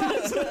disguise. bringing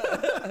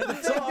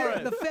It's all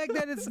right. the fact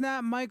that it's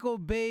not Michael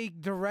Bay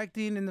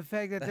directing and the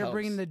fact that That they're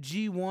bringing the helps.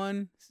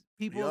 G1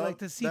 people Yup, like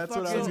to see that's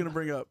fucking what I was gonna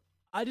bring up.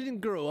 I didn't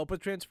grow up with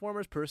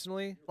Transformers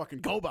personally.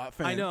 Fucking GoBot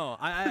fan. I know.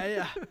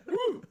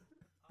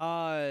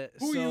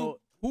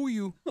 Who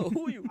you?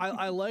 Who you?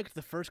 I liked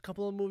the first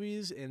couple of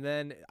movies, and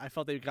then I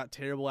felt they got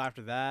terrible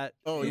after that.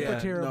 Oh Super yeah,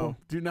 terrible.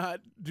 No,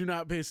 do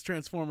not base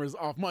Transformers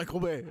off Michael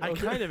Bay. I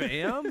okay? kind of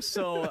am,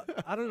 so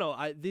I don't know.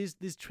 These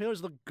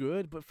trailers look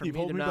good, but for Steve, me,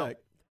 hold they're me not, back.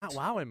 not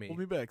wowing me. Hold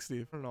me back,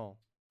 Steve. I don't know.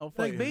 I'll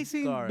fight Like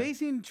you. Sorry.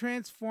 basing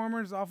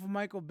Transformers off of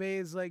Michael Bay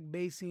is like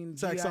basing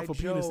Sex G.I. off a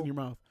Joe. penis in your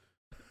mouth.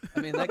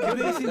 I mean, that could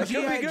be, Basing that could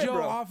be G.I. good, Joe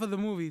bro. off of the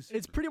movies.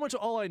 It's pretty much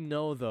all I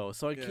know, though,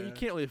 so you Yeah.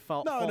 can't really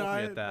fault No, me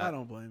I at that.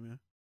 don't blame you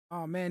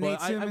Oh man, Well,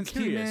 Nate I'm Simmons,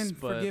 curious, Key-Man,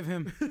 but- forgive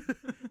him.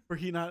 for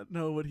he not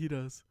know what he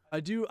does. I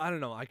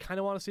don't know. I kind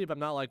of want to see if I'm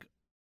not like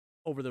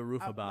over the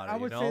roof about it. I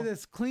would you say know?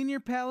 this: clean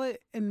your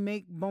palate and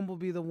make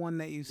Bumblebee the one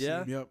that you see.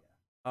 Yeah? Yep.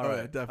 All Oh, right,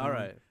 yeah, definitely. All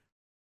right.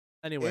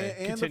 Anyway,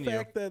 and the continue.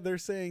 fact that they're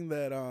saying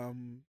that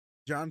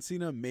John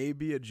Cena may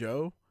be a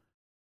Joe.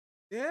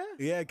 Yeah.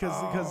 Yeah, because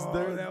Oh,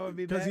 they're that would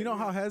be because you know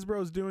bad. how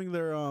Hasbro's doing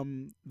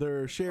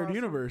their shared Awesome.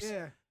 universe.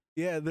 Yeah.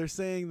 Yeah, they're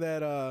saying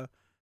that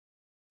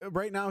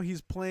right now he's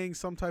playing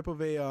some type of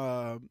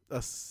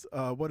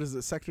what is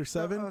it, Sector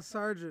 7?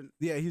 Sergeant.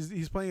 Yeah,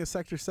 he's playing a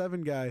Sector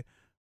 7 guy,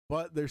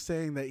 but they're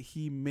saying that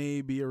he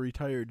may be a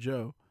retired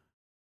Joe,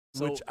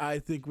 So- which I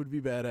think would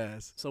be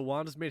badass. So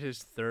Juan just made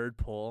his third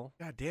poll.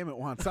 God damn it,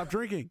 Juan, stop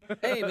drinking.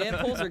 Hey, man,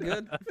 polls are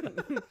good.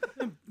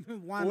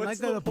 Juan, What's like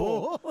the the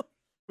poll.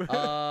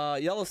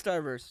 Yellow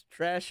Starburst,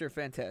 trash or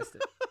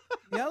fantastic?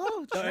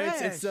 Yellow No,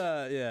 trash. it's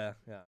yeah.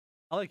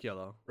 I like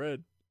yellow.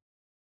 Red.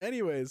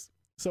 Anyways,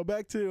 so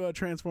back to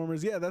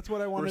Transformers. Yeah, that's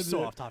what I wanted We're to so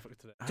do. off topic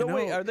today. I So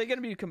wait, know. are they going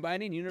to be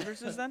combining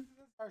universes then?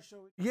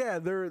 Yeah,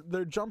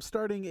 they're jump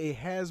starting a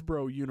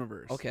Hasbro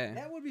universe. Okay.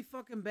 That would be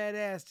fucking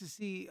badass to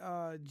see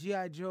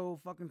G.I. Joe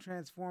fucking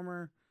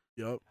Transformer.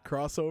 Yep.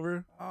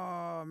 Crossover.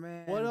 Oh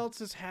man. What else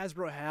does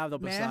Hasbro have though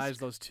besides Mask?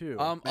 those two?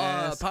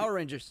 Mask. Power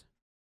Rangers.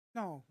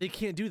 No. they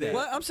can't do that.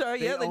 What? I'm sorry.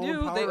 They Yeah, they own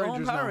do. Power They own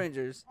Rangers Power now.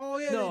 Rangers. Oh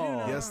yeah, No. they do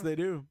now. Yes, they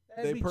do.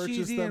 That'd They be purchased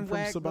cheesy them and from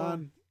whack,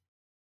 Saban.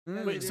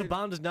 Mm. Wait, Dude,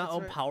 Saban does not that's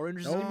own right. Power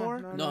Rangers No,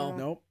 anymore? No.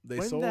 Nope. They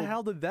when sold. the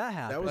hell did that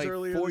happen? That was Like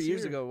earlier 4 this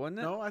years year. ago, wasn't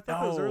it? No, I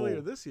thought it was No.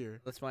 earlier this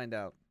year. Let's find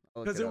out.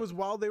 I'll look Because it up. was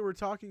while they were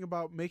talking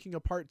about making a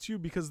part 2,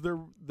 because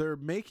they're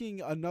making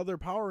another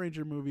Power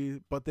Ranger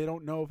movie, but they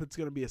don't know if it's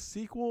going to be a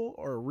sequel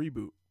or a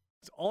reboot.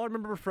 All I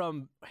remember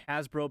from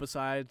Hasbro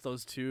besides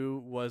those two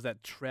was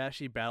that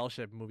trashy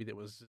Battleship movie that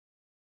was a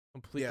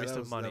complete waste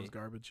of money. that was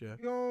garbage. Yeah.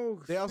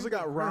 Yo, They also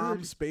got stupid Rom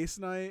bird. Space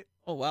Knight.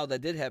 Oh wow,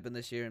 that did happen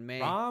this year in May.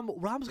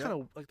 Rom's Yep.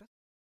 kind of like that.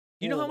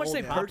 You know how much old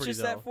they property, purchased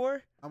though. that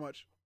for? How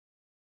much?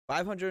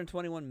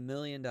 $521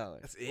 million.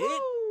 That's it.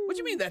 What do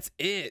you mean that's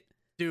it?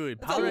 Dude,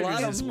 That's Power a lot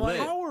Rangers of is money.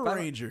 lit. Power Five-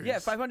 Rangers. Yeah,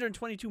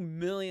 $522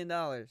 million.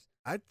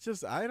 I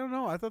don't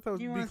know. I thought that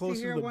would You be want to closer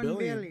hear to the 1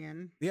 billion.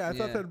 billion? Yeah, I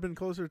thought Yeah. that'd been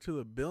closer to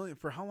the billion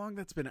for how long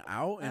that's been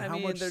out and I how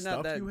mean, much they're not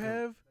stuff that you good.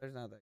 have. There's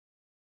not that.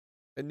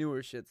 The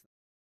newer shits.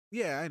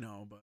 Yeah, I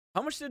know, but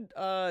How much did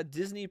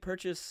Disney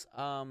purchase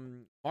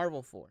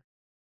Marvel for?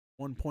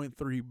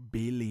 $1.3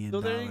 billion.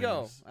 So there you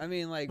go. I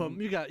mean, like, But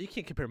you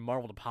can't compare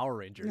Marvel to Power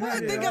Rangers. Yeah,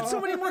 they got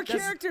so many more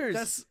characters.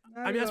 That's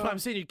that's why I'm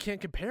saying you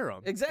can't compare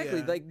them. exactly.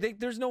 Yeah. Like,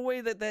 there's no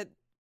way that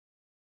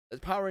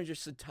Power Rangers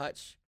should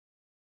touch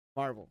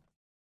Marvel,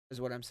 is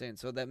what I'm saying.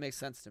 So that makes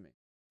sense to me.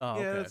 Oh,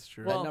 Yeah, okay. that's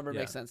true. Well, that number yeah.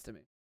 makes sense to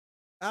me.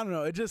 I don't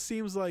know. It just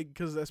seems like,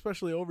 because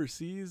especially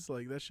overseas,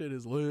 like that shit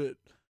is lit.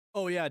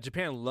 Oh yeah,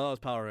 Japan loves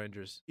Power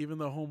Rangers. Even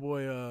though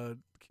homeboy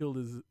killed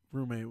his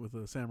roommate with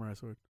a samurai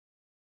sword.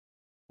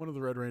 One of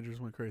the Red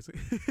Rangers went crazy.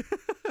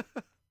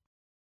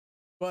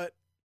 But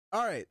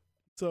all right,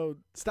 so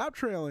stop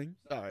trailing.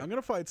 Sorry. I'm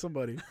gonna fight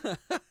somebody.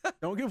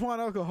 Don't give Juan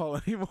alcohol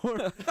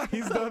anymore.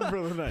 He's done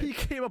for the He night.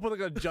 came up with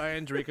like a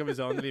giant drink of his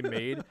own that he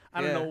made. I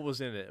don't Yeah. know what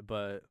was in it,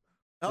 but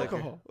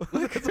Alcohol.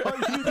 That's all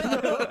you need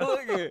to know.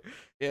 Liquor.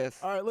 Yes.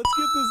 All right, let's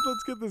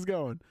get this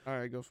going. All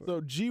right, go for it.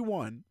 So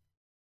G1,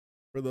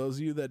 for those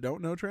of you that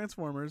don't know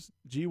Transformers,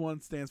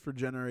 G1 stands for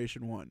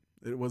Generation 1.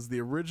 It was the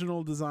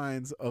original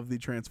designs of the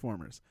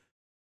Transformers.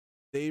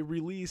 They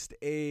released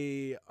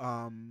a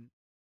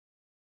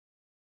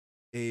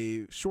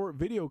short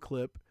video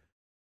clip,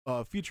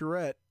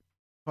 featurette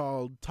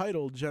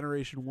titled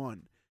Generation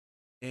 1.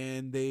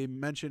 And they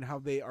mention how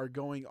they are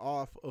going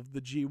off of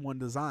the G1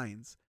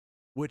 designs,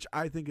 which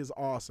I think is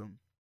awesome.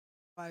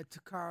 By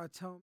Takara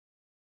Tomy.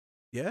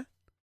 Yeah?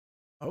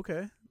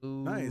 Okay.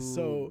 Nice. Ooh,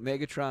 So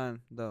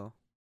Megatron, though.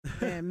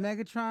 And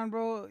Megatron,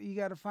 bro, you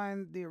got to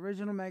find the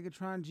original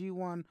Megatron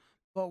G1,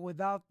 but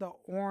without the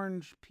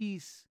orange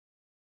piece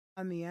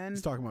on the end.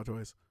 he's talking about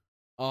toys.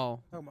 Oh,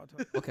 Talking about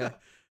toys. okay.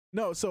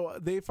 No, so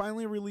they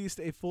finally released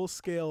a full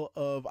scale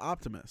of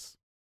Optimus.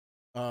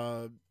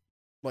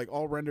 Like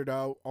all rendered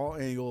out, all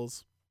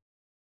angles.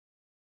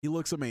 He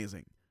looks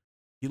amazing.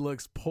 He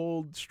looks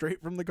pulled straight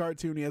from the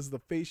cartoon. He has the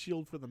face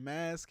shield for the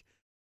mask,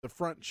 the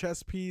front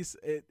chest piece.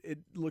 It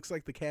looks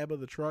like the cab of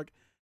the truck.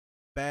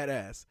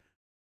 Badass.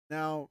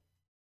 Now,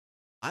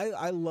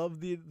 I love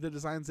the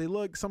designs.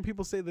 Some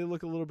people say they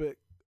look a little bit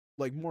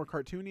like more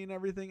cartoony and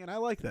everything, and I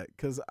like that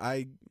because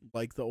I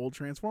like the old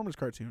Transformers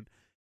cartoon.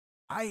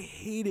 I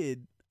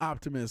hated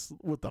Optimus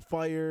with the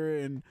fire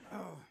and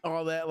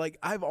all that. Like,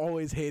 I've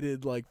always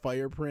hated like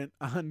fire print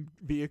on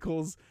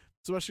vehicles,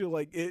 especially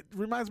like it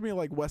reminds me of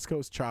like West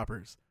Coast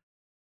choppers.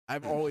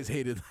 I've always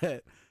hated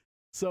that.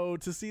 So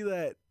to see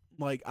that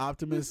like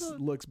Optimus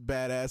looks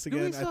badass Do we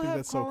again, I still think have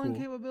that's so calling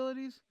cool.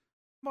 capabilities?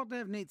 I'm about to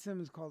have Nate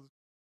Simmons call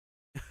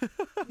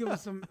give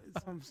us some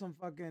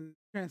fucking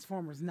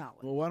Transformers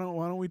knowledge. Well, why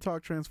don't we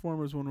talk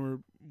Transformers when we're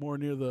more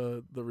near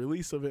the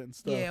release of it and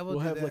stuff? Yeah, we'll do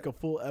have that. like a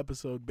full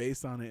episode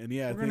based on it. And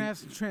yeah, We're gonna have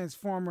some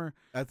Transformer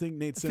I think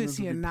Nate Simmons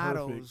would be perfect.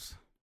 aficionados.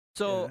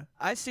 So Yeah.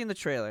 I seen the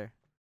trailer.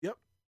 Yep.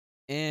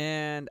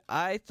 And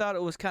I thought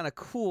it was kind of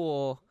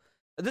cool.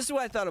 This is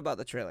what I thought about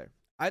the trailer.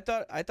 I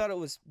thought it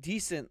was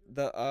decent.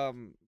 The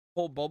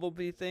whole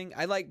Bumblebee thing.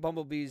 I like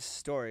Bumblebee's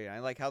story. I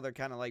like how they're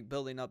kind of like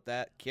building up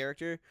that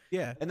character,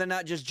 Yeah. and they're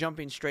not just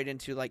jumping straight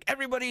into like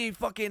everybody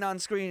fucking on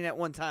screen at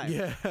one time.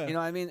 Yeah. You know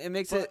what I mean? It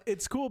makes But it.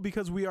 it's cool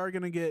because we are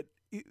gonna get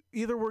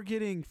either we're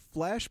getting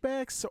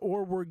flashbacks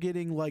or we're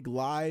getting like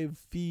live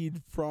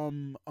feed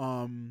from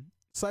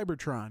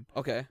Cybertron.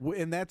 Okay.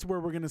 And that's where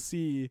we're gonna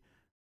see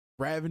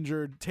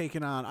Ravager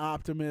taking on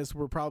Optimus.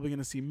 We're probably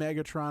gonna see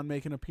Megatron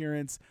make an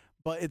appearance.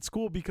 But it's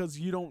cool because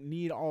you don't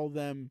need all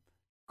them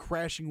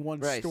crashing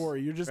one Right.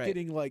 story. You're just Right.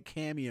 getting like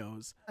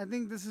cameos. I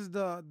think this is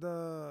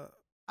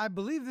I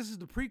believe this is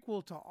the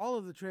prequel to all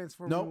of the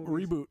Transformers. No,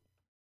 movies. reboot.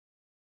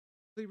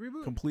 Complete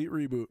reboot. Complete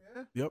reboot.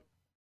 Yeah. Yep.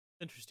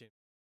 Interesting.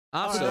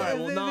 Also, All right,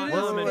 well, If not it is-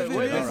 not many if it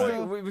spoilers. is, All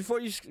right. though-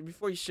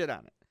 before you shit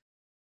on it.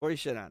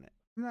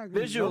 I'm not gonna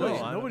Visually. do it.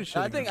 No, Nobody should.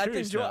 I think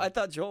curious Joel. now. I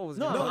thought Joel was.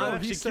 No, gonna I'm do it. he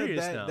actually said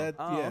curious that. now. That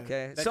Oh, yeah.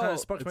 okay. That So kind of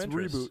sparked It's my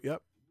interest. reboot.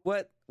 Yep.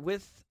 what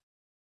with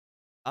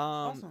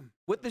Awesome.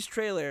 with this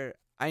trailer,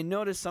 I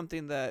noticed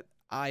something that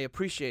I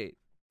appreciate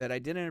that I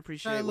didn't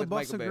appreciate with Michael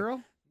LaBeouf's a Bay.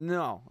 girl.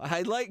 No,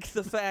 I like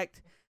the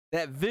fact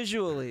that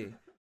visually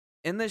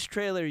in this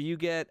trailer you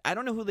get, I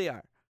don't know who they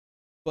are,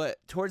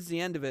 but towards the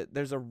end of it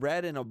there's a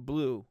red and a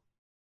blue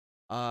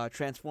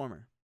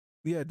Transformer.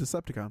 Yeah,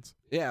 Decepticons.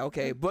 Yeah,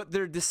 okay, but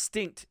they're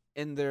distinct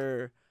in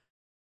their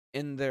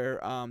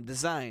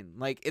design.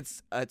 Like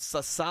it's a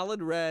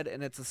solid red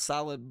and it's a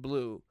solid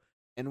blue.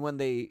 And when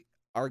they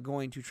are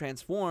going to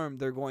transform,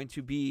 they're going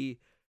to be,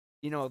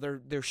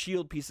 their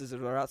shield pieces or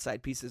their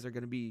outside pieces are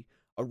going to be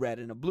a red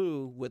and a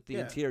blue, with the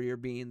Yeah. interior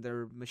being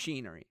their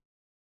machinery.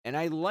 And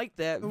I like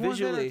that The ones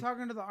that are visually.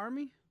 talking to the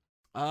army.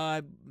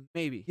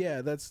 Maybe.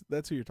 Yeah, that's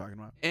who you're talking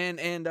about. And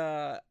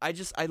I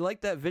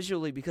like that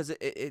visually because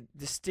it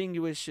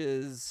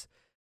distinguishes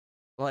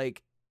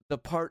like the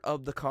part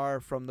of the car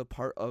from the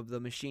part of the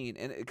machine.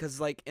 And because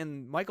like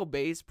in Michael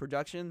Bay's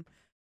production,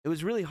 it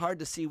was really hard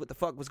to see what the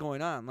fuck was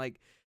going on. Like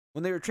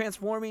when they were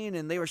transforming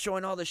and they were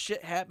showing all this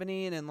shit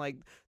happening and like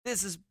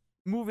this is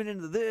moving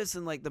into this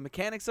and like the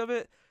mechanics of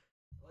it,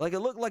 like it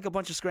looked like a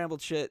bunch of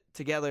scrambled shit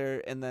together,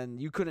 and then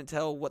you couldn't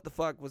tell what the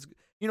fuck was,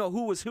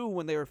 who was who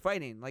when they were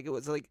fighting. Like it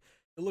was like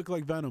It looked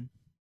like Venom.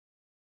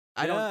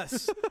 I don't.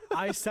 Yes,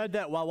 I said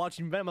that while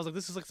watching Venom. I was like,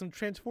 "This is like some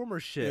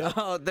Transformers shit." Yeah.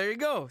 Oh, there you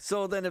go.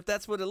 So then, if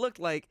that's what it looked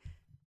like,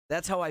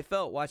 that's how I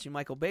felt watching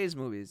Michael Bay's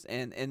movies.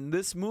 And in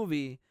this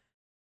movie,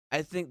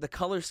 I think the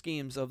color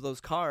schemes of those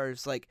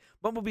cars, like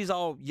Bumblebee's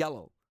all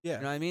yellow. Yeah.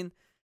 You know what I mean?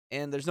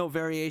 And there's no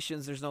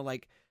variations. There's no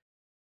like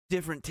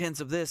different tints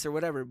of this or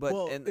whatever. But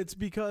well, and, it's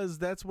because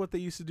that's what they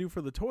used to do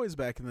for the toys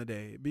back in the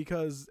day.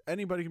 Because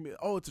anybody can be,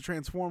 oh, it's a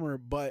Transformer,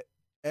 but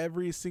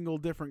every single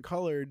different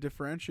color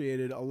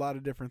differentiated a lot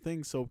of different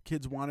things. So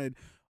kids wanted,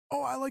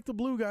 oh, I like the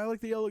blue guy, I like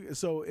the yellow guy.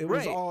 So it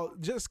was Right. all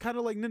just kind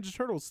of like Ninja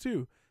Turtles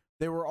too.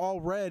 They were all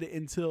red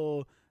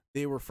until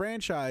they were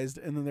franchised,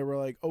 and then they were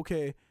like,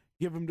 okay,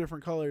 give them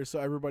different colors, so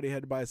everybody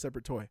had to buy a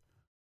separate toy.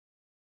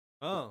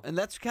 Oh, and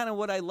that's kind of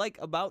what I like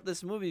about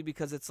this movie,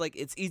 because it's like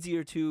it's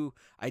easier to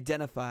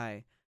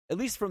identify At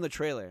least from the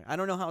trailer. I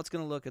don't know how it's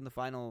gonna look in the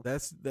final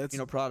That's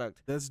product.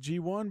 That's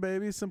G1,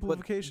 baby.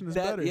 Simplification is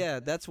that, better. Yeah,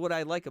 that's what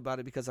I like about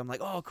it because I'm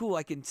like, oh, cool.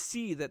 I can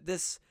see that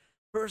this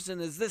person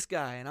is this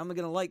guy, and I'm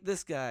gonna like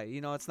this guy.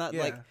 It's not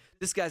like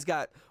this guy's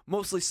got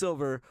mostly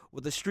silver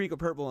with a streak of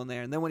purple in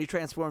there, and then when he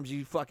transforms,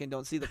 you fucking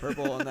don't see the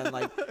purple, and then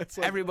like, It's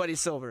like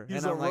everybody's silver. he's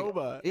and a I'm like,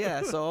 robot.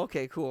 yeah. So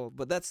okay, cool.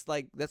 But that's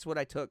what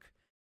I took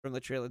from the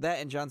trailer. That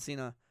and John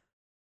Cena,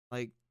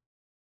 like.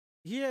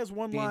 He has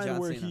one Being line John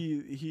where Cena.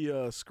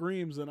 he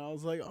screams, and I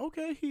was like,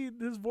 okay,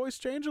 his voice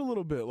changed a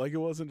little bit. Like, it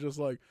wasn't just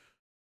like,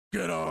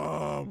 get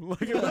him.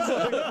 Like,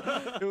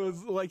 it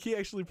was like he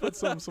actually put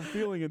some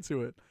feeling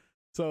into it.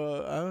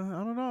 So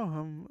I don't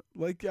know.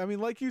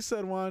 Like you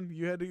said, Juan,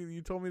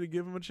 you told me to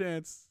give him a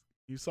chance.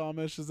 You saw him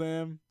as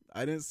Shazam.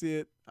 I didn't see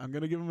it. I'm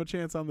gonna give him a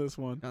chance on this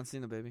one. John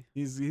Cena, baby.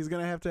 He's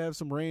gonna have to have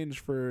some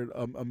range for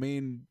a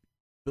main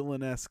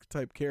villain-esque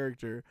type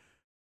character.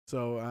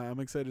 So I'm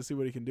excited to see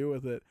what he can do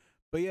with it.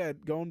 But yeah,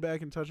 going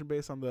back and touching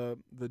base on the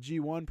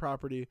G1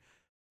 property,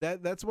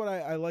 that's what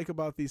I like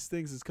about these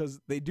things, is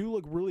because they do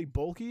look really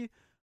bulky,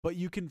 but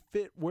you can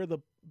fit where the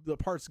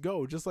parts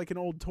go, just like an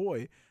old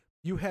toy.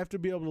 You have to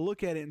be able to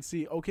look at it and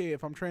see, okay,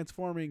 if I'm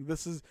transforming,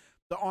 this is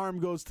the arm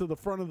goes to the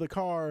front of the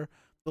car,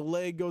 the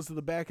leg goes to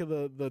the back of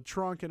the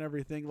trunk and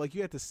everything. Like,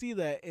 you have to see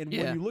that, and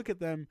when you look at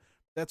them,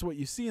 that's what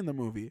you see in the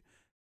movie.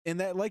 And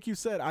that, like you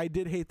said, I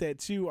did hate that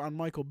too on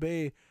Michael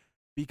Bay,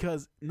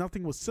 because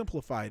nothing was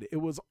simplified. It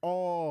was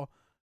all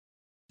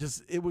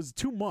it was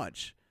too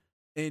much.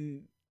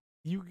 And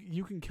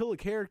you can kill a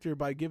character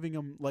by giving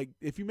them, like,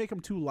 if you make them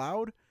too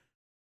loud,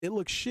 it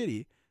looks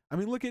shitty. I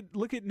mean, look at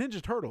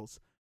Ninja Turtles.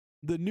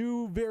 The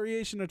new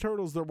variation of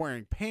Turtles, they're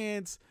wearing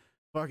pants.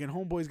 Fucking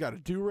homeboy's got a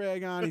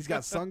do-rag on. He's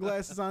got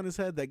sunglasses on his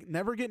head that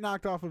never get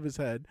knocked off of his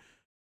head.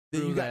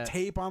 Then you got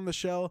tape on the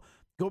shell.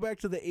 Go back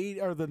to the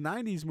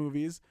 90s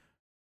movies.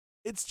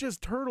 It's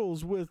just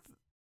turtles with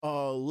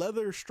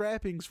leather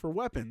strappings for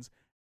weapons,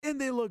 and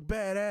they look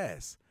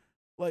badass.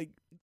 Like,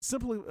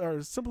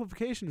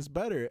 simplification is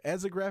better.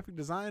 As a graphic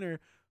designer,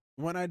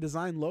 when I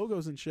design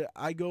logos and shit,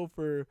 I go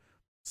for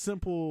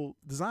simple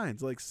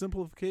designs. Like,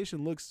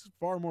 simplification looks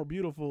far more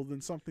beautiful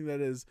than something that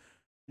is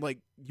like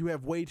you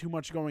have way too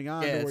much going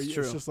on. Yeah, where it's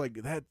true. It's just like,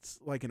 that's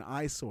like an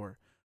eyesore.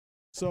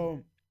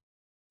 So,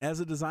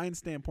 as a design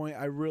standpoint,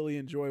 I really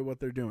enjoy what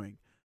they're doing.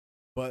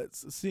 But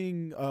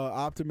seeing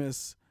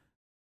Optimus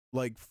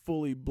like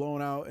fully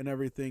blown out and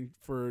everything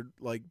for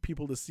like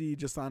people to see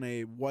just on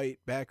a white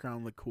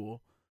background look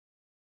cool.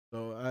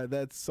 So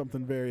that's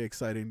something very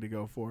exciting to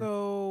go for.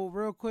 So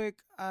real quick,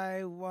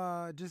 I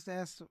just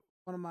asked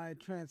one of my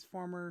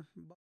Transformer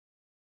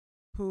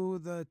who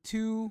the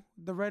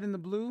red and the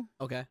blue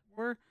Okay.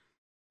 were.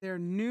 They're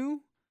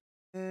new,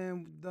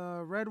 and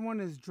the red one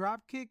is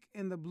Dropkick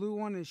and the blue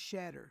one is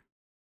Shatter.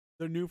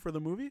 They're new for the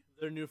movie?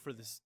 They're new for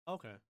this.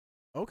 Okay.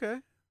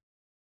 Okay.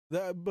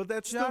 But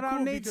that's Shout still out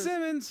cool Nate because-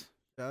 Simmons.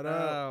 Shout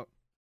out.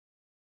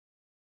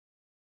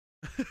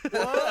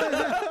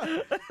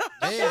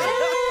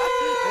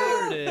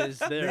 There it is.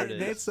 There it is.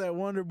 Nate's that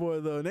wonder boy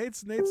though.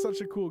 Nate's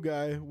such a cool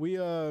guy. We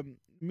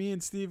me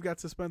and Steve got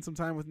to spend some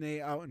time with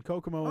Nate out in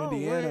Kokomo,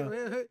 Indiana.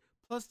 Wait.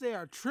 Plus they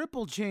are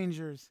triple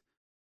changers.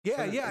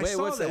 Yeah, I Wait,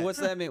 saw what's that? What's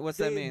that mean? What's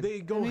that mean?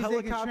 They go That means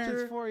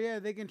helicopter.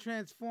 they can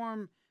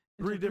transform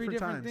into Three different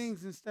times.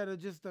 things instead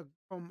of just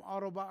from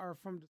Autobot or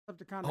from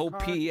Decepticon. Whole car.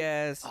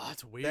 PS. Oh,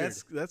 it's weird.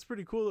 That's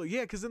pretty cool.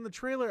 Yeah, because in the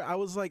trailer, I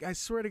was like, I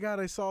swear to God,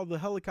 I saw the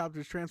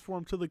helicopters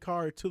transform to the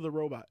car to the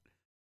robot.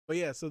 But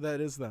yeah, so that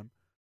is them.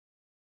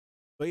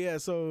 But yeah,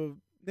 so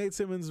Nate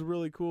Simmons is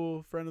really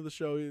cool, friend of the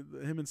show.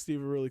 Him and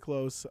Steve are really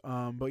close.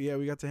 But yeah,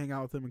 we got to hang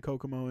out with him in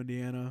Kokomo,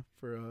 Indiana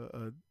for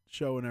a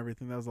show and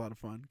everything. That was a lot of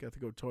fun. Got to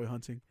go toy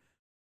hunting.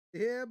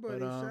 Yeah, buddy.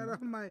 Shout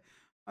out my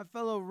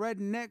fellow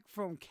redneck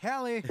from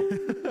Cali.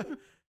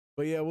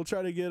 But yeah, we'll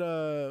try to get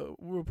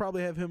we'll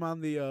probably have him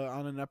on the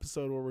on an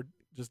episode where we're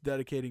just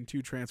dedicating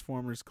 2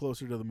 Transformers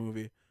closer to the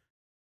movie.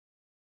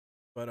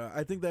 But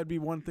I think that'd be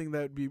one thing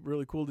that would be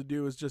really cool to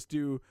do, is just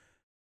do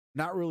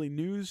not really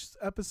news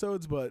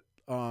episodes, but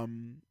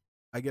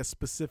I guess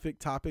specific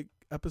topic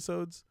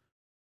episodes.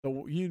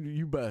 So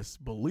you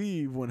best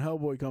believe when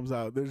Hellboy comes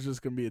out, there's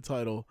just gonna be a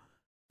title,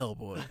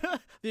 Hellboy.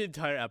 The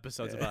entire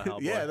episode's about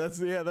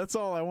Hellboy. that's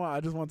all I want.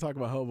 I just want to talk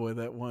about Hellboy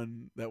that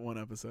one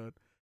episode.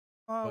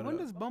 When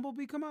does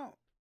Bumblebee come out?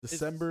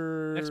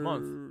 December next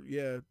month.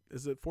 Yeah,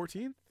 is it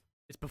 14th?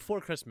 It's before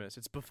Christmas.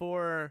 It's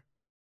before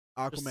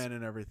Aquaman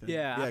and everything.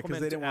 Yeah, because Aquaman's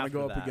they didn't want to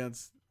go after up that.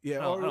 against. Yeah,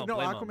 I don't blame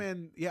 'em.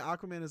 Aquaman. Yeah,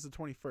 Aquaman is the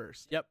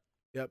 21st.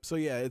 Yep. So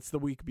yeah, it's the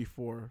week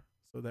before.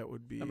 So that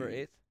would be Number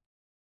 8th.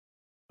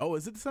 Oh,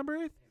 is it December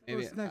 8th?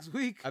 Maybe. It's next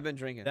week. I've been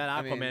drinking. That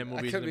I mean, Aquaman movie's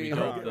I could gonna be be dope,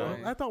 wrong. though.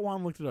 I thought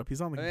Juan looked it up. He's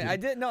on the I mean,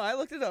 computer. I did. No, I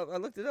looked it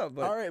up.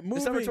 But All right,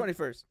 December moving.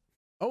 21st.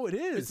 Oh, it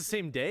is. It's the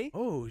same day.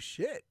 Oh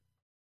shit.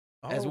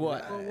 As Oh,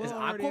 what? wow. Well, Is we'll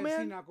already have Aquaman?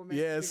 seen Aquaman.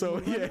 Yeah. So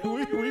You yeah,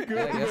 we good.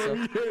 I guess so.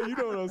 Yeah, you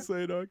know what I'm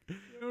saying, dog. know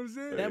what I'm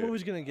saying? That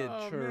movie's gonna get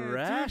Oh, man. trashed.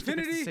 To if it's the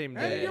infinity same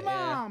and day. your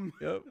Yeah. mom.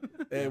 Yep.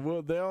 Hey,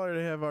 well, they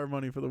already have our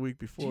money for the week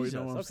before. Jesus, You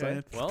know what I'm okay.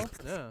 saying? Well,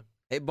 yeah.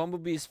 Hey,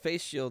 Bumblebee's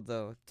face shield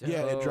though.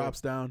 Yeah, it Dope. drops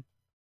down.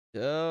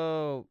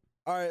 Dope.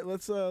 All right,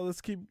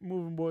 let's keep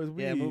moving, boys.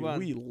 Yeah, move on.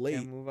 We late.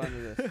 Yeah, move on to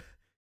this.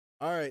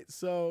 All right,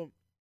 so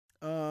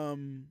a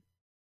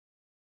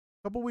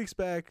couple weeks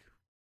back,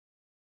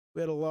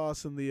 we had a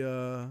loss in the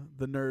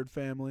nerd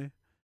family.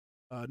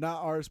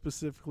 Not ours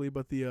specifically,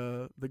 but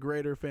the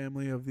greater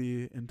family of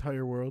the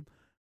entire world.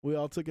 We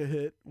all took a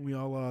hit. We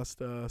all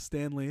lost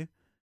Stan Lee.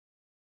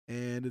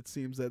 And it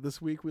seems that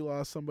this week we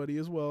lost somebody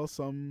as well.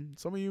 Some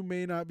of you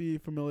may not be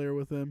familiar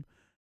with him.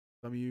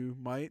 Some of you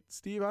might.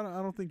 Steve, I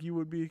don't think you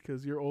would be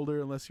because you're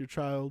older unless your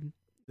child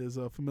is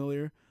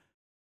familiar.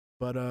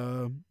 But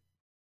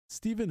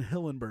Steven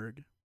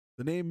Hillenburg.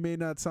 The name may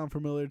not sound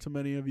familiar to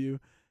many of you,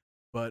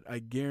 but I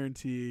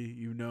guarantee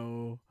you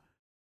know,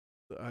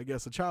 I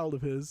guess, a child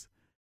of his.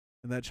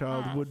 And that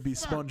child would be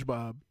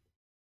SpongeBob.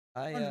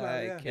 Aye, SpongeBob,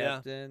 aye, yeah.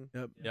 Captain.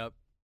 Yep.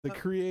 The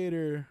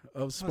creator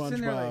of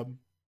sitting there like- SpongeBob,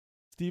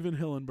 Steven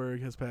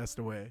Hillenburg, has passed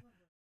away.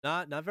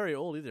 Not very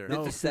old either.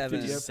 No,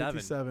 57.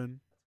 57.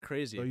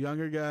 Crazy. So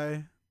younger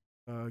guy,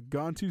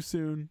 gone too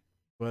soon,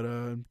 but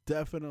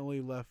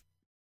definitely left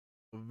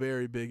a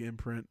very big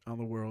imprint on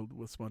the world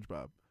with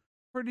SpongeBob.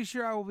 Pretty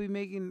sure I will be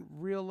making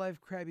real life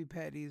Krabby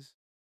Patties.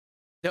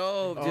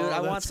 Dope, dude. Oh, I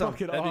want that's some.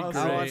 fucking That'd be awesome.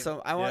 I want great.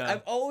 some. Yeah.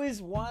 I've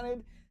always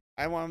wanted.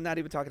 I'm not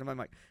even talking to my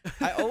mic.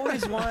 I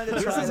always wanted to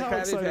This try is the how Krabby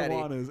excited Patty.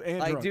 Juan is. And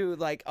Like, drunk. dude,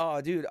 like, oh,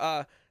 dude,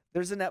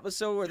 there's an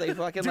episode where they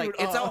fucking Dude, like,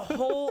 it's a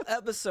whole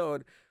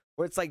episode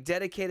where it's like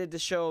dedicated to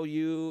show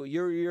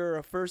you're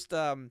a first,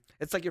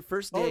 it's like your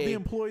first day. Oh, the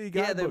employee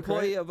guidebook, yeah, the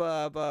employee right?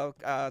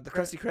 of the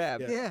Krusty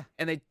Krab, Yeah.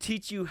 and they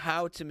teach you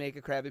how to make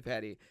a Krabby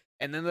Patty,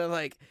 and then they're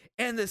like,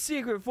 and the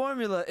secret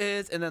formula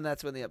is, and then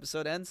that's when the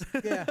episode ends.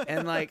 Yeah.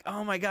 And like,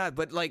 oh my god,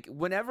 but like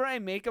whenever I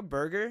make a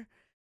burger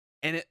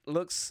and it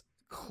looks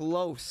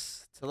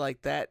close to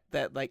like that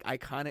like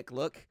iconic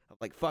look of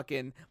like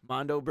fucking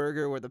Mondo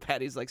Burger where the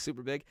patty's like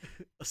super big,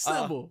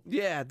 Assemble.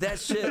 yeah, that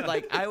shit,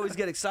 like I always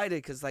get excited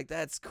because like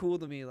that's cool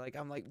to me. Like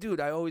I'm like, dude,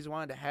 I always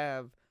wanted to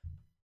have.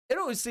 It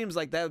always seems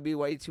like that would be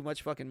way too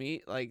much fucking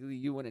meat. Like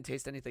you wouldn't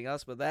taste anything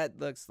else, but that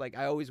looks like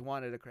I always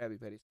wanted a Krabby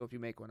Patty. So if you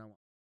make one, I want.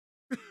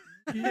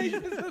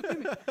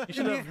 You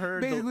should have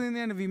heard. Basically, in the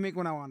end, if you make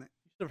one, I want it.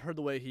 You should have heard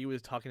the way he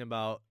was talking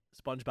about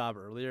SpongeBob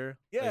earlier.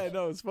 Yeah, Like,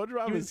 no,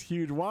 SpongeBob he is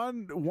huge.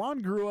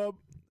 Juan grew up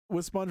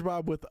with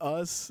SpongeBob with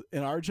us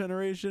in our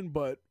generation,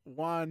 but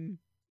Juan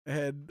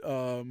had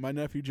my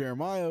nephew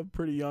Jeremiah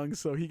pretty young,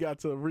 so he got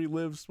to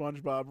relive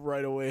SpongeBob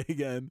right away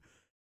again.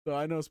 So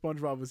I know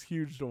SpongeBob was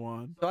huge to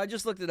Juan. So I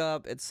just looked it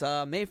up. It's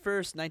May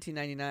 1st,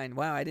 1999.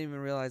 Wow, I didn't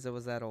even realize it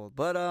was that old.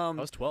 But I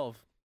was 12.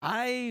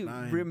 I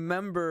 9.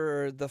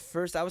 remember the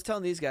first. I was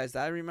telling these guys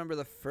that I remember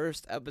the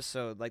first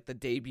episode, like the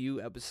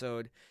debut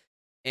episode,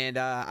 and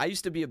I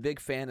used to be a big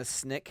fan of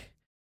Snick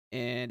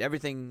and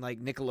everything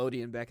like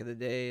Nickelodeon back in the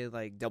day,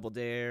 like Double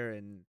Dare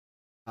and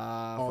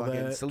All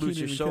fucking that, Salute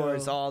Your Keenan and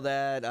Shores, Kel. all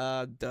that.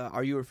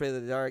 Are You Afraid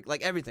of the Dark?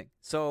 Like everything.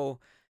 So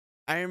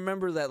I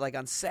remember that like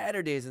on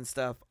Saturdays and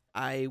stuff,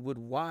 I would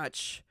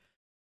watch,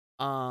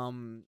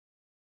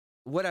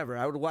 whatever.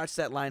 I would watch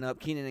that lineup,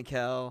 Keenan and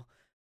Kel.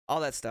 All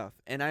that stuff.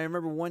 And I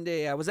remember one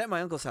day I was at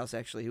my uncle's house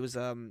actually. He was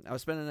I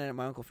was spending the night at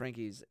my Uncle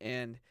Frankie's,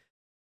 and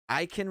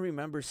I can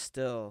remember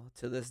still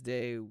to this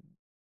day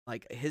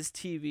like his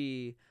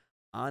TV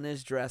on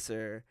his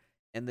dresser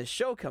and the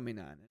show coming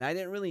on. And I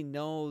didn't really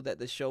know that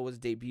the show was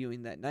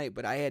debuting that night,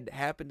 but I had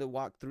happened to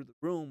walk through the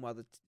room while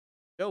the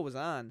show was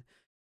on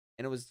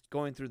and it was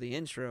going through the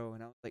intro,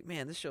 and I was like,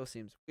 man, this show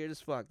seems weird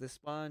as fuck. This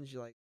sponge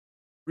like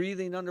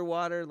breathing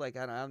underwater, like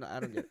I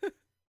don't get it.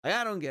 Like,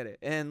 I don't get it.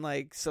 And,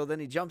 like, so then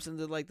he jumps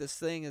into, like, this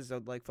thing as,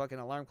 like, fucking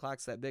alarm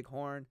clock's that big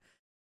horn.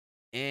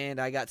 And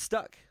I got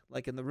stuck,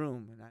 like, in the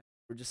room. And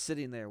we're just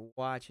sitting there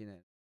watching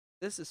it.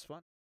 This is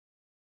fun.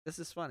 This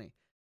is funny.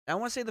 And I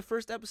want to say the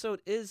first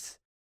episode is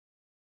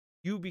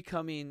you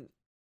becoming,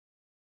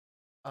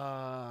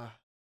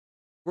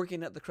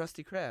 working at the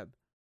Krusty Krab.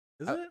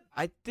 Is it?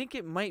 I think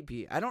it might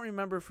be. I don't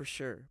remember for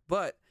sure.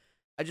 But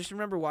I just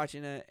remember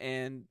watching it,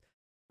 and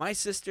my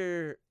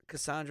sister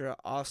Cassandra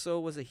also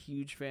was a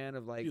huge fan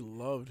of like You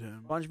loved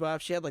him.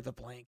 SpongeBob. She had like the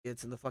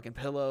blankets and the fucking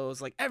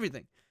pillows, like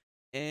everything.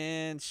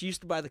 And she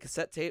used to buy the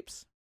cassette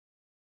tapes.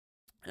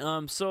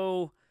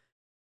 So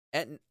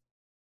at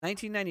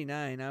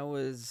 1999, I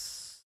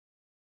was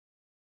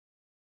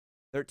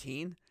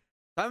 13.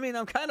 I mean,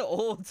 I'm kind of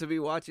old to be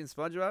watching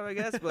SpongeBob, I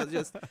guess, but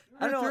just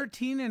I You don't were know,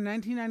 13 in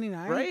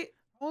 1999? right?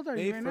 How old are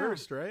May you right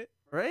 1st, right?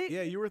 Right?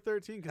 Yeah, you were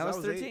 13 because I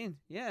was 8. 13.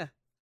 Yeah.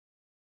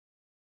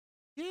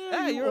 Yeah,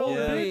 Yeah, you're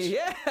older than me. bitch.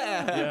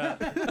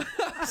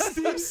 Yeah.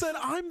 Steve said,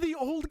 "I'm the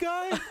old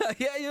guy."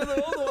 Yeah, you're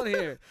the old one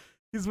here.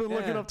 He's been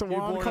looking Yeah. up to You were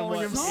Juan, born in calling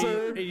what, him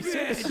sir.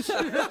 86?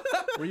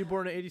 Were you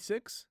born in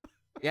 86?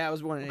 Yeah, I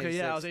was born in Okay,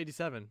 86. yeah, I was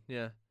 87.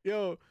 Yeah.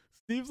 Yo,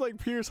 Steve's like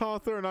Pierce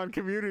Hawthorne on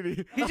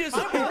Community. He just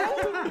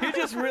he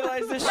just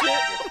realized this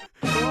shit.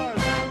 Juan,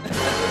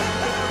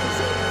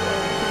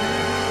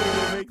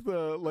 they make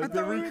the like they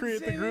thought we were the recreate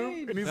the same group,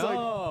 age. and he's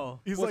No.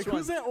 like, Which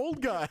 "Who's that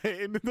old guy?"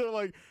 And they're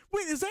like,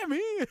 "Wait, is that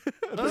me?"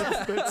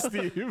 That's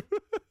Steve.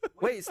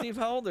 Wait, Steve,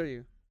 how old are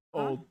you?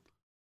 Old.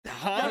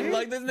 Huh?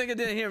 Like this nigga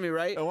didn't hear me,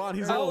 right? Oh, wow,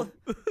 he's How- old.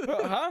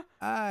 Huh?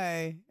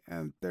 I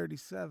am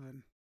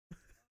 37.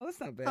 Oh, that's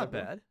not bad. Not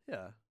bro. bad.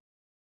 Yeah.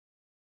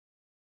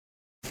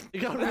 You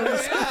got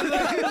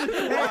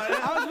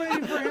I was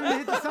waiting for him to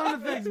hit the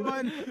sound effects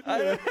button.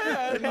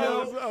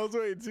 I was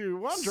waiting too.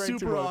 Juan drank too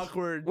super much.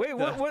 awkward. Wait,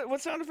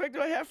 what sound effect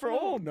do I have for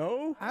old?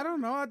 No, I don't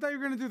know. I thought you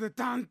were gonna do the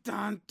dun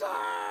dun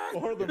dun.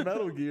 or the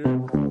Metal Gear.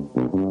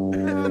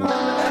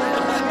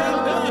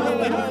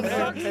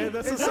 Hey,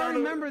 that's the I sound.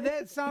 remember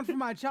that sound from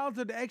my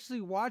childhood.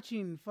 Actually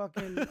watching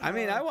fucking. I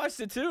mean, I watched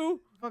it too.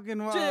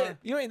 fucking. Shit,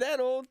 you ain't that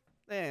old.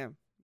 Damn.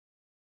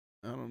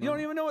 I don't know. You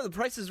don't even know what the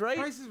Price is Right?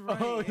 Price is Right.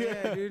 Oh, yeah.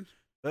 yeah. dude.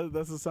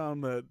 That's the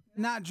sound that.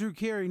 Not Drew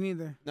Carey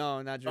neither.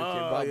 No, not Drew Carey.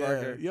 Oh, Bob yeah.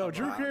 Barker. Yo,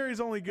 Drew Bob. Carey's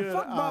only good.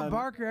 Fuck Bob on-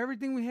 Barker.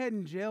 Everything we had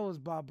in jail was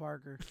Bob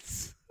Barker.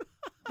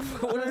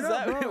 What does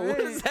that Straight up, mean? bro. What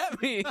Hey. does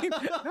that mean?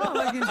 No,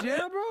 like in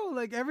jail, bro.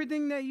 Like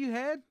everything that you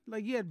had,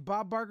 like you had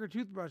Bob Barker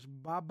toothbrush,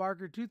 Bob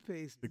Barker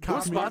toothpaste. The We're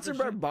Bob sponsored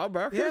by Bob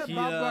Barker? Yeah, He,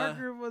 Bob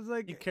Barker was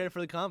like. You care for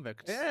the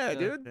convicts. Yeah,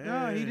 dude.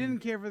 No, he Dang. didn't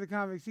care for the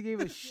convicts. He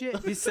gave a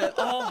shit. He said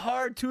all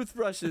hard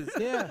toothbrushes.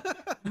 Yeah,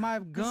 my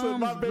gums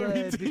 "My baby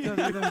bled teeth." because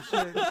of them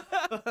shit.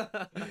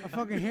 My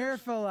fucking hair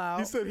fell out.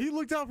 He said he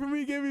looked out for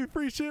me, gave me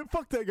free shit.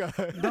 Fuck that guy.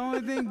 The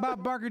only thing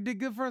Bob Barker did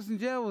good for us in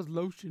jail was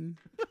lotion.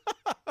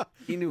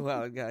 He knew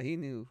how it got. He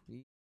knew.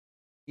 He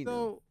knew.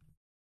 So,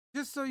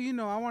 just so you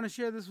know, I want to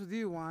share this with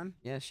you, Juan.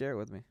 Yeah, share it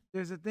with me.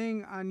 There's a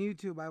thing on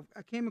YouTube.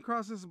 I came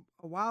across this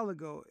a while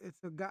ago. It's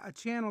a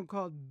channel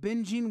called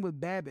Binging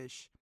with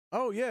Babish.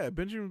 Oh yeah,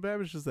 Benjamin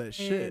Babish is that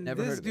shit. And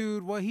Never this heard of it.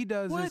 dude, what he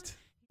does is What?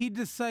 he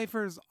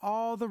deciphers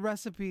all the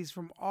recipes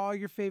from all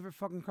your favorite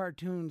fucking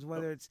cartoons,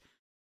 whether it's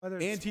And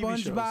TV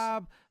shows.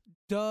 SpongeBob,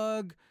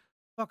 Doug,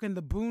 fucking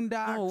the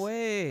Boondocks. No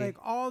way. Like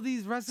all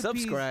these recipes.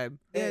 Subscribe.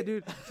 Yeah,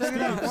 dude. Check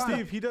it out. Steve, Juan.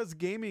 Steve, he does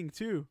gaming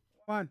too.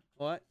 Juan.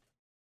 What?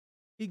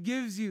 He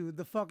gives you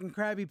the fucking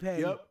Krabby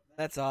Patty. Yep.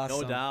 That's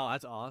awesome. No doubt.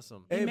 That's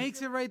awesome. He Hey,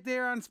 makes it right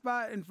there on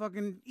spot and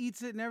fucking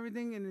eats it and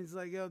everything, and he's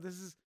like, "Yo,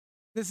 this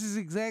is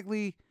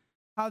exactly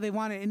how they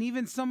want it." And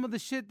even some of the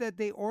shit that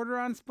they order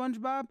on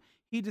SpongeBob,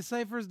 he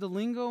deciphers the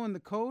lingo and the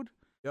code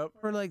Yep.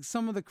 for like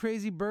some of the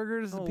crazy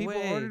burgers No the people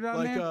way. ordered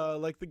on there.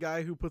 Like the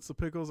guy who puts the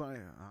pickles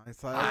on. I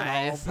said,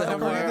 I said, Don't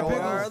forget the where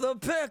pickles. are the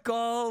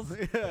pickles?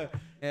 yeah.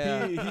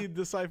 Yeah. He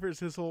deciphers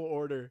his whole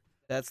order.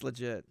 That's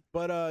legit.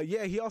 But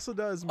yeah, he also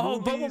does movies. Oh,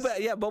 Bubble Bass.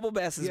 Yeah, Bubble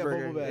Bass's Yeah,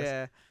 burger. Bubble Bass.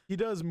 Yeah. He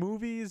does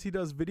movies. He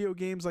does video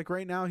games. Like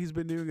right now, he's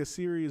been doing a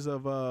series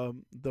of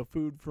the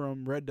food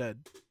from Red Dead.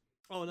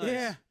 Oh, nice.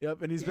 Yeah,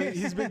 Yep, and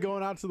he's been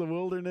going out to the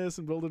wilderness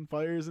and building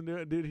fires and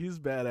doing. Dude, he's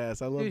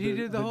badass. I love. dude, he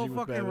did the whole Benji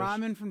with fucking Babish.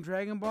 ramen from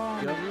Dragon Ball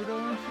and Yep.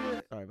 Naruto and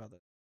shit. Sorry about that.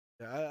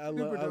 Yeah,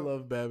 Super I dope.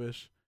 love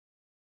Babish.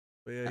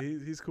 But yeah,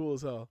 he's cool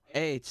as hell.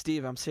 Hey,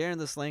 Steve, I'm sharing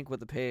this link with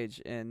the page,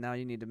 and now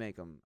you need to make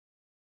them.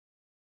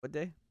 What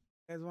day?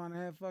 You guys want to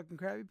have fucking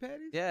Krabby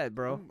Patties? Yeah,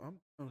 bro. I'm-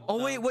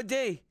 Oh, wait, what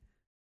day?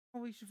 Oh,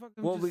 we should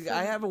fucking. Well, just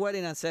I set- have a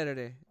wedding on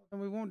Saturday. And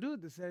we won't do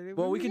it this Saturday.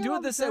 Well, we can do all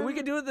it the this Saturday. We Saturday.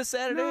 can do it this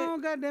Saturday. No,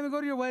 goddamn it,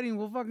 go to your wedding.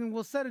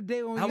 We'll set a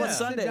date when we How get about to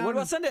sit Sunday? down What about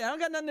and- Sunday? I don't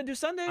got nothing to do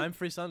Sunday. I'm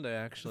free Sunday,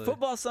 actually.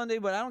 Football Sunday,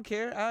 but I don't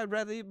care. I'd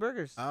rather eat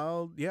burgers.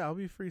 I'll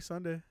be free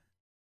Sunday.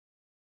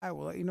 I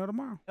will let you know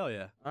tomorrow. Hell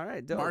yeah. All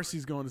right, dope.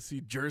 Marcy's going to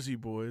see Jersey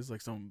Boys,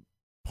 like some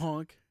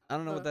punk. I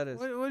don't know what that is.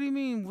 What do you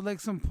mean? Like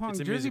some punk? It's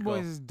a Jersey musical.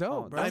 Boys is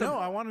dope, Oh, bro. I That's a- know.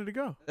 I wanted to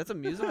go. That's a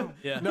musical.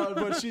 Yeah. No,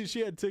 but she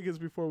had tickets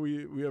before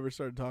we ever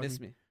started talking. Miss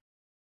me.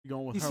 She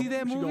going with You her, see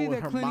that she going movie with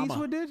that her Clint mama.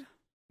 Eastwood did?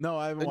 No,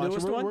 I haven't The watched it.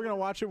 newest one? We're gonna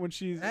watch it when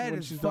she's That when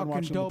is she's done fucking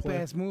watching the dope play.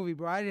 ass movie,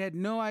 bro. I had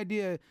no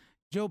idea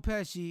Joe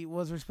Pesci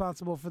was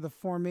responsible for the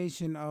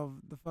formation of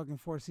the fucking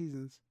Four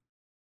Seasons.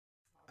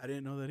 I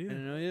didn't know that I either.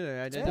 didn't know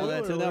either. I didn't Spoiler know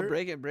that until now.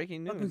 alert.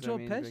 Breaking news. Fucking Joe I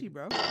mean, Pesci,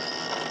 bro.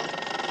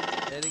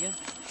 Say it again.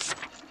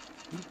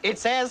 It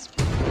says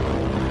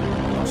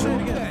I'll say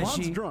it again. Pesci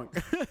Juan's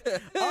drunk. All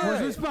was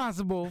right.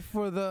 responsible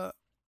for the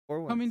Four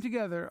wins. coming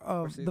together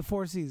of Seasons. the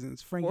Four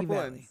Seasons. Frankie Four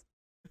Valli. wins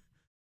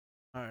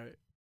All right.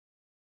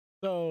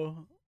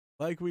 So,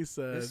 like we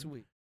said, this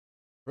week.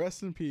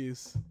 rest in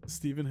peace,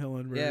 Stephen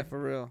Hillenberg. Yeah,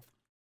 for real.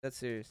 That's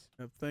serious.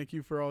 Thank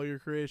you for all your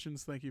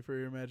creations. Thank you for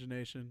your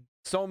imagination.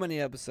 So many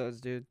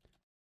episodes, dude.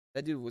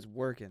 That dude was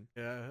working.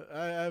 Yeah,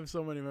 I have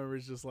so many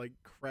memories just like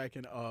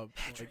cracking up,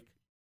 like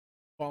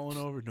falling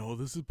over. No,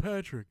 this is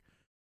Patrick.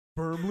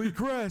 Firmly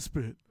grasp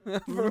it.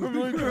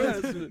 Firmly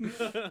grasp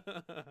it.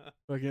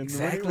 Fucking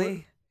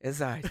Exactly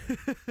as I.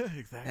 Exactly.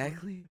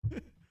 Exactly.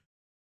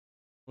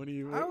 When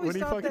he I always when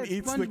he thought fucking that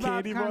eats SpongeBob the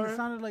candy kinda bar.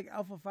 sounded like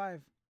Alpha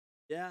 5.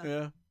 Yeah.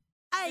 Yeah.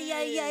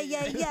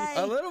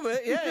 A little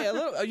bit. Yeah, a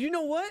little. You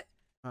know what?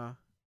 Huh.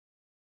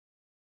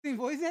 Same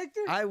voice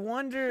actor? I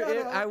wonder. Shut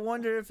up. I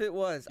wonder if it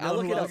was. You I'll know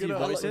look who it up. else he I'll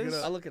look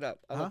voices? I'll look it up.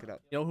 I'll Huh? look it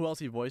up. You know who else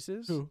he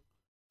voices? Who?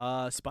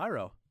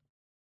 Spyro.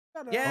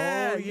 Shut up.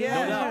 Yeah, Oh,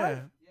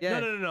 yeah. Yeah.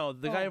 No.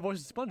 The guy who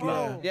voices SpongeBob.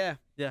 Oh. Yeah.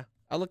 Yeah.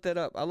 I'll look that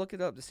up. I'll look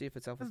it up to see if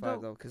it's Alpha That's 5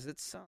 dope. though, because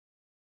it's. All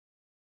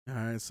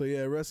right. So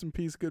yeah, rest in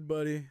peace, good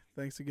buddy.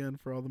 Thanks again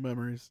for all the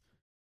memories.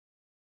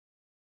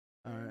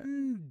 All right.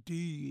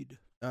 Indeed.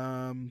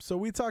 So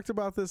we talked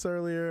about this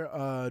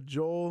earlier.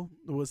 Joel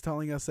was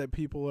telling us that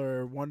people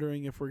are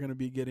wondering if we're going to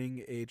be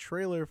getting a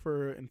trailer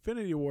for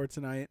Infinity War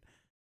tonight,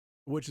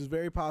 which is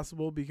very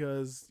possible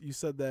because you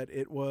said that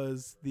it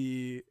was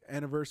the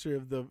anniversary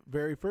of the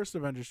very first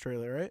Avengers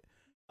trailer, right?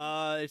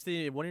 It's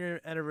the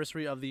 1-year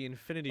anniversary of the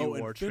Infinity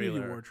War Infinity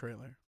trailer. War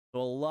trailer.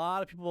 So a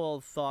lot of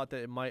people thought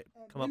that it might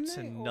come up Didn't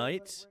they?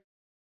 tonight, Just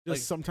Like,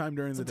 sometime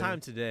during the day. sometime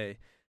today.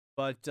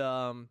 But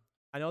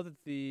I know that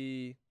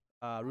the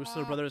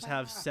Russo brothers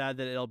have said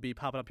that it'll be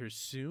popping up here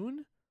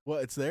soon.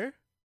 What? It's there?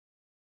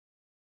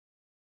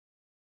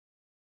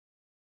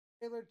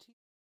 Trailer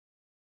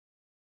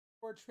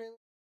or trailer.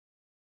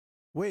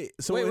 Wait.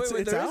 So wait, it's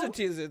there is out? a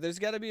teaser. There's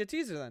got to be a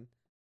teaser then.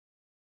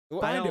 I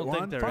Find it, don't Juan.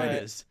 think there Find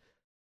it. is.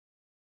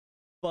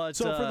 But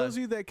So for those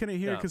of you that couldn't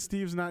hear, yeah. because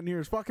Steve's not near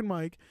his fucking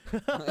mic, he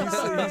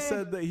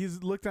said that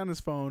he's looked on his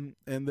phone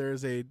and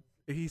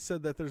he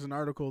said that there's an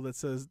article that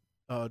says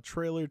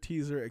trailer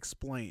teaser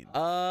explained.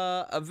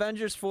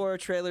 Avengers 4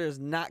 trailer is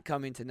not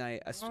coming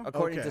tonight, according Okay. to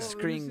Oh, let me see.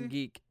 Screen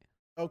Geek.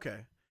 Okay.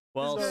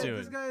 well, this guy, soon.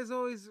 This guy is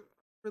always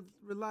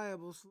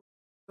reliable. So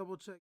double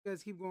check. You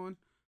guys keep going.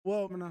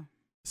 Well, I'm gonna.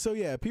 so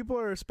yeah, people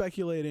are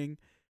speculating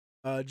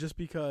just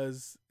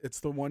because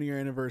it's the 1-year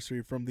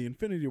anniversary from the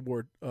Infinity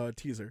War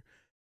teaser.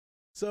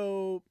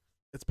 So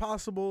it's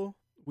possible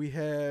we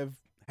have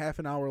half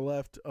an hour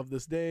left of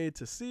this day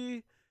to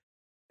see.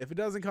 If it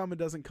doesn't come, it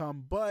doesn't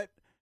come. But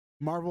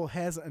Marvel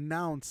has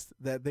announced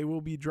that they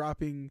will be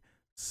dropping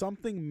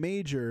something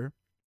major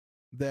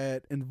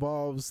that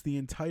involves the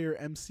entire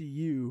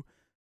MCU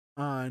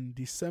on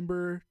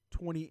December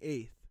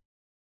 28th,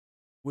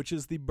 which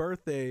is the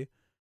birthday,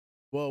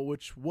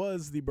 which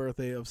was the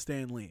birthday of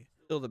Stan Lee.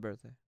 Still the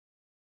birthday.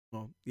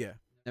 Well, yeah.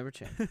 Never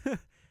change.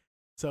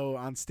 So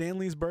on Stan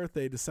Lee's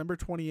birthday, December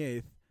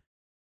 28th,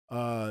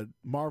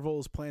 Marvel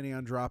is planning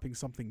on dropping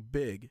something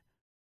big,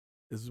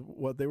 is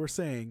what they were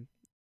saying.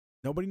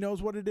 Nobody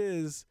knows what it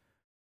is,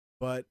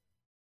 but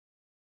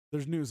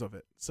there's news of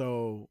it.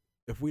 So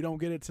if we don't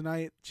get it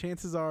tonight,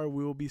 chances are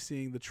we will be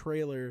seeing the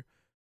trailer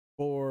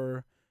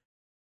for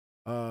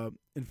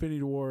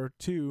Infinity War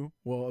 2,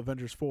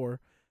 Avengers 4,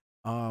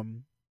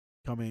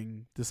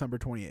 coming December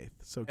 28th.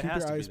 So keep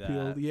has your to be eyes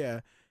peeled. that. Yeah.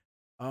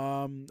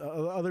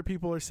 Other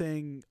people are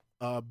saying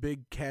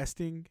big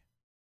casting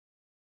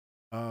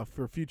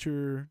for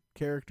future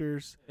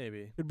characters.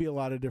 Maybe. Could be a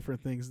lot of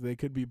different things. They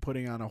could be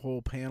putting on a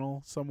whole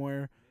panel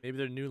somewhere. Maybe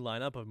their new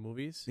lineup of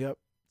movies. Yep,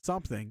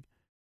 something.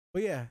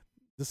 But yeah,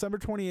 December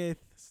 28th,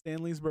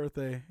 Stan Lee's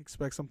birthday.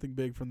 Expect something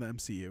big from the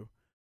MCU.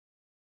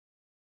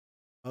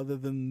 Other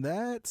than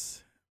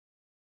that,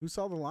 who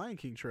saw the Lion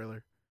King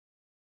trailer?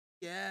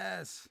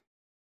 Yes.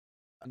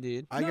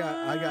 Indeed. I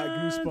got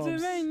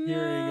goosebumps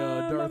hearing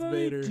Darth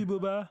Vader.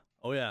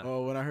 Oh yeah.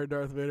 Oh, when I heard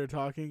Darth Vader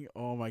talking,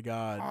 oh my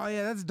god. Oh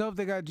yeah, that's dope.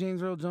 They got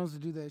James Earl Jones to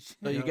do that shit.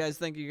 So you Yeah. guys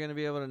think you're gonna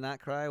be able to not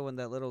cry when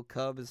that little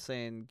cub is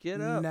saying, "Get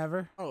up,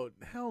 Never. Oh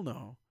hell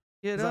no.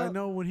 get 'Cause I up"?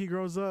 know when he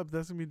grows up,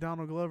 that's gonna be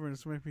Donald Glover, and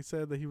it's gonna make me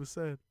sad that he was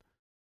sad.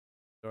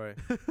 Sorry.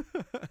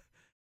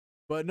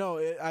 But no,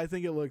 I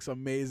think it looks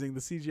amazing.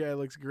 The CGI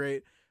looks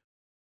great.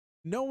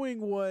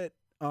 Knowing what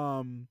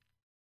Jon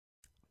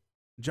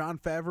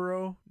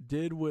Favreau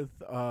did with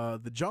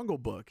the Jungle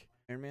Book,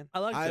 Iron Man. I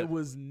like I that.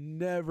 was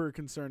never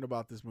concerned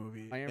about this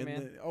movie. Iron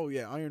Man? Oh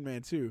yeah, Iron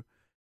Man too.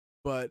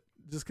 But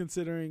just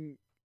considering,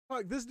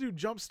 fuck, this dude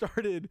jump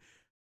started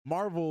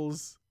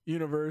Marvel's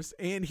universe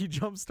and he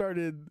jump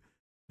started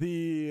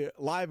the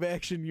live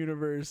action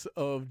universe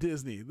of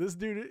Disney. This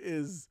dude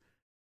is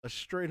a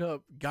straight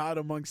up god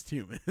amongst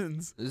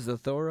humans. Is the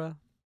Thora?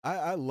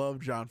 I love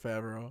Jon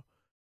Favreau.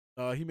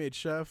 He made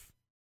Chef,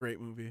 great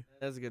movie.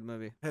 That's a good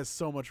movie. Has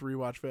so much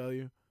rewatch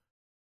value.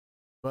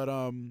 But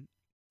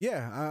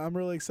yeah, I'm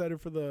really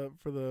excited for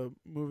the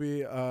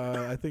movie.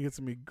 I think it's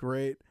gonna be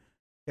great.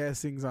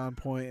 Casting's on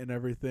point and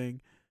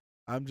everything.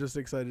 I'm just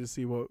excited to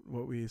see what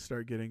we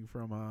start getting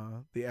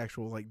from the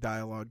actual like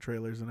dialogue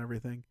trailers and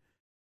everything.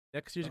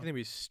 Next year's gonna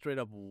be straight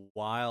up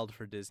wild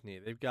for Disney.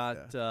 They've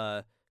got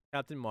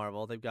Captain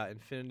Marvel. They've got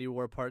Infinity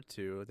War Part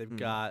 2. They've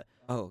got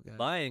Oh god.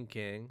 Lion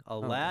King,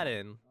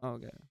 Aladdin. Oh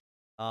god.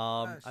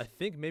 I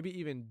think maybe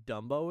even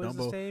Dumbo is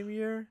the Dumbo. same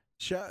year.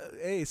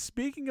 Hey,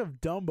 speaking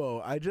of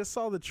Dumbo, I just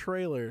saw the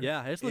trailer.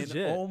 Yeah, it's and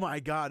legit. oh my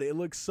god, it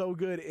looks so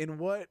good. And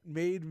what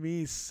made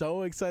me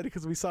so excited,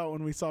 because we saw it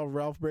when we saw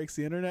Ralph Breaks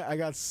the Internet, I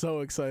got so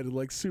excited,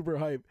 like super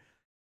hyped.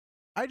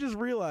 I just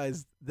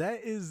realized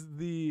that is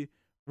the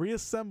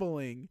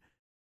reassembling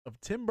of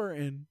Tim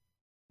Burton,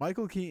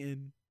 Michael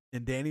Keaton,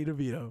 and Danny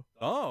DeVito.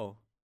 Oh,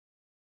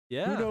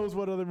 yeah. Who knows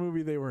what other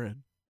movie they were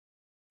in?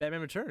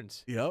 Batman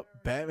Returns. Yep,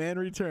 Batman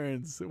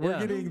Returns. We're Yeah.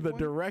 getting the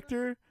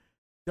director,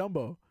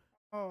 Dumbo.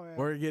 Oh yeah.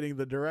 We're getting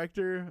the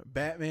director,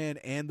 Batman,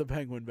 and the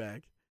Penguin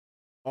back,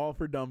 all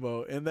for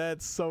Dumbo, and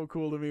that's so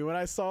cool to me. When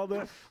I saw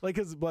the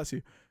cause bless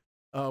you,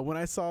 when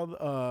I saw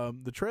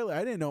the trailer,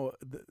 I didn't know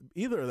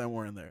either of them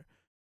were in there,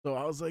 so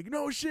I was like,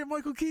 no shit,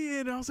 Michael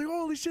Keaton. And I was like,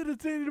 holy shit,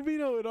 it's Danny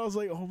DeVito, and I was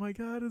like, oh my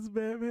god, it's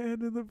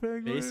Batman and the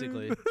Penguin.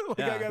 Basically. like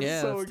Yeah. I got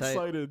Yeah, so that's tight.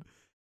 excited.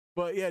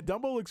 But yeah,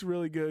 Dumbo looks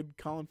really good.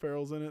 Colin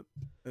Farrell's in it.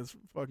 It's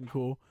fucking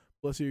cool.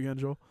 Bless you again,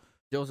 Joel.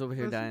 Joe's over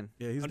here dying.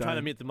 Yeah, he's I'm dying. trying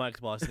to mute the mic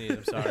while I sneeze.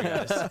 I'm sorry,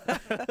 guys.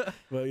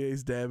 But yeah,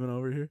 he's dabbing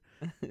over here.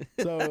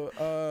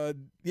 So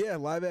yeah,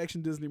 live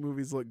action Disney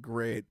movies look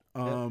great.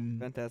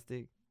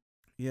 Fantastic.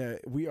 Yeah,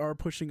 we are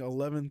pushing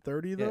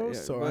 11:30 though, yeah,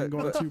 so but- I'm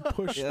going to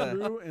push Yeah.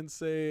 through and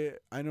say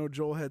I know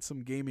Joel had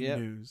some gaming Yep.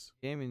 news.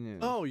 Gaming news.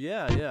 Oh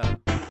yeah.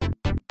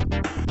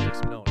 Take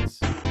some notes.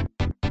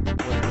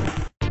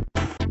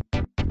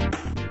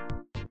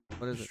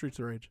 What is it? Streets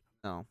of Rage.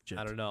 No,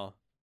 I don't know.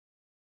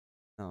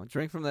 no.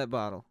 Drink from that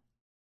bottle.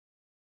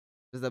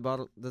 Does that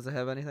bottle? Does it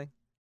have anything?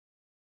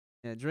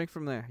 Yeah, drink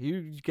from there.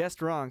 You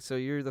guessed wrong, so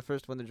you're the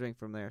first one to drink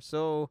from there.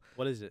 So,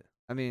 What is it?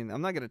 I mean,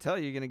 I'm not gonna tell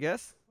you. You gonna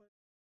guess?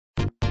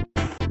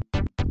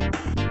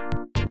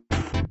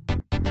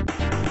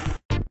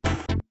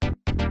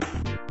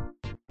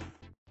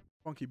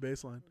 Funky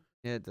bassline.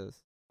 Yeah, it does.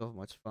 So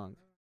much funk.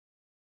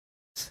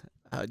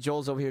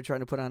 Joel's over here trying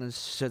to put on his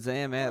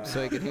Shazam app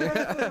so he can hear.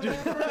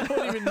 I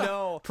don't even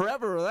know.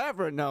 Forever,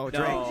 ever. No,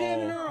 drink.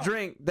 No.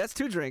 Drink. That's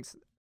 2 drinks.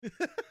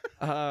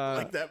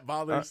 Like that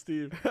bothers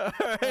Steve.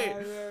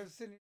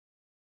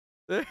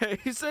 Hey,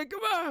 he said, "Come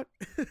on."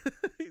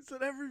 He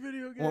said every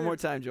video game. One more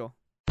time, Joel.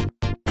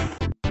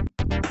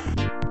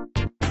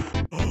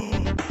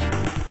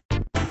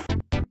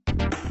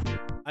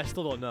 I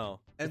still don't know.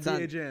 It's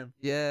NBA on- Jam.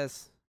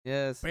 Yes.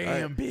 Yes.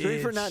 Bam,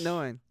 Three for not bitch.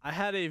 knowing. I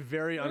had a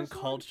very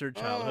uncultured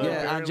childhood. Yeah,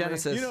 on apparently.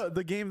 Genesis. You know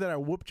the game that I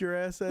whooped your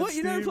ass at. What?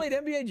 You never Steve? played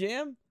NBA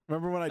Jam?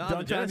 Remember when I Not on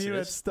the dunked on you at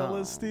Genesis.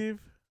 Stella's, Oh. Steve?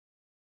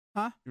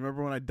 Huh? You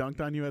remember when I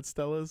dunked on you at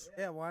Stella's?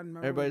 Yeah, well, I remember.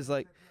 Everybody's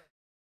like,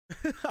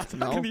 I'm talking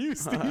no. to you,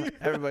 Steve.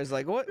 Everybody's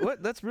like, what?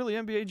 What? That's really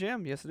NBA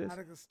Jam. Yes, it is.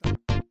 Attica stuff.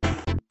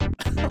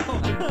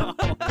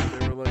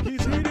 They were like,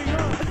 he's heating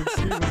up. And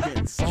Steve was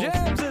getting salty.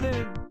 Jams it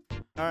in.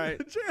 All right.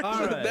 Jams. All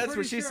right. That's what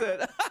Pretty she sure.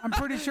 said. I'm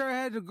pretty sure I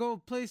had to go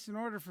place an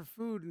order for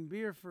food and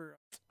beer for.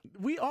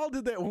 We all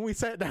did that when we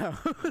sat down.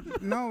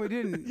 No, we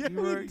didn't. Yeah, you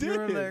we were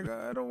did. like,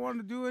 I don't want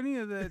to do any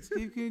of that.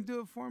 Steve, can you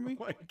do it for me?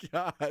 Oh my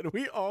God.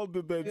 We all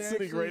did that You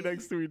sitting right actually-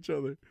 next to each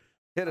other.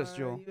 Hit us,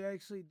 Joel. You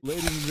actually.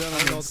 Ladies and I don't know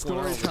gentlemen, what's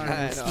going story on. time.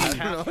 I with know.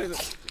 Steve. I don't know.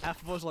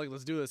 Half of us are like,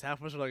 let's do this. Half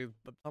of us are like,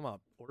 I'm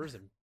about orders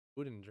and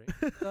food and drink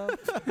and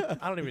stuff.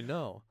 I don't even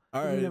know.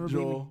 All You right, never beat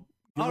me. Joel.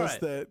 Give All us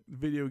right. that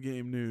video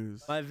game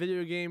news. My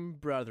video game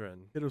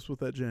brethren. Hit us with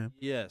that jam.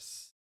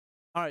 Yes.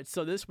 All right,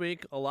 so this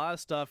week, a lot of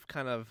stuff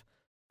kind of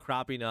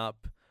cropping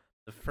up.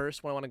 The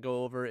first one I want to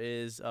go over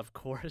is, of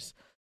course,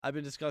 I've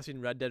been discussing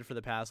Red Dead for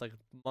the past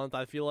month,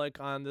 I feel like,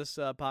 on this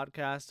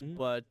podcast, Mhm.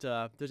 but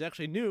there's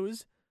actually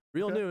news,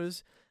 real Okay.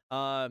 news.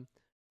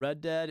 Red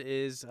Dead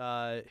is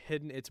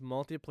hidden its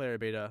multiplayer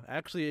beta.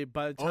 Actually,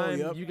 by the Oh, time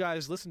yep. you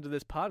guys listen to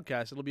this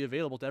podcast, it'll be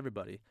available to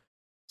everybody.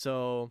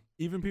 So,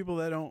 Even people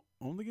that don't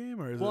own the game,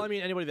 or is well, it? I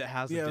mean, anybody that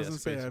has the yeah, I was disc, gonna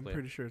say. basically. I'm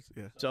pretty sure it's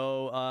yeah.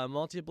 So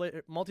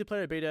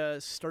multiplayer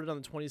beta started on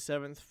the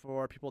 27th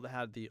for people that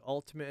had the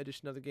Ultimate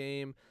Edition of the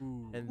game,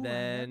 and Ooh,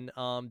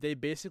 then they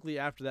basically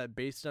after that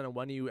based on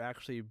when you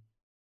actually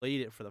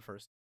played it for the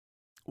first.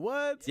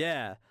 What?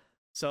 Yeah.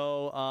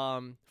 So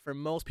for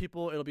most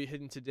people it'll be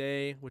hidden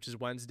today, which is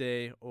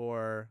Wednesday,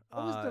 or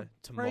What was the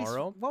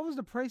tomorrow. What was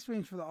the price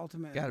range for the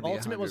ultimate? Gotta be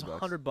Ultimate was $100.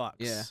 $100.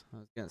 Yeah, I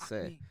was gonna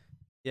say.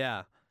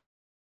 Yeah.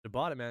 I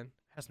bought it, man.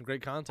 Has some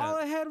great content. All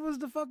I had was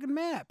the fucking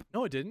map.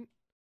 No, it didn't.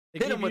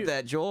 It Hit gave him with you-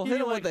 that, Joel. Give Hit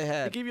you him with like, the They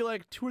head. give you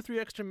like 2 or 3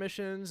 extra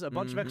missions, a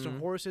bunch of extra Mhm.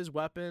 horses,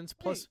 weapons,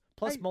 plus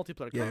Hey,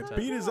 multiplayer Yeah, content.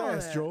 beat his All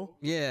ass, that. Joel.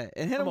 Yeah,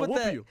 and hit I'm him gonna with whoop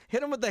that. you.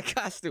 Hit him with that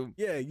costume.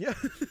 Yeah, yeah,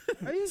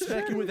 Are you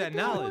Smack sure you with to that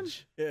get one?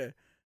 knowledge. yeah.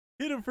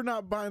 Hit him for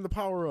not buying the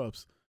power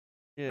ups.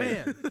 Yeah.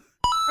 Man,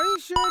 Are you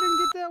sure I didn't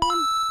get that one?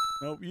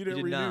 Nope, you didn't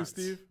did renew, not.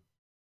 Steve.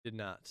 did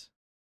not.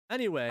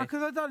 Anyway,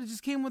 Because I thought it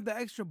just came with the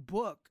extra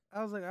book.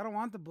 I was like, I don't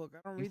want the book. I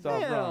don't You read thought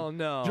that. wrong. hell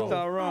no. Joel. It's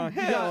all wrong.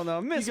 You Hell got-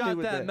 no. Miss you me got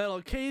with that that.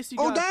 metal case. You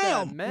Oh, got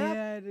that damn! map.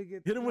 Yeah, I did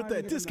get. Hit him with I that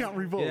didn't get the discount map.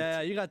 revolt.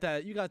 Yeah, you got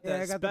that. You got Yeah, I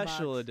that got the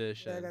special box.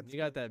 edition. Yeah, I got the you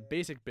got that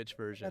basic bitch I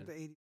version. got the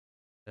 80.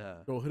 Yeah.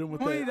 Joel, hit him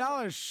with $20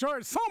 that.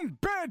 short. Some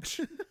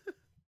bitch.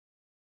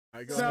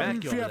 I go.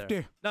 Smack you over there.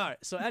 750. All right.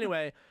 So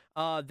anyway,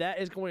 that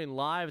is going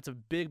live. It's a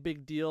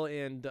big deal,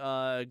 and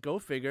go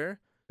figure,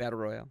 Battle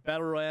Royale.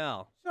 Battle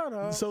Royale. Shut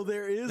up. So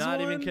there is Not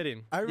one? even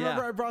kidding. I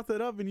remember Yeah. I brought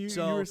that up, and you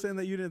So- were saying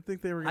that you didn't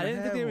think they were going I to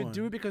didn't have think they would one.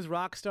 do it because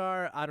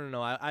Rockstar. I don't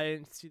know. I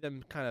didn't see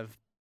them kind of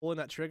pulling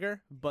that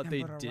trigger, but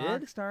they a did.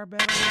 Rockstar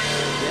battle.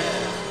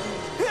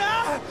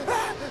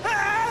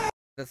 Yeah.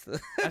 That's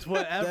the. That's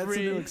what a new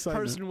every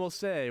excitement. person will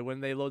say when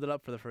they load it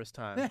up for the first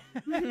time.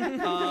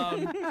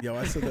 Yo,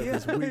 I said that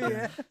this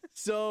weekend.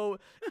 So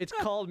it's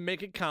called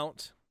Make It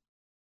Count.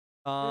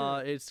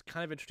 It's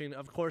kind of interesting.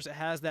 Of course, it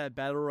has that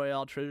battle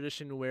royale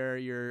tradition where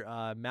your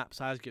map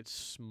size gets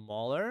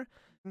smaller.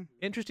 Mhm.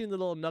 Interesting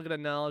little nugget of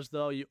knowledge,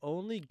 though. You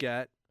only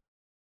get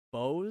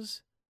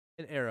bows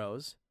and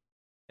arrows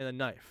and a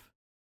knife.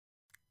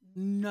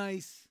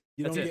 Nice.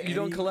 You That's don't it. get You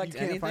don't any- collect you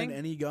can't find anything?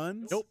 any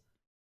guns? Nope.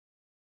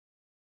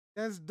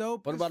 That's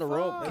dope. What as about a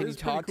rope? fuck. That Can you is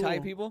pretty dog tie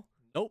cool. people?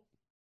 Nope.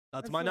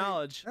 Not to my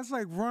knowledge. That's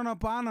like run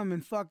up on them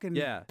and fucking.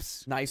 Yeah.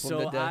 Knife them So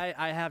to death.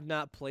 I have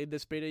not played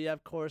this beta yet,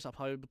 of course. I'll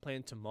probably be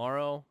playing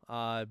tomorrow.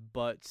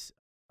 But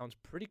sounds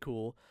pretty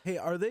cool. Hey,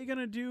 are they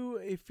gonna do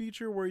a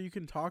feature where you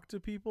can talk to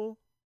people?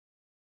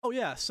 Oh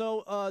yeah.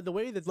 So the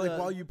way that Like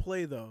while you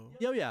play though.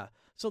 Yeah.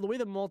 So the way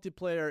the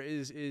multiplayer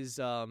is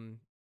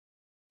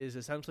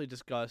essentially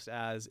discussed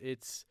as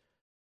it's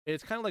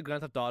kind of like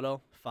Grand Theft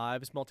Auto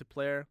 5's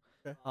multiplayer.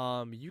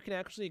 Okay. You can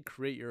actually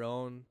create your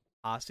own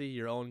posse,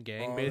 your own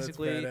gang, Oh,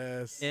 basically,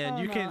 that's badass. and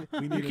Oh, you no. can We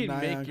you need a can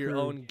make Nyan your crew.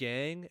 own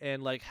gang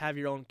and like have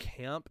your own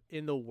camp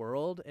in the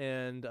world,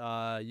 and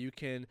you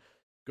can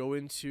go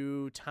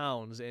into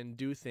towns and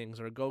do things,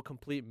 or go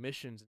complete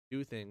missions and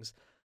do things.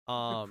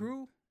 The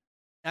crew.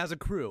 As a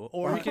crew,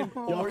 or you can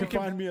Y'all or you can can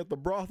find me at the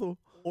brothel.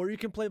 or you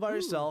can play by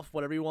yourself,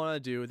 whatever you want to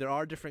do. There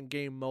are different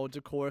game modes,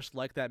 of course,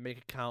 like that make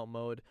account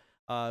mode.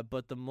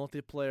 But the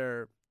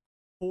multiplayer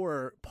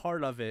core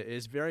part of it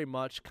is very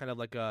much kind of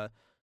like a,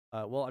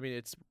 well, I mean,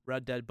 it's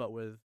Red Dead, but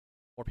with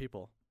more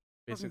people,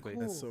 basically.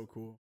 cool. That's so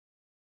cool.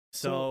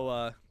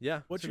 So, yeah,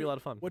 it's going to be a lot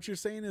of fun. What you're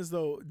saying is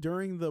though,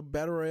 during the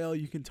battle royale,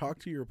 you can talk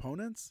to your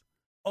opponents.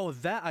 Oh,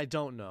 that I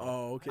don't know.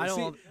 Oh, okay. I don't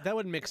See, know. That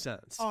wouldn't make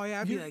sense. Oh yeah,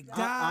 I'd be You- like, hon-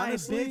 die,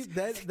 honestly,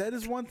 bitch. that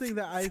is one thing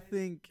that I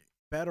think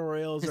battle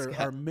royales This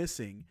guy. are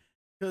missing,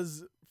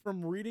 because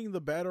from reading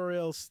the battle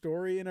royale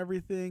story and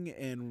everything,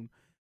 and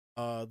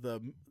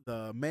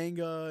the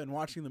manga and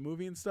watching the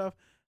movie and stuff,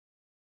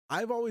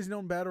 I've always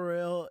known battle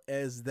royale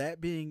as that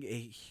being a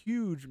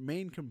huge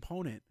main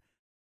component.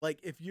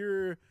 Like if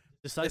you're,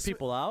 To psych it's-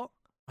 people out?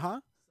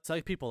 huh?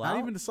 Psych people Not out?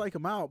 even to psych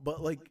them out,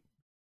 but like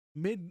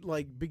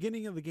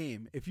beginning of the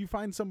game. If you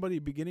find somebody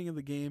beginning of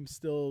the game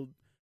still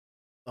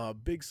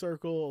big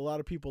circle, a lot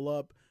of people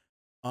up,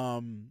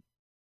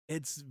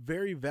 it's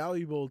very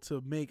valuable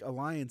to make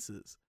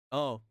alliances.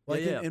 Oh,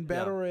 Like yeah, in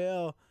Battle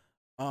Royale,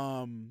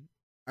 I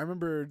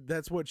remember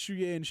that's what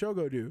Shuya and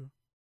Shogo do.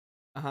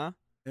 Uh-huh.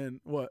 And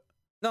what?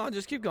 No,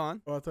 just keep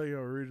going. Oh, I thought you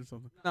were reading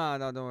something. No,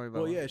 don't worry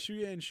about Well, it. yeah,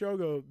 Shuya and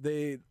Shogo,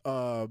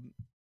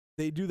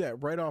 they do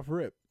that right off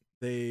rip.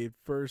 They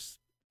first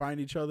find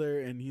each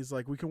other, and he's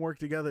like, "We can work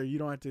together. You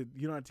don't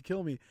have to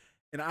kill me."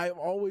 And I've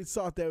always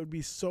thought that would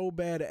be so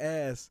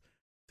badass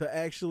to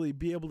actually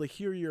be able to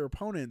hear your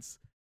opponents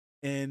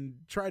and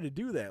try to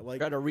do that. Like,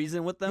 Try to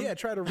reason with them? yeah,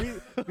 try to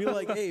be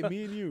like, "Hey,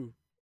 me and you,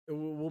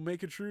 we'll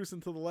make a truce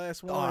until the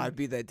last one." Oh, I'd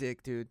be that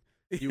dick, dude.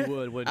 You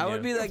would, wouldn't I you?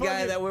 would be that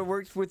guy that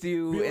worked with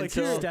you Be like,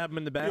 until... "Here, Stab him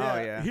in the back. Yeah,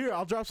 Oh, yeah. Here,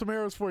 I'll drop some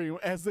arrows for you.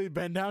 As they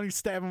bend down, you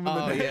stab him in the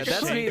Oh, neck. yeah,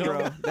 that's me,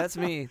 bro. That's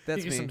me.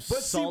 That's You get me. some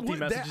But see, salty what-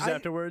 that- messages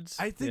afterwards.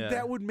 I think Yeah.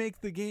 that would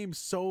make the game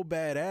so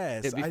badass.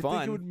 It'd be I think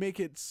fun. it would make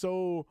it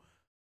so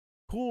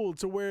cool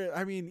to where,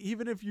 I mean,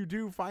 even if you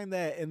do find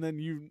that, and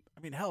then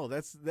hell,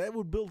 that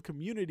would build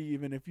community.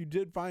 Even if you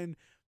did find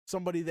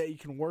somebody that you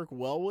can work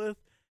well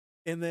with,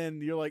 and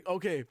then you're like,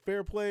 okay,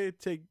 fair play,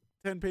 take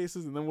 10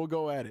 paces, and then we'll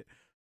go at it.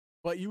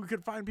 But you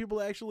could find people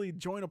to actually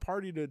join a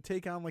party to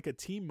take on like a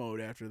team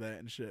mode after that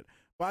and shit.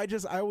 But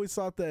I always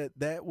thought that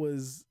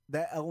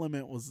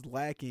element was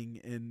lacking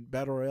in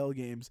Battle Royale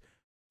games,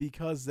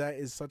 because that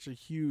is such a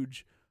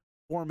huge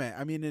format.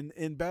 I mean,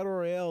 in Battle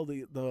Royale,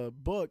 the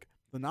book,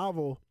 the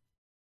novel,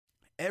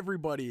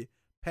 everybody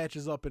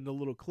patches up into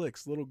little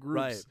cliques, little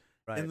groups,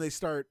 Right. and they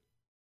start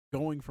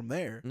going from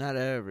there. Not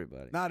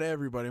everybody. Not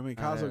everybody. I mean,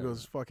 Not Kazuo everybody.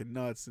 goes fucking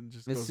nuts and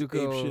just goes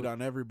Mitsuko ape shit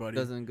on everybody.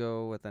 Doesn't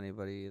go with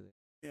anybody either.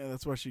 Yeah,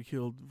 that's why she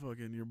killed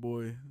fucking your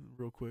boy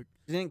real quick.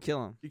 She didn't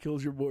kill him. She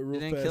kills your boy real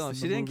didn't fast. kill him. in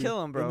She the didn't movie.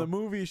 kill him, bro. In the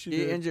movie, she She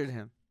did. injured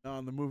him. No,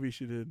 in the movie,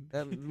 she did.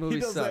 That he movie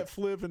does that sucked.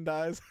 flip and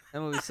dies.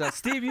 That movie sucks.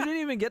 Steve, you didn't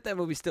even get that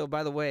movie still,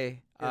 by the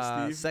way.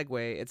 Yeah, Steve.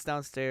 Segue. It's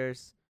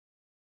downstairs.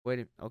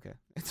 Wait. Okay.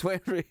 It's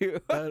waiting for you.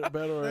 Battle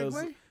Royale's,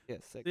 Segway?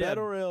 Yes. Segue. Yeah.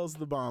 Battle Royale's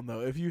the bomb,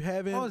 though. If you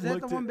haven't Oh, is that the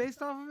looked one at,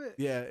 based off of it?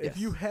 yeah, if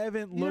you Yes.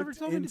 haven't You never looked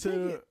told me to take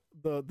into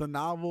it. the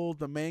novel,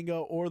 the manga,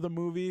 or the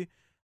movie,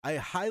 I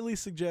highly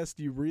suggest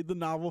you read the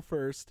novel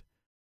first.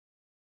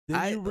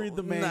 Then you read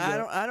the manga.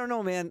 I don't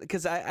know, man,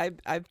 because I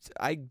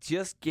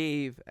just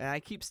gave, and I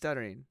keep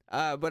stuttering.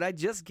 But I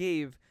just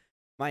gave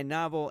my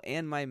novel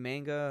and my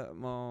manga,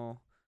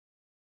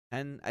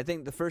 I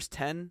think the first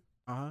 10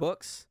 Uh-huh.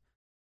 books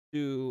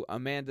to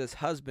Amanda's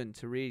husband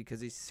to read, because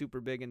he's super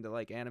big into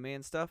like anime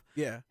and stuff.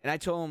 Yeah. And I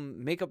told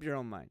him, make up your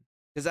own mind,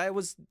 because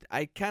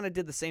I kind of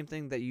did the same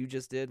thing that you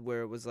just did,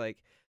 where it was like,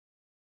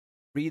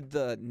 read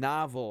the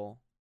novel,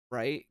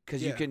 right?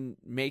 Because you Yeah. can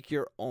make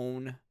your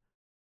own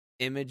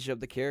image of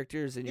the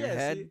characters in your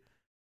head. See,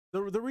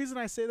 the reason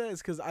I say that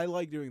is because I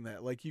like doing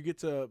that. Like, you get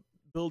to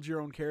build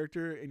your own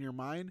character in your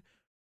mind,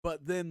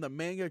 but then the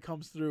manga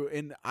comes through,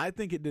 and I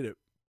think it did it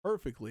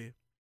perfectly.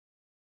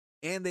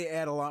 And they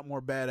add a lot more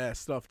badass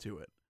stuff to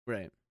it.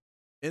 Right.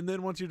 And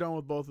then once you're done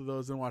with both of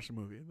those, then watch the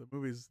movie. The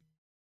movie's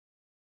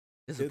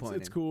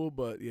Disappointing. it's cool,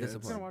 but yeah, I'm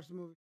it's, gonna watch the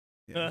movie.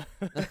 yeah.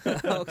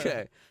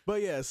 Okay.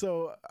 But yeah,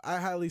 so I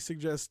highly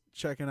suggest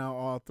checking out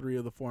all three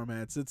of the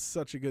formats. It's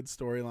such a good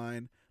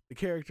storyline. The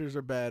characters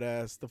are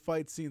badass. The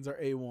fight scenes are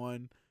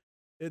A1.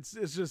 It's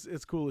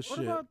cool as What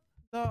shit.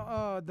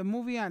 about the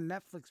movie on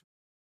Netflix?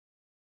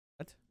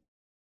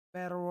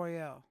 Battle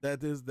Royale.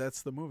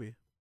 That's the movie.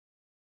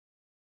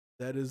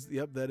 That is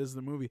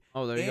the movie.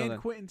 Oh, there you go. And Then.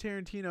 Quentin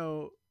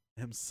Tarantino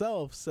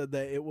himself said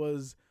that it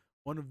was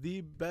one of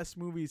the best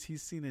movies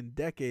he's seen in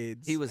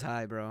decades. He was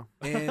high, bro.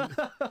 And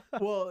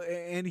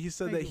and he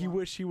said that he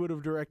wished he would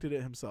have directed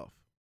it himself.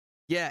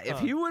 Yeah, if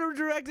he would have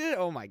directed it,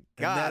 oh my god,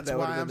 And that's that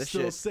would why have been I'm the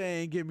still shit.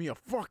 saying, give me a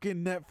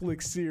fucking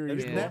Netflix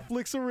series, Yeah.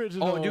 Netflix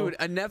original. Oh, dude,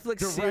 a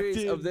Netflix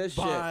series of this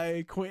shit.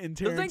 by Quentin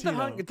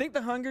Tarantino. Think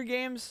the Hunger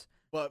Games.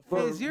 But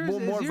Well, Is yours, more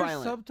is yours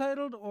violent.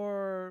 subtitled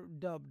or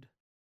dubbed?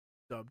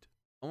 dubbed.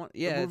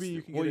 Yeah, movie, it's-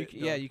 you can well, get you it can,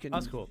 yeah, dubbed. you can.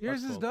 That's cool.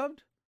 Yours That's is cool.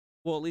 dubbed?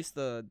 Well, at least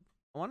the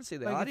I want to say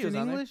the Like it's audio's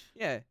in on English?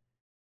 there. Yeah,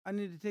 I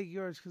need to take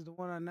yours because the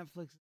one on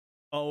Netflix.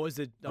 Oh, is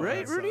it? Oh,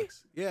 Right, that Rudy?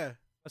 sucks. Yeah.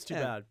 That's too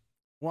Yeah. bad.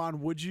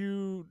 Juan, would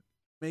you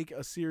make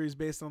a series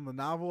based on the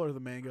novel or the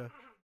manga?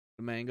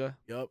 the manga.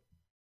 Yep.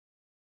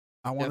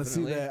 I want to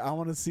see Definitely. that. I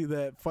want to see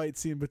that fight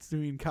scene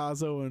between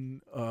Kazo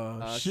and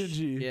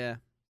Shinji Yeah,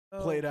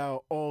 played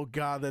out. Oh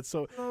god, that's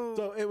so. Oh,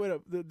 So it went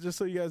up. Just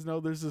so you guys know,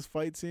 there's this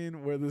fight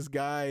scene where this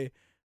guy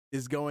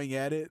is going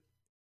at it,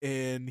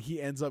 and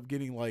he ends up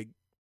getting like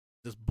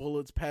just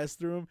bullets passed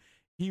through him.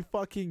 He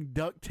fucking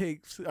duct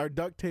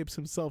tapes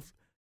himself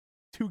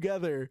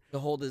together. to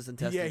hold his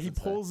intestines. Yeah, he and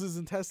stuff. pulls his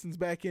intestines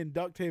back in,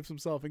 duct tapes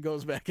himself, and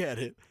goes back at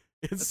it.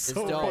 It's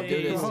so dope, fucking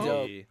dude. It's cool.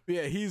 dope.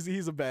 Yeah,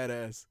 he's a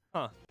badass.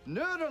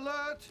 Nerd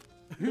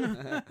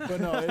alert!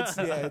 But no,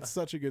 it's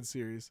such a good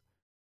series.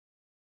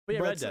 But yeah,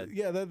 But Red Dead.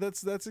 Yeah,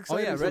 that's exciting. Oh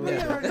yeah, for Red me.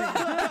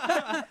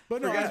 Dead.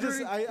 But no,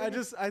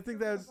 Forgot. I think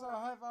that's a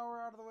half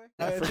hour out of the way.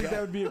 I think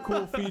that would be a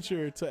cool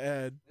feature to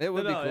add. It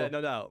would be no, cool. yeah,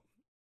 no doubt.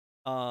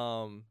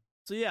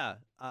 So yeah,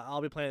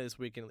 I'll be playing it this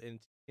week and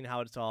seeing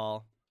how it's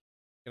all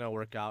gonna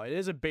work out. It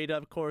is a beta,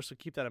 of course, so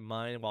keep that in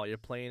mind while you're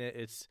playing it.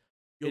 It's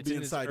You'll be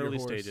in inside its your early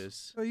horse.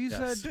 stages. So you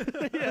Yes. said,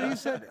 so you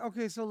said,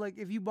 okay, so like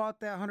if you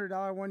bought that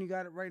 $100 one, you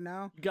got it right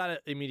now. You got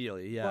it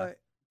immediately, yeah. But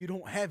You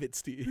don't have it,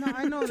 Steve. no,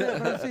 I know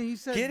that. But I'm saying you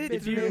said Get it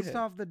it's if you- based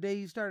off the day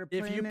you started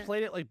playing If you it.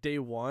 played it like day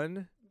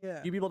one,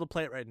 Yeah. you'd be able to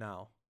play it right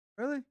now.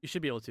 Really? You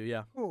should be able to,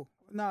 yeah. Cool.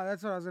 No,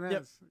 that's what I was gonna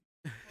Yep. ask.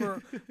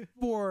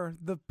 For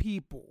the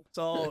people.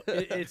 So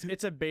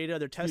it's a beta.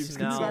 They're testing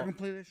Steve's So I out. can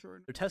play this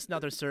short. They're testing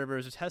out their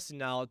servers. They're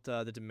testing out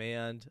the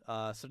demand.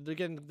 So they're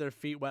getting their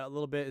feet wet a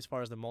little bit as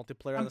far as the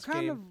multiplayer on this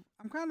game.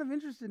 I'm kind of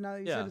interested now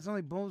that you Yeah. said it's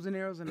only bows and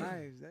arrows and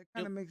knives. That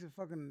kind of makes it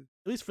fucking.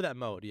 At least for that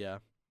mode, yeah.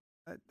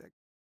 That,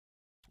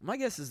 My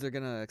guess is they're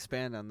gonna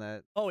expand on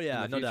that. Oh in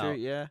yeah, the no future. doubt.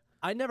 Yeah,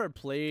 I never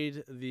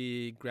played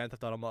the Grand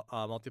Theft Auto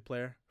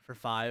multiplayer for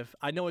 5.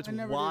 I know it's I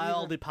never did either.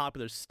 wildly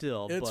popular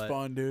still, It's but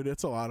fun, dude.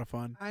 It's a lot of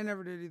fun. I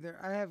never did either.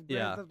 I have Grand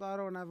Yeah. Theft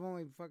Auto and I've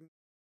only fucking.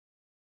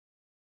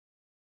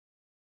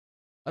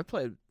 I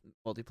played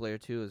multiplayer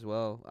too as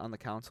well on the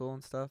console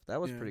and stuff. That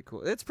was Yeah. pretty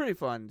cool. It's pretty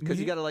fun because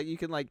you Me- gotta you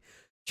can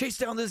chase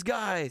down this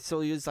guy. So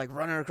you're just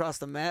running across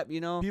the map,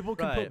 you know. People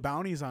can put Right.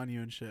 bounties on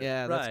you and shit.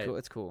 Yeah, that's Right. cool.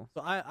 It's cool.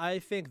 so I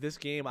think this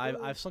game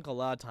I've sunk a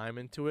lot of time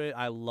into it.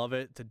 I love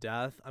it to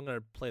death. I'm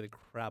gonna play the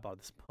crap out of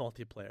this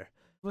multiplayer.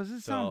 Does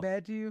this So- sound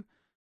bad to you?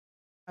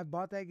 I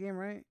bought that game,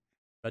 right?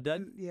 Red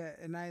Dead. And, yeah,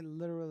 and I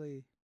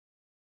literally.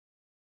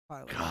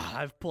 probably, like, God,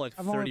 I've put like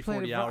I've 30, only played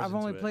 40 it. For, hours I've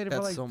only into played it for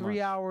That's like so 3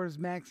 much. hours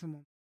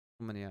maximum.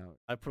 How many hours?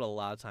 I put a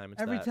lot of time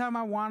into Every that. time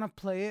I want to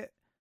play it,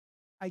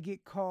 I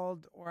get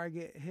called or I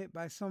get hit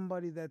by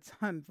somebody that's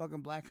on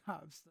fucking Black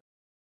Ops.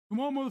 Come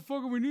on,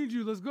 motherfucker, we need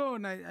you. Let's go.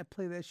 And I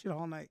play that shit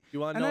all night. You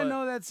want to And know?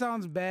 I know that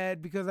sounds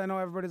bad because I know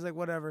everybody's like,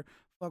 whatever,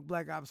 fuck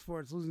Black Ops 4,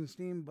 it's losing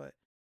steam. But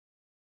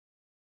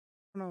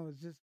I don't know,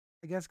 it's just,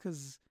 I guess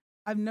because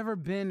I've never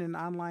been an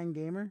online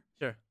gamer.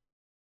 Sure.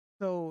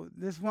 So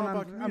this one, All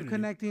about I'm community.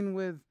 connecting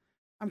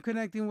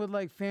with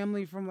like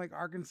family from like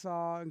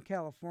Arkansas and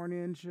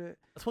California and shit.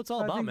 That's what it's all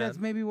So I about, think man. that's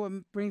maybe what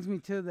brings me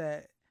to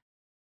that.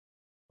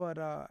 But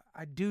I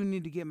do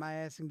need to get my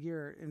ass in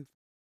gear in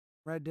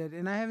Red Dead,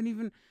 and I haven't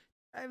even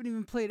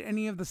played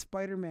any of the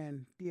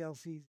Spider-Man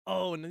DLCs.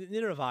 Oh,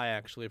 neither have I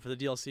actually. For the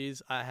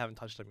DLCs, I haven't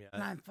touched them yet.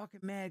 And I'm fucking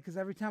mad because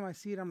every time I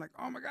see it, I'm like,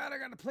 oh my god, I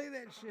gotta play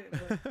that shit.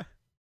 But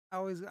I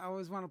always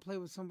want to play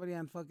with somebody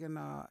on fucking.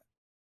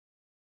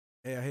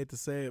 Hey, I hate to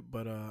say it,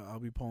 but I'll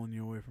be pulling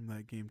you away from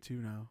that game too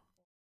now.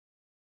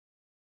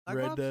 Black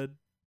Red Ops? Dead.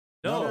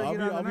 No, better I'll get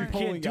be, on I'll the be night.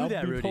 pulling. Can't do I'll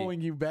that, be Rudy.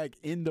 pulling you back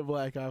into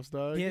Black Ops,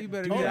 dog. Can't You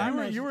better do get Oh, that. on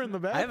that you were shit. in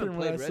the I haven't bathroom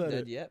when I played Red said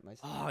Dead it. yet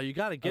myself. Oh, you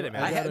gotta get it,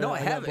 man. I ha- no, I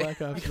have it.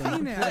 Black Ops I now.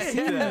 seen it. I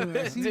seen you.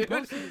 I seen you Dude,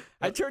 post it.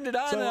 I turned it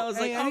on So- and I was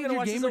Hey, like, I I'm need gonna your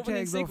watch this gamer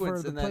opening tag, though, for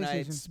sequence, the and then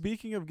I PlayStation.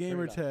 Speaking of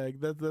gamer it on.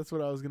 tag, that's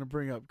what I was gonna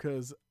bring up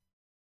because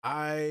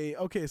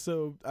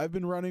so I've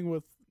been running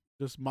with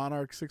just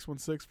Monarch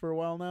 616 for a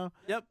while now.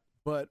 Yep.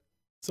 But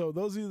so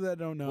those of you that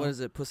don't know, what is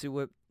it? Pussy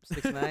Whip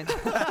 69.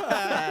 Roasted.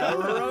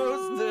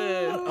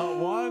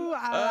 one. Ooh,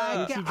 I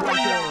like with your it. drunk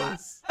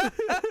ass.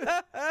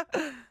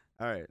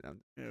 All right.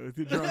 Yeah, with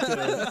your drunk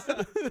ass.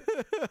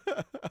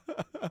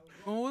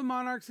 Going with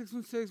Monarch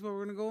 616, but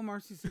we're gonna go with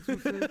Marcy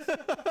 616.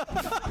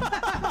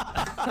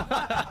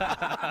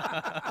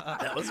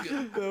 That was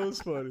good. That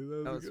was funny.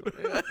 That That was was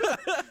good.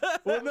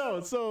 Well, no.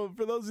 So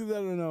for those of you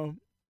that don't know,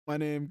 my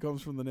name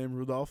comes from the name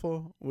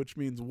Rudolfo, which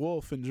means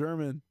wolf in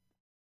German.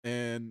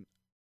 and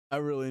I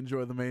really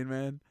enjoy the main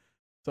man.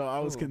 So I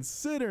was Ooh.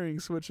 considering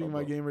switching my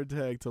Lobo. gamer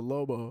tag to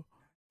Lobo.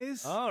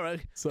 It's All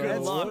right. So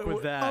Good luck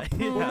with that.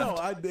 approved. Well, Yeah. no,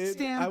 I did. I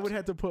Stamped. would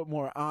have to put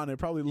more on it.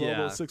 Probably Lobo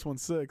Yeah.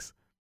 616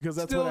 because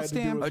that's Still what I had to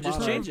do. stamped. With Oh, just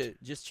mine. change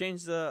it. Just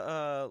change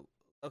the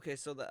okay,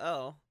 so the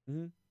L,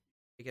 Mhm.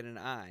 make it an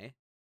I,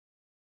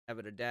 have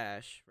it a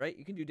dash, right?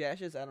 You can do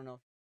dashes. I don't know.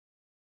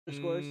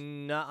 Underscores?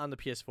 Not on the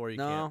PS4. You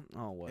no. can't.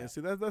 Oh what? Yeah,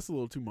 see that's a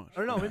little too much.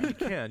 Or no, maybe you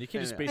can. You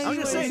can just Anyway. space. I'm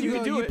it. just saying you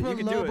can do it. Put You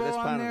can do it. Lobo That's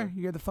on fine with there.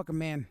 me. You're the fucking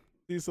man.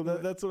 See, so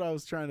that's what I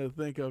was trying to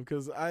think of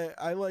because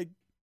I like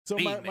so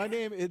my Man.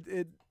 name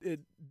it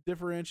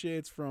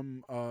differentiates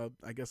from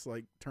I guess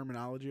like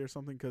terminology or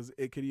something because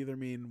it could either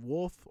mean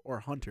wolf or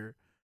hunter,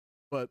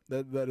 but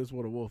that is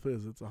what a wolf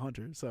is. It's a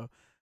hunter. So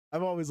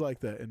I've always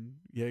liked that and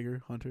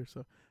Jaeger hunter.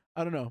 So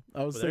I don't know.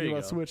 I was Well, there thinking you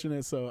about go. switching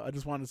it. So I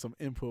just wanted some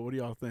input. What do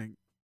y'all think?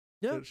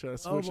 Yeah. Should I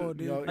switch Lobo, it?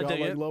 dude. Y'all I dig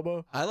like it.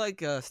 Lobo? I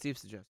like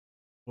Steve's suggestion.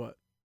 What?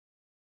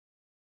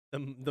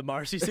 The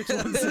Marcy I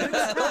 616.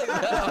 like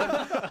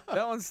that one.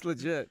 That one's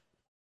legit.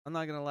 I'm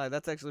not gonna lie.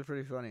 That's actually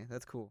pretty funny.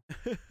 That's cool.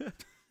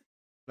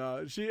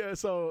 No, she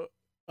so.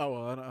 Oh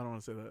well, I don't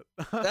want to say that.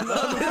 This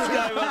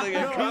guy about to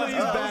get No, caught.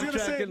 I was gonna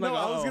say, backtracking, no,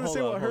 like, I was oh, gonna say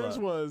hold what on, hers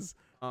hold was,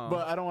 Oh.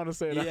 but I don't want to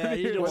say that. Yeah,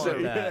 you don't So,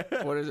 want that.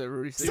 yeah. What is it,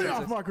 Rudy? Get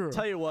off my girl.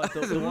 Tell you what,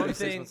 the Rudy one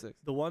thing, 616.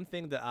 the one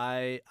thing that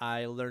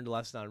I learned a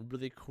lesson on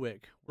really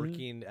quick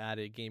working at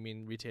a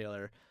gaming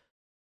retailer.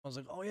 I was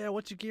like, oh yeah,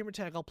 what's your gamer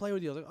tag? I'll play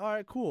with you. I was like, all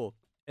right, cool.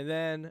 And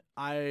then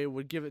I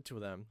would give it to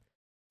them.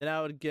 Then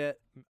I would get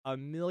a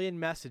million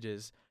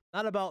messages,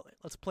 not about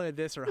let's play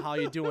this or how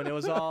you doing. It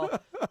was all,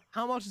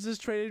 how much is this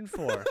trading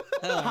for?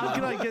 How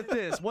can I get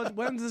this?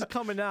 When's this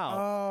coming out?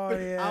 Oh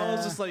yeah. I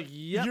was just like,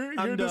 yep, your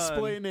I'm done.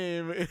 display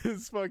name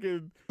is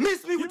fucking.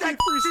 Miss me with Give me that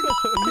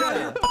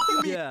free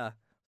stuff. Yeah.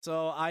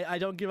 So I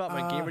don't give out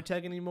my Uh, gamer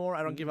tag anymore.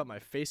 I don't give out my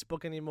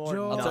Facebook anymore.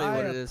 Joel, I'll tell you I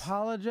what it is.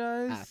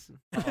 apologize.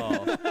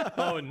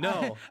 Oh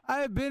no. I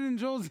have been in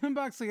Joel's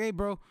inbox like, hey,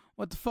 bro,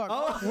 what the fuck?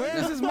 Oh. Where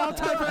is this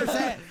multiverse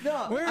at?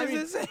 No, Where I is mean,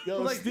 this at?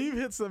 Yo, Like- Steve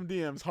hits some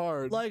DMs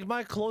hard. Like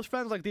my close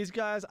friends, like these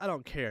guys, I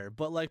don't care.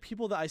 But like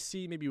people that I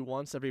see maybe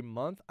once every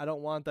month, I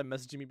don't want them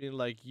messaging me being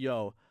like,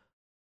 "Yo,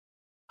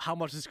 how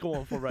much is this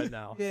going for right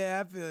now?"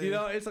 Yeah, I feel You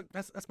know, it's like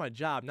that's my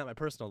job, not my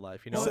personal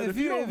life. You know. Well, Said, if if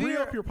you you're- don't if re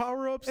you're- up your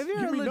power ups, If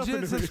you're a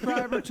legit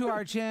subscriber to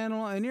our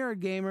channel and you're a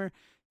gamer,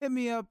 hit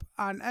me up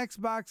on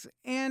Xbox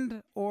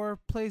and or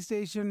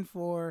PlayStation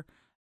for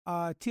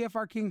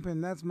TFR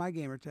Kingpin. That's my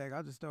gamer tag.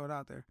 I'll just throw it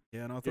out there.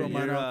 yeah, and I'll throw You're,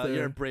 mine out there.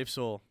 you're a brave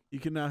soul. You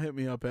can now hit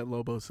me up at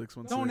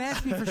Lobo616. Don't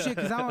ask me for shit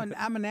because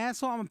I'm an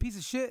asshole. I'm a piece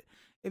of shit.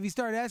 If you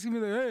start asking me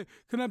like, hey,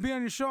 can I be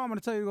on your show? I'm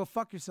gonna tell you to go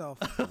fuck yourself.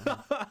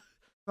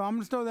 So I'm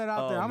gonna throw that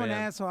out Oh, there. I'm an man.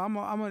 asshole.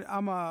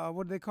 I'm a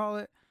what do they call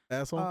it?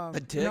 Asshole. A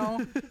dick? No,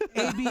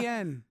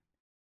 ABN,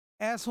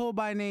 asshole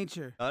by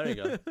nature. Oh, there you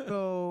go.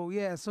 So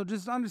yeah, so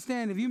just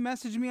understand if you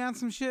message me on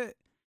some shit,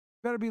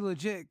 better be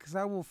legit because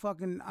I will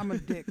fucking. I'm a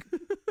dick.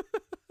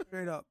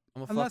 Straight up.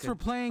 I'm a Unless fucking- we're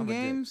playing I'm a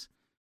dick. games,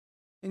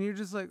 and you're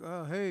just like,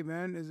 oh hey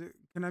man,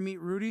 can I meet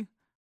Rudy?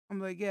 I'm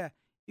like, yeah,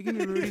 you can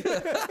meet Rudy.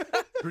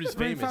 Rudy's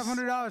Bring famous.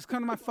 $500.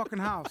 Come to my fucking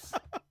house.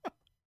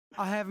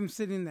 I'll have him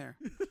sitting there,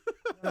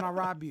 and I'll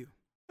rob you.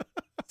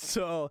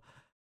 So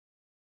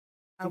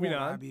I Moving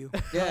won't on. rob you.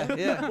 Yeah,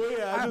 yeah. Well,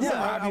 yeah, I I, just, won't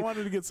rob I you.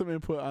 wanted to get some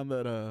input on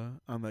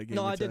that game.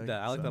 No, I did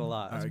that. I like that a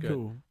lot. All That's right, good.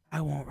 cool.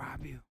 I won't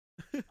rob you.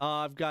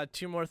 I've got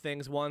two more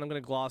things. One I'm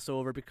gonna gloss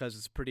over because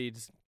it's pretty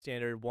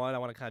standard. One I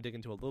want to kind of dig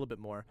into a little bit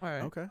more. All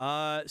right.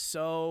 Okay.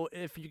 So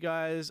if you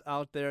guys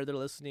out there that are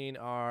listening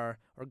are,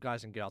 or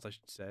guys and gals, I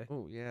should say,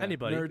 Oh yeah.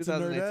 anybody, Nerds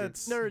and 2018.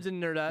 nerdettes. nerds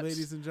and nerdettes,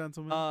 Ladies and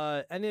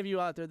gentlemen. any of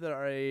you out there that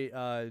are a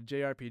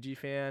JRPG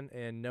fan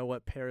and know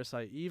what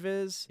Parasite Eve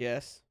is,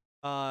 Yes.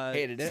 hated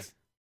Hated it.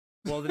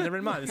 Well, then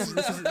never mind.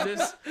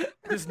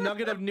 This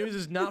nugget of news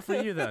is not for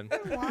you then.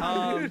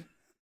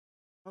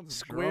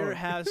 Square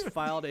has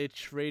filed a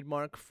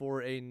trademark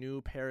for a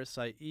new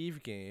Parasite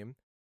Eve game.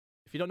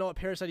 If you don't know what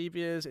Parasite Eve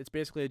is, it's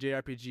basically a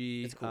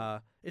JRPG. It's cool.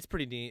 It's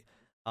pretty neat.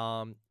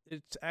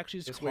 It's actually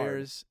It's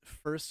Square's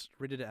first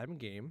rated M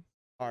game.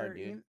 Hard,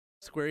 dude.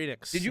 Square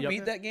Enix. Did you Yep.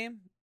 beat that game?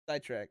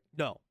 Sidetrack.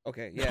 No.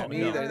 Okay. Yeah, No, me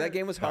no. either. That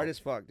game was hard No. as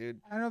fuck, dude.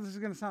 I know this is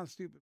gonna sound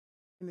stupid.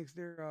 Phoenix,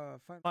 they're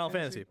Final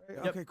Fantasy. right?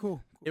 Yep. Okay,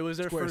 cool. It was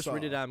their Square first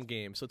rated Soft. M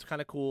game, so it's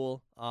kind of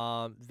cool.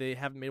 They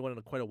haven't made one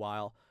in quite a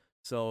while.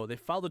 So they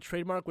filed a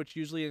trademark, which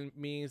usually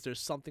means there's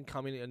something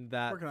coming in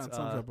that. Working on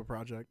some type of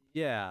project.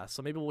 Yeah,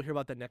 so maybe we'll hear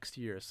about that next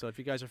year. So if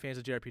you guys are fans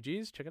of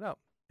JRPGs, check it out.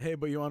 Hey,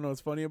 but you want to know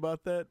what's funny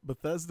about that?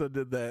 Bethesda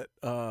did that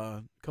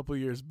a couple of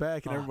years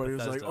back, and Oh, everybody was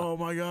like, Bethesda. "Oh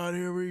my god,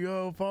 here we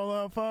go,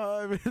 Fallout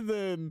 5," and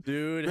then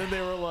Dude,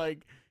 they were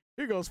like,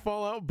 "Here goes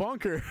Fallout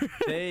Bunker."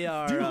 they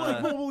are. Do you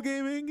like mobile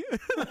gaming?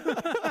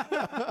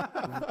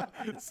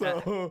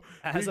 So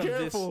as be of this-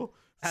 careful.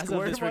 as of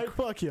Square this might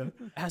fuck you.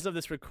 as of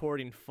this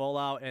recording,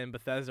 Fallout and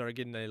Bethesda are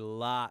getting a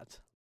lot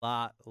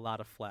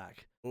of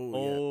flack. Oh,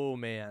 Oh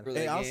man. For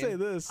Hey, that I'll game. say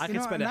this. I You can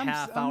know, spend and a I'm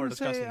half s- hour I'm gonna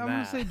discussing say, I'm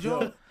gonna that. say,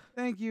 Joel,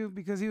 Thank you,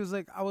 because he was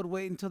like, I would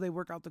wait until they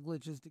work out the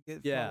glitches to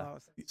get Yeah.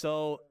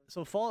 Fallout.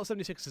 So Fallout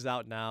 76 is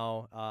out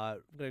now. I'm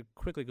gonna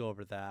quickly go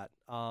over that.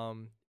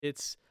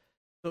 It's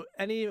so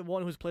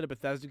anyone who's played a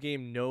Bethesda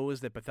game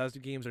knows that Bethesda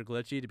games are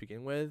glitchy to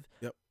begin with.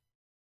 Yep.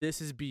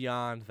 This is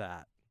beyond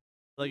that.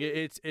 Like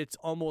it's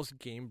almost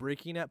game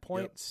breaking at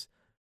points.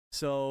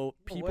 So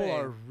people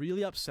are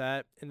really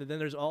upset, and then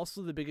there's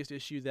also the biggest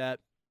issue that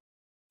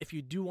if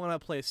you do want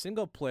to play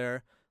single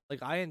player,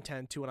 like I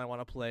intend to, and I want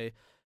to play,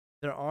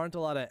 there aren't a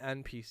lot of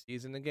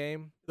NPCs in the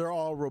game. They're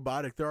all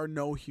robotic. There are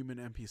no human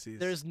NPCs.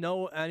 There's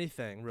no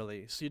anything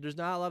really. So there's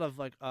not a lot of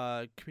like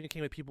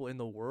communicating with people in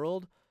the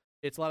world.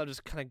 It's a lot of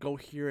just kind of go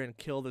here and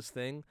kill this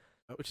thing,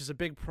 which is a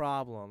big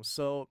problem.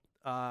 So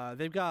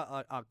they've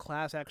got a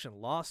class action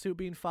lawsuit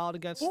being filed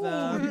against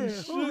them.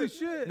 Holy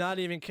shit. Not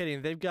even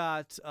kidding. They've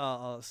got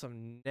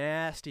some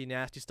nasty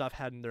stuff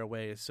heading their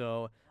way.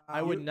 So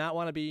I would not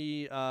want to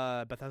be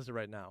Bethesda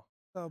right now.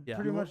 So Yeah.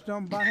 pretty much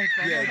don't buy it.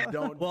 Yeah,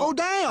 don't. Well,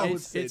 I would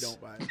it's- say it's- don't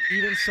buy it.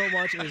 Even so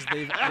much as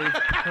they've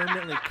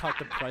permanently cut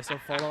the price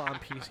of Fallout on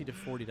PC to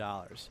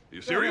 $40.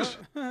 You serious?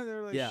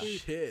 They're like, Yeah.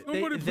 "Please, Shit.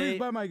 somebody They- please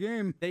buy my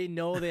game. They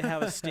know they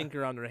have a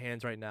stinker on their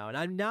hands right now. And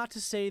I'm not to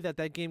say that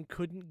game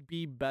couldn't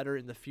be better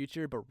in the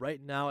future, but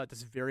right now, at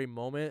this very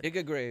moment,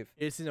 Giga Grave.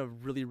 it's in a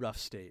really rough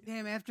state.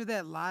 Damn, after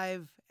that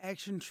live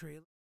action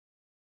trailer.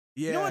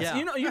 Yeah. You know what's, Yeah.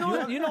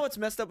 you know what's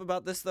messed up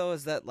about this though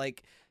is that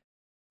like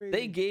they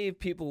Crazy. gave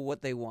people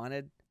what they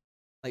wanted.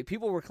 Like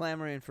people were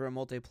clamoring for a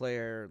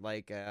multiplayer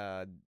like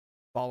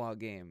Fallout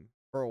game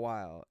for a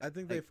while. I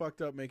think they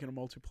fucked up making a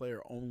multiplayer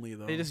only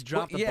though. They just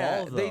Well, dropped the yeah,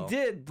 ball, though. they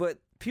did, but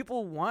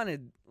people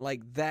wanted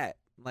like that.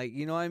 Like,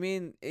 you know what I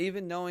mean?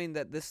 Even knowing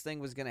that this thing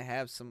was gonna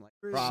have some like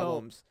So-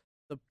 problems.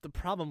 The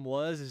problem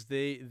is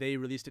they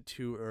released it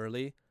too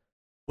early.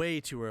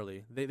 Way too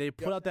early. They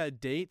put out that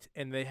date,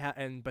 and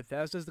and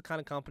Bethesda's the kind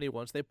of company,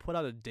 once they put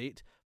out a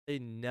date, they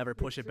never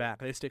push it back.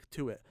 They stick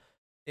to it.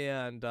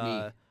 And Me.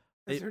 That's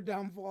they- her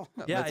downfall.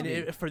 yeah, That's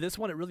and me. for this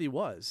one, it really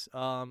was.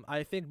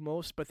 I think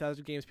most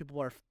Bethesda games, people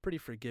are pretty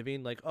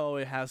forgiving. Like, oh,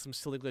 it has some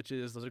silly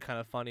glitches. Those are kind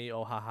of funny.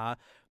 Oh, haha.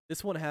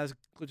 This one has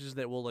glitches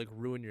that will like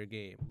ruin your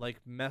game, like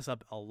mess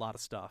up a lot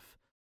of stuff.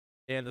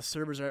 And the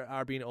servers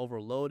are being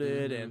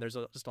overloaded, Mhm. and there's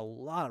just a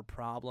lot of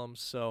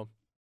problems. So,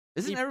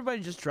 Isn't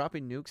everybody just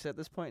dropping nukes at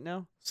this point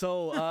now? there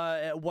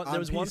On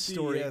was one PC,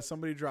 story. Yeah,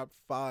 somebody dropped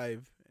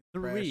 5.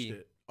 And crashed 3.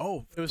 it.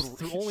 Oh, It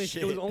was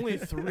only only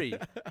 3,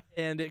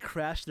 and it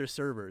crashed their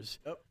servers.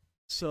 Yep.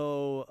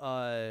 So,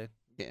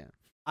 Yeah.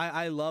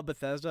 I love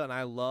Bethesda, and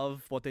I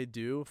love what they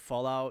do.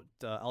 Fallout,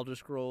 Elder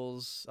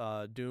Scrolls,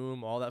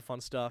 Doom, all that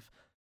fun stuff.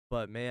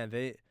 But man,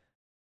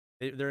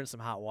 they're in some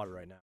hot water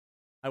right now.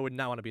 I would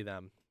not want to be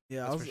them.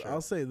 Yeah, That's for sure.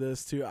 I'll say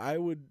this too. I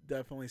would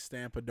definitely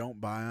stamp a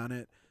don't buy on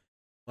it.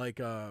 Like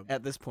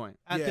At this point.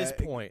 At Yeah, this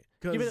point,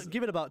 give 'cause-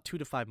 it about 2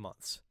 to 5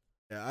 monmonths.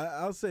 yeah,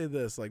 I'll say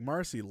this. Like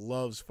Marcy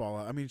loves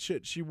Fallout. I mean,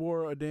 shit, she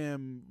wore a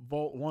damn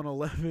Vault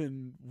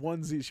 111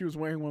 onesie. She was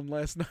wearing one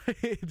last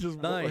night, just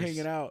Nice.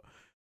 hanging out.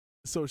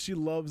 So she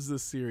loves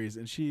this series,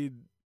 and she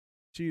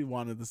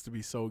wanted this to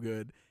be so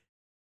good,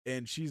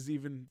 and she's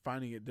even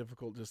finding it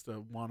difficult just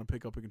to want to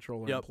pick up a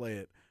controller Yep. and play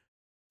it.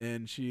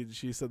 And she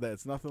said that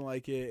it's nothing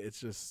like it. It's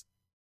just,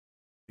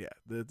 yeah,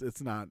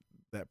 it's not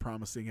that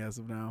promising as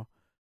of now.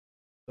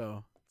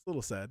 So it's a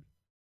little sad.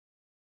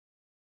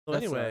 So That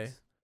anyway,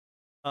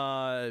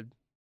 sucks.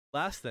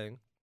 last thing,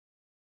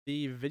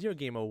 the video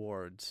game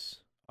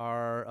awards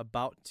are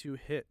about to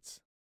hit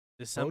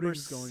December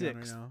Voting's going on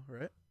right 6th. now,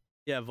 right?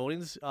 Yeah,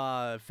 voting's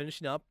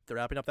finishing up. They're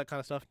wrapping up that kind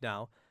of stuff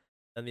now.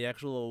 And the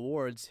actual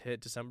awards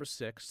hit December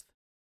 6th.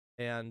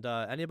 And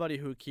anybody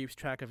who keeps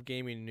track of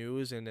gaming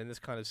news and this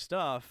kind of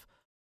stuff,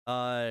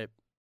 the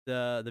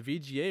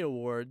VGA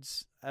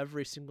awards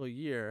every single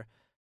year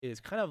is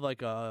kind of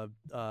like a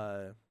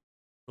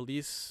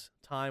release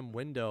time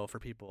window for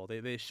people.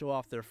 They show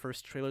off their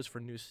first trailers for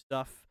new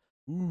stuff.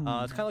 Ooh.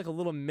 It's kind of like a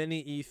little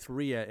mini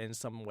E3 in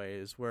some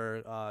ways,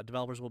 where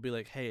developers will be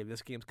like, "Hey,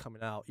 this game's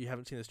coming out. You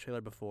haven't seen this trailer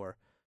before,"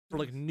 for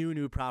like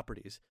new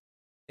properties.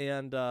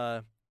 And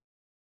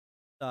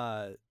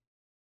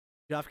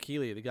Geoff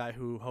Keighley, the guy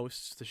who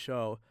hosts the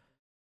show,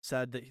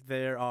 said that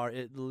there are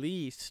at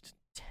least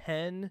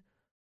 10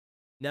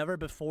 never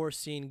before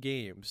seen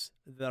games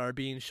that are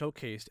being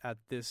showcased at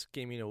this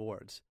gaming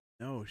awards,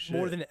 No shit.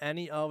 more than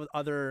any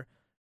other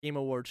game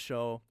awards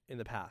show in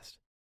the past.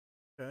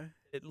 Okay.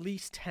 At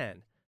least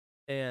 10,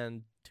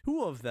 and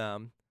 2 of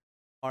them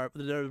are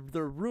they're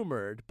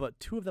rumored, but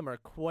 2 of them are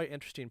quite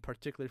interesting,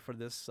 particularly for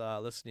this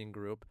listening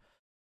group.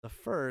 The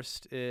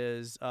first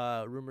is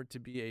rumored to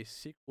be a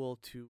sequel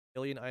to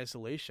Alien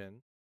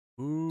Isolation.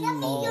 Ooh.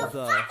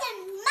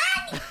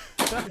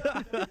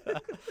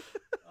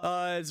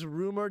 It's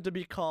rumored to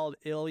be called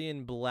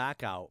Alien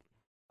Blackout.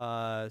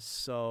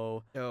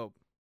 So Dope.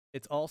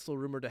 it's also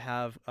rumored to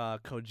have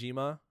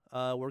Kojima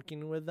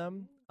working with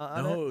them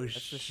on it. Oh That's the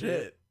shit.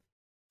 shit.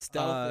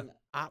 Stealth and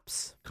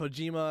ops.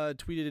 Kojima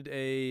tweeted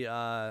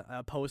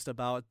a post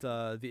about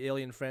the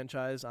Alien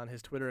franchise on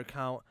his Twitter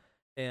account,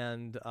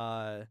 and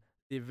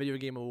the Video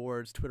Game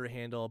Awards Twitter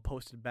handle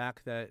posted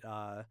back that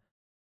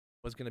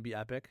was going to be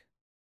epic.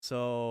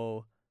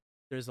 So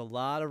there's a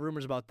lot of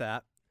rumors about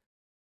that.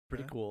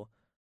 Pretty cool.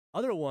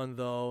 Other one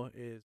though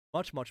is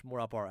much more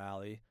up our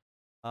alley.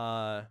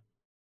 I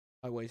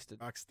wasted.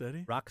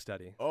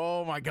 Rocksteady.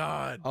 Oh my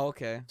God.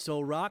 Okay.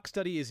 So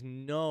Rocksteady is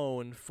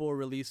known for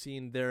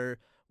releasing their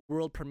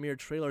world premiere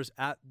trailers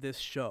at this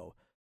show.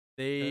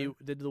 They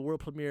did the world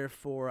premiere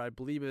for, I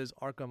believe it is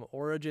Arkham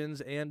Origins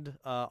and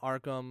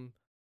Arkham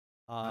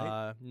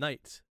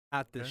Knight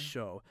at this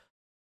show.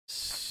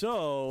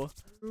 So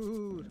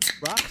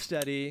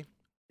Rocksteady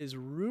is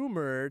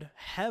rumored,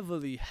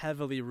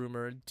 heavily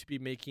rumored, to be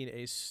making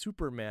a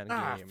Superman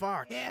game.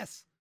 Fuck.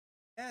 Yes,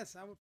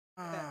 I would.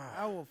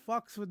 I will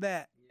fucks with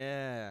that.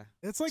 Yeah.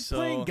 It's like So-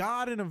 playing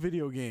God in a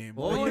video game.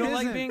 Well, No, you it don't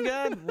like isn't. being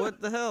God? What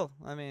the hell?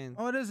 I mean,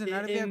 Oh, it isn't.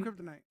 Not if they have In-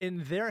 kryptonite.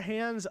 In their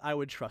hands, I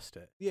would trust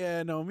it.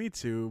 Yeah, no, me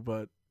too,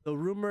 but The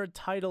rumored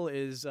title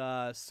is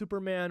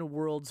Superman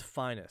World's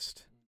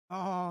Finest.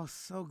 Oh,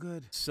 so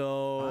good.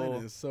 So,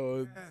 mine is.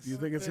 So Yes. you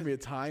think it's gonna be a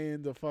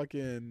tie-in to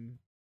fucking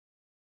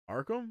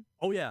Arkham?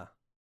 oh yeah,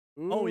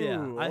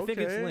 I think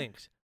it's okay.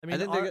 linked. I mean, I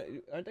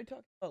think aren't they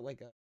talking about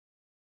like a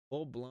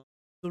full blown?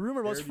 the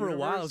rumor was shared for a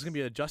while it universe? was gonna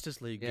be a Justice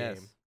League Yes.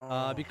 game.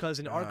 Oh, Because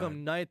in God.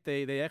 Arkham Knight,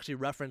 they actually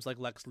reference like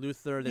Lex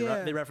Luthor.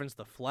 Yeah. They reference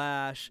the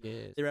Flash.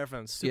 Yes. They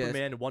reference Yes.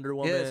 Superman, Wonder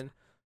Woman.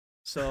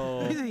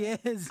 So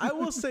Yes. I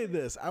will say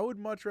this: I would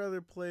much rather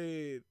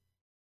play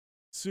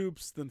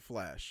Supes than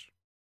Flash.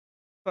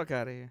 Fuck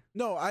out of here.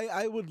 No,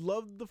 I would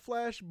love the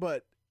Flash,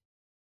 but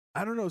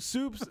I don't know.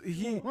 Supes,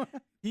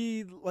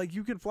 he like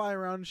you can fly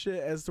around and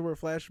shit. As to where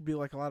Flash would be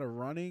like a lot of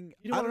running.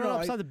 you don't I want don't to run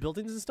know. upside the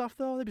buildings and stuff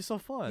though. That'd be so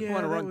fun. Yeah. You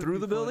want to that run would through be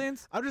the fun.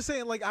 buildings? I'm just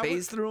saying, like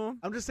Phase through them?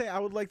 I'm just saying, I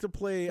would like to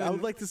play. I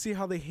would like to see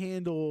how they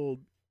handled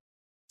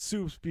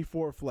Supes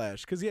before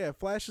Flash, because yeah,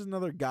 Flash is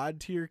another god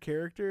tier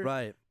character,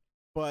 Right.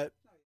 but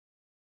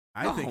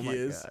I think oh he my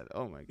is. God.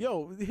 Oh my God.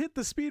 Yo, hit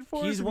the Speed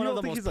Force. He's and one you of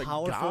the don't think most he's a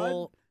god?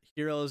 powerful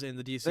heroes in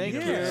the DC Thank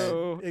universe.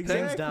 you.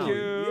 Exactly. Thank down.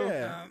 you.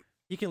 Yeah,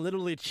 He can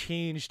literally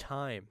change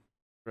time.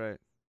 Right.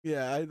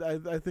 yeah.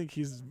 I think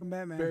he's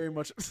Batman. very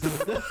much.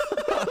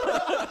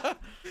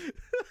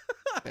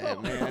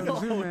 Batman. Oh,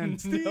 Superman.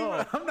 Steve,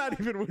 no. I'm not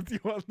even with you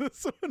on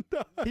this one.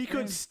 dog. He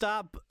could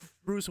stop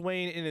Bruce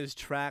Wayne in his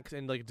tracks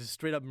and like just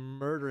straight up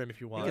murder him if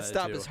you He wanted. can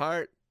stop to. his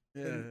heart.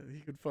 Yeah,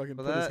 he could fucking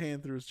For put his that-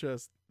 hand through his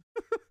chest,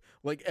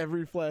 like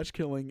every Flash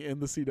killing in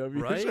the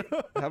CW. Right?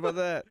 show. How about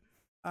that?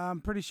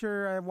 I'm pretty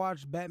sure I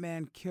watched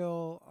Batman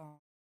kill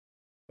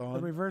the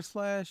Dawn. Reverse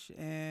Flash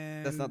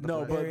and That's not the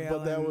No, Flash. but Barry that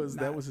Allen was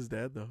not- his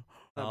dad though.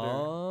 Not Barry.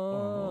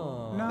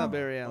 Oh. No. Not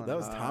Barry Allen. that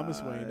was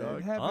Thomas Wayne, It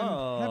dog. happened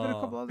a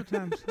Oh. couple other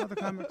times. Other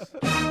comics.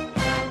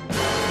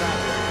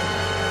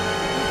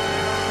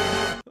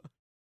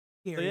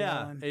 So Gary yeah,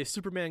 Allen. a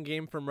Superman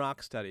game from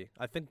Rocksteady.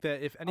 I think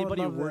that if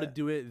anybody love were to that.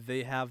 do it,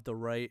 they have the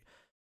right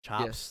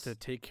chops Yes. to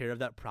take care of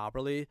that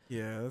properly.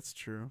 Yeah, that's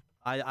true.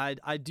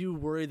 I do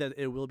worry that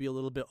it will be a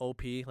little bit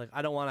OP. Like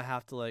I don't want to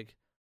have to like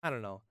I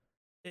don't know.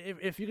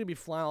 If you can be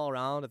flying all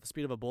around at the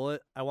speed of a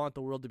bullet, I want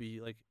the world to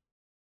be like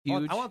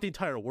Huge. I want the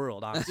entire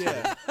world, honestly.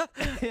 Yeah.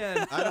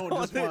 And I don't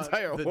just the want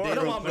entire the world. I don't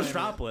daily want planet.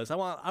 Metropolis. I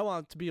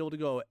want to be able to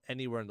go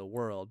anywhere in the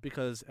world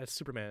because as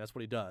Superman, that's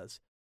what he does.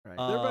 Right.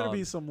 There better be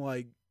Um, some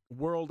like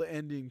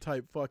world-ending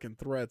type fucking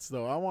threats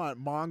though. I want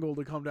Mongol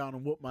to come down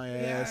and whoop my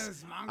ass.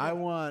 Yes, I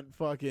want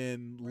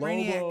fucking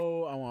Brainiac.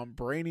 Lobo. I want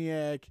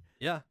Brainiac.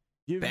 Yeah.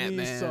 Give me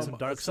Batman. some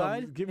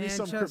Darkseid? Give me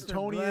some Manchester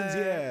Kryptonians. Black.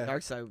 Yeah.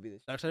 Darkseid would be the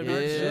Dark Side of Yeah.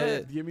 Dark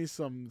Shit. Give me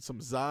some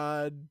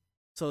Zod.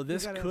 So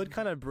this gotta have could some-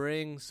 kind of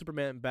bring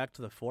Superman back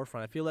to the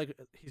forefront. I feel like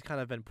he's kind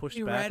of been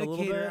pushed back a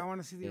little Eradicator. bit. I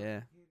want to see the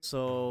Yeah.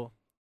 So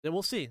yeah,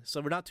 we'll see.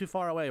 So we're not too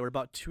far away. We're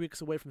about 2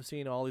 weeks away from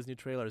seeing all these new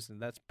trailers,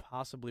 and that's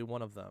possibly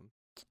one of them.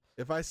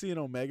 If I see an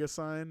Omega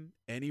sign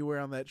anywhere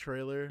on that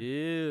trailer,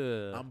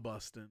 Yeah. I'm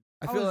busting.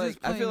 I was feel like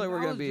just I feel like playing- we're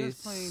I gonna was be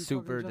just playing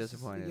super fucking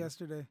Justice League disappointed.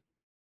 yesterday.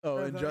 Oh,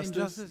 Or the Injustice?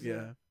 Injustice, Yeah.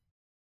 yeah.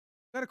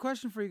 Got a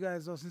question for you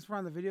guys though. Since we're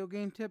on the video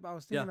game tip, I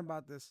was thinking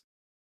about this.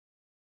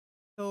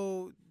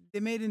 So they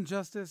made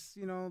Injustice,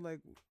 you know, like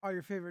all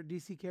your favorite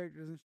DC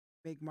characters and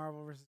make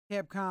Marvel versus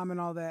Capcom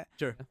and all that.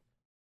 Sure.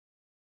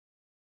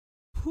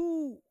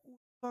 Who the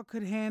fuck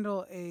could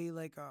handle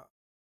an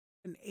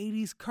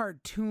 80s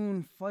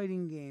cartoon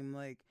fighting game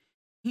like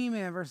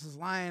He-Man versus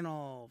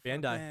Lionel?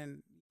 Bandai.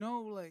 fucking, You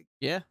know, like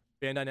Yeah.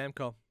 Bandai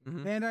Namco.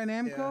 Mm-hmm. Bandai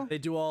Namco. They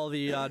do all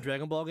the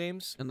Dragon Ball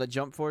games. And the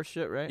Jump Force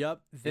shit, right? Yep.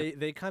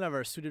 They kind of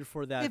are suited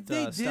for that If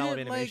they did style of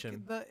it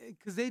animation. like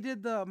because they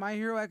did the My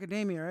Hero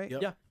Academia, right?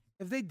 Yep. Yeah.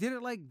 If they did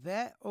it like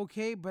that,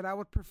 okay, but I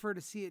would prefer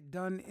to see it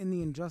done in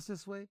the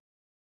Injustice way.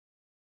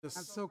 Not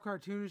so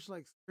cartoonish,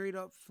 like straight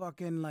up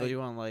fucking So like you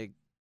want like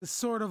the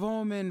Sword of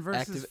Omen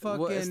versus fucking.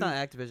 Well, it's not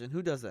Activision.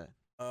 Who does that?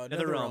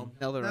 NetherRealm.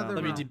 NetherRealm.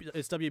 NetherRealm.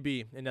 It's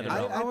WB and Yeah.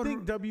 NetherRealm. I would-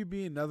 think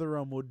WB and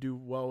NetherRealm would do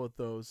well with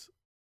those.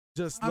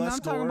 Just I'm less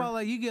talking gore. about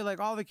like you get like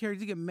all the characters.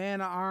 You get Man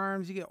at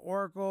Arms. You get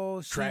Oracle,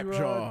 Trapjaw.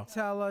 She-Ra,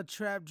 Tela,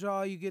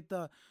 Trapjaw. You get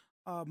the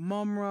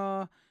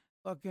Mumra,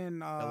 fucking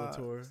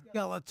Skeletor.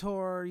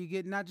 Skeletor. You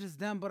get not just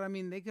them, but I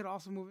mean they could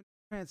also move into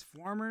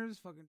Transformers.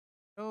 Fucking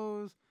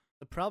shows.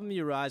 The problem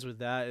you rise with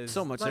that is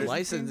So much Licensing?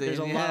 licensing. there's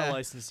a lot yeah. of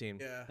licensing.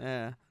 Yeah.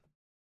 Yeah.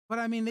 But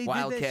I mean, they did that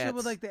shit Wildcats.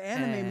 with like the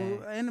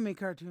anime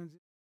cartoons.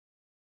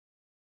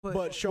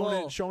 But Shonen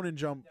Well, Shonen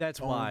Jump that's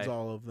owns why.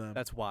 all of them.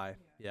 That's why.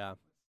 Yeah.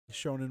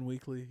 Shonen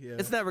Weekly. Yeah.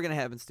 It's never gonna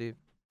happen, Steve.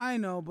 I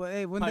know, but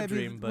hey, wouldn't Pipe that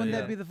be dream, but wouldn't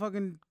yeah. that be the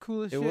fucking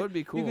coolest It shit? would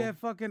be cool. You could have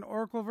fucking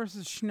Oracle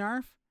versus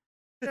Schnarf.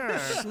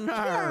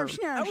 Snarf.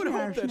 I would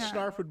hope that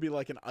Snarf would be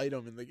like an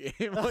item in the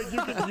game. Like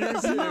you can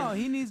use him. No,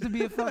 he needs to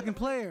be a fucking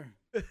player.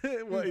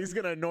 What, he's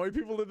gonna annoy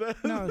people to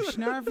death? No,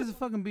 Schnarf is a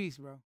fucking beast,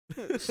 bro.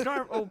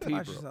 Snarf OP,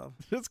 Watch bro. yourself.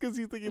 Just because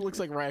you think he looks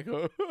like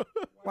Racco.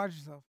 Watch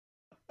yourself.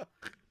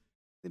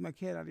 Leave my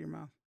kid out of your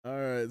mouth. All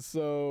right,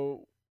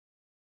 so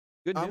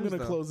Good I'm news,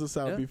 gonna though. close this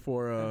out Yeah.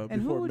 before And who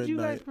before would you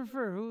guys midnight.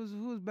 prefer?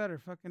 Who's better?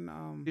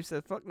 Fucking You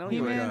said fuck no.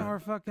 You He-Man God. or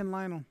fucking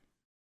Lionel?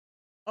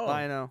 Oh,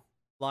 Lionel.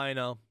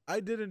 Lionel. I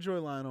did enjoy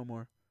Lionel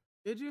more.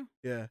 Did you?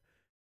 Yeah,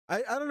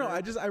 I don't know.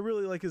 I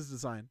really like his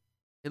design.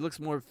 It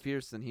looks more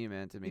fierce than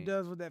He-Man to me. He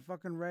does with that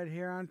fucking red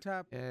hair on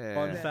top. Yeah.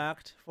 Fun Yeah.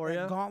 fact for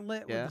That you.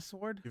 gauntlet Yeah. with the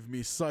sword. Give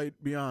me sight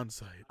beyond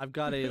sight. I've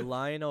got a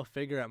Lionel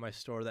figure at my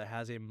store that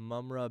has a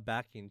Mumra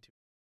backing to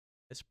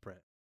this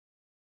print.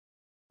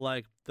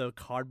 Like the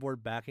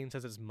cardboard backing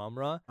says it's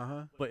Mumra,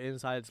 but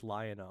inside it's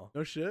Lionel.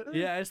 No shit.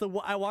 Yeah, it's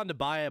I wanted to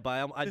buy it,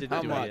 but I didn't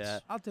How do much? it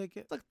yet. I'll take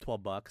it. It's like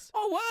 $12.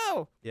 Oh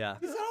wow. Yeah.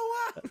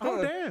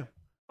 Oh damn.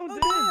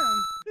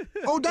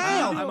 Oh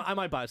damn! I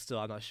might buy it still.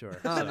 I'm not sure.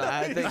 No, So, no,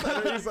 I think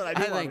He said, "I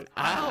do want it."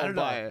 I I'll don't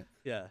know. buy it.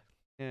 yeah.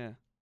 Yeah. Can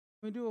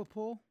we do a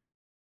poll?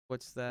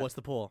 What's that? What's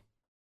the poll?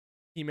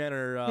 He-Man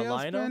or Lionel?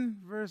 Tailspin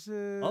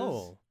versus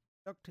Oh,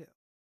 DuckTales.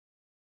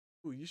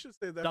 Ooh, you should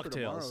save that for DuckTales.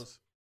 tomorrow's.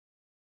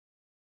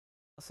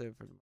 I'll save it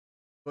for tomorrow.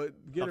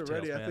 But get it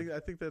ready. DuckTales, man. I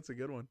think that's a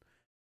good one.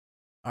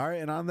 All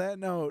right, and on that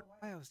note,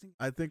 I was thinking.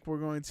 I think we're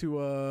going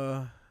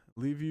to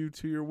leave you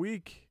to your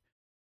week.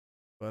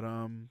 But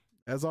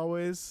as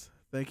always,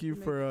 thank you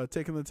for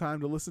taking the time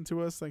to listen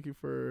to us. Thank you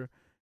for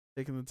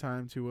taking the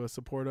time to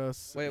support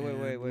us. Wait,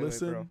 and wait,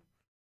 listen. bro.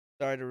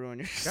 Sorry to ruin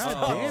your. God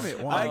Oh. damn it!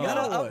 I Wow.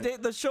 gotta What?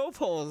 update the show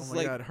polls. Oh my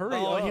like, God, hurry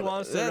oh, up! he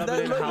wants to that, rub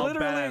it in how literally,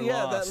 bad I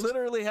yeah, lost. that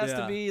literally has to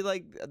Yeah. be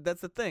like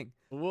that's the thing.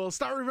 Well,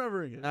 start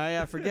remembering it.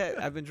 Yeah,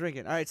 forget. I've been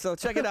drinking. All right, so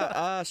check it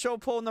out. Show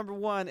poll number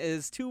 1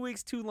 is 2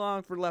 weeks too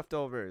long for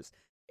leftovers.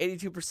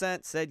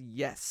 82% said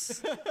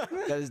yes.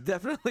 That is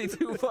definitely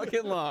too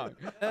fucking long.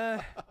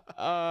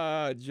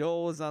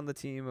 Joel was on the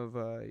team of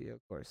yeah,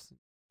 of course.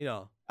 You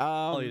know,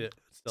 I'll eat it.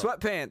 Still.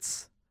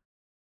 Sweatpants.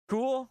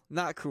 Cool?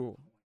 Not cool.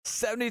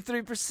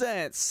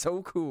 73%.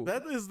 So cool.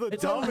 That is the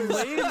It's a dumbest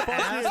lame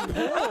ass fucking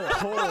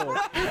poll.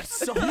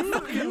 so You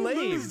fucking lame.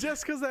 lose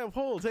just because that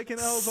poll taking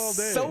L's all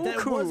day. So That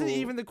cool. wasn't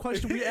even the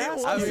question we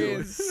asked. I you.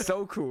 mean,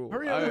 so cool.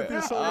 Hurry up with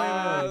your so lame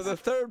ass. The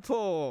third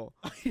poll.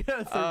 yeah,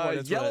 the third one,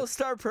 that's Yellow right.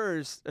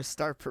 Starburst.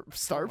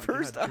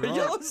 Starburst? God, drunk.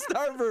 Yellow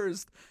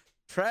Starburst.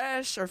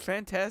 Trash or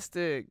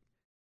fantastic?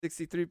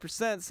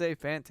 63% say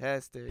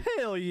fantastic.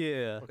 Hell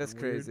yeah. That's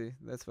Fucking weird. crazy.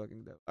 That's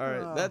fucking dope. All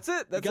right, Oh. that's it.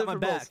 You That's got it my for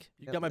back. polls.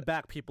 You got my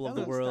back, people of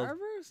the Yellow world.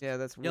 Starburst? Yeah,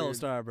 that's weird. Yellow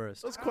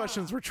Starburst. Those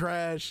questions were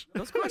trash.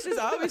 Those questions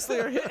obviously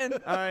are hitting.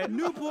 All right,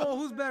 New poll.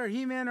 Who's better,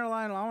 He-Man or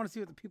Lionel? I want to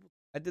see what the people.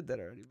 I did that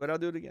already, but I'll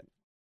do it again.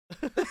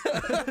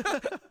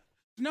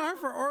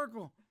 Snarf or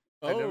Oracle?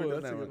 I've never done that's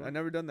a that good one. one. I've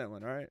never done that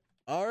one. All right.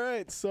 All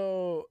right,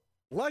 so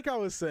like I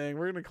was saying,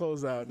 we're gonna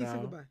close out You say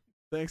now. goodbye.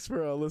 Thanks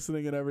for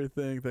listening and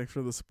everything. Thanks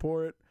for the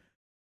support.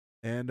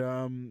 And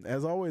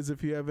as always,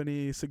 if you have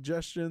any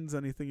suggestions,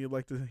 anything you'd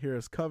like to hear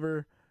us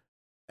cover,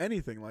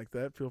 anything like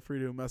that, feel free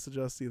to message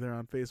us either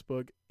on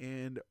Facebook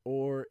and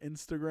or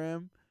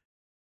Instagram,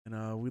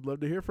 and we'd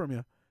love to hear from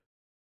you.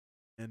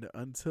 And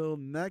until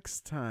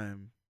next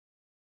time,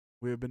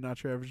 we have been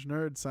Not Your Average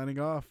Nerd signing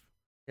off.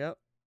 Yep.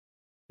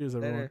 Cheers,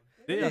 everyone.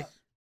 Later. Yeah.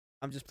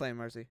 I'm just playing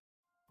Marcy.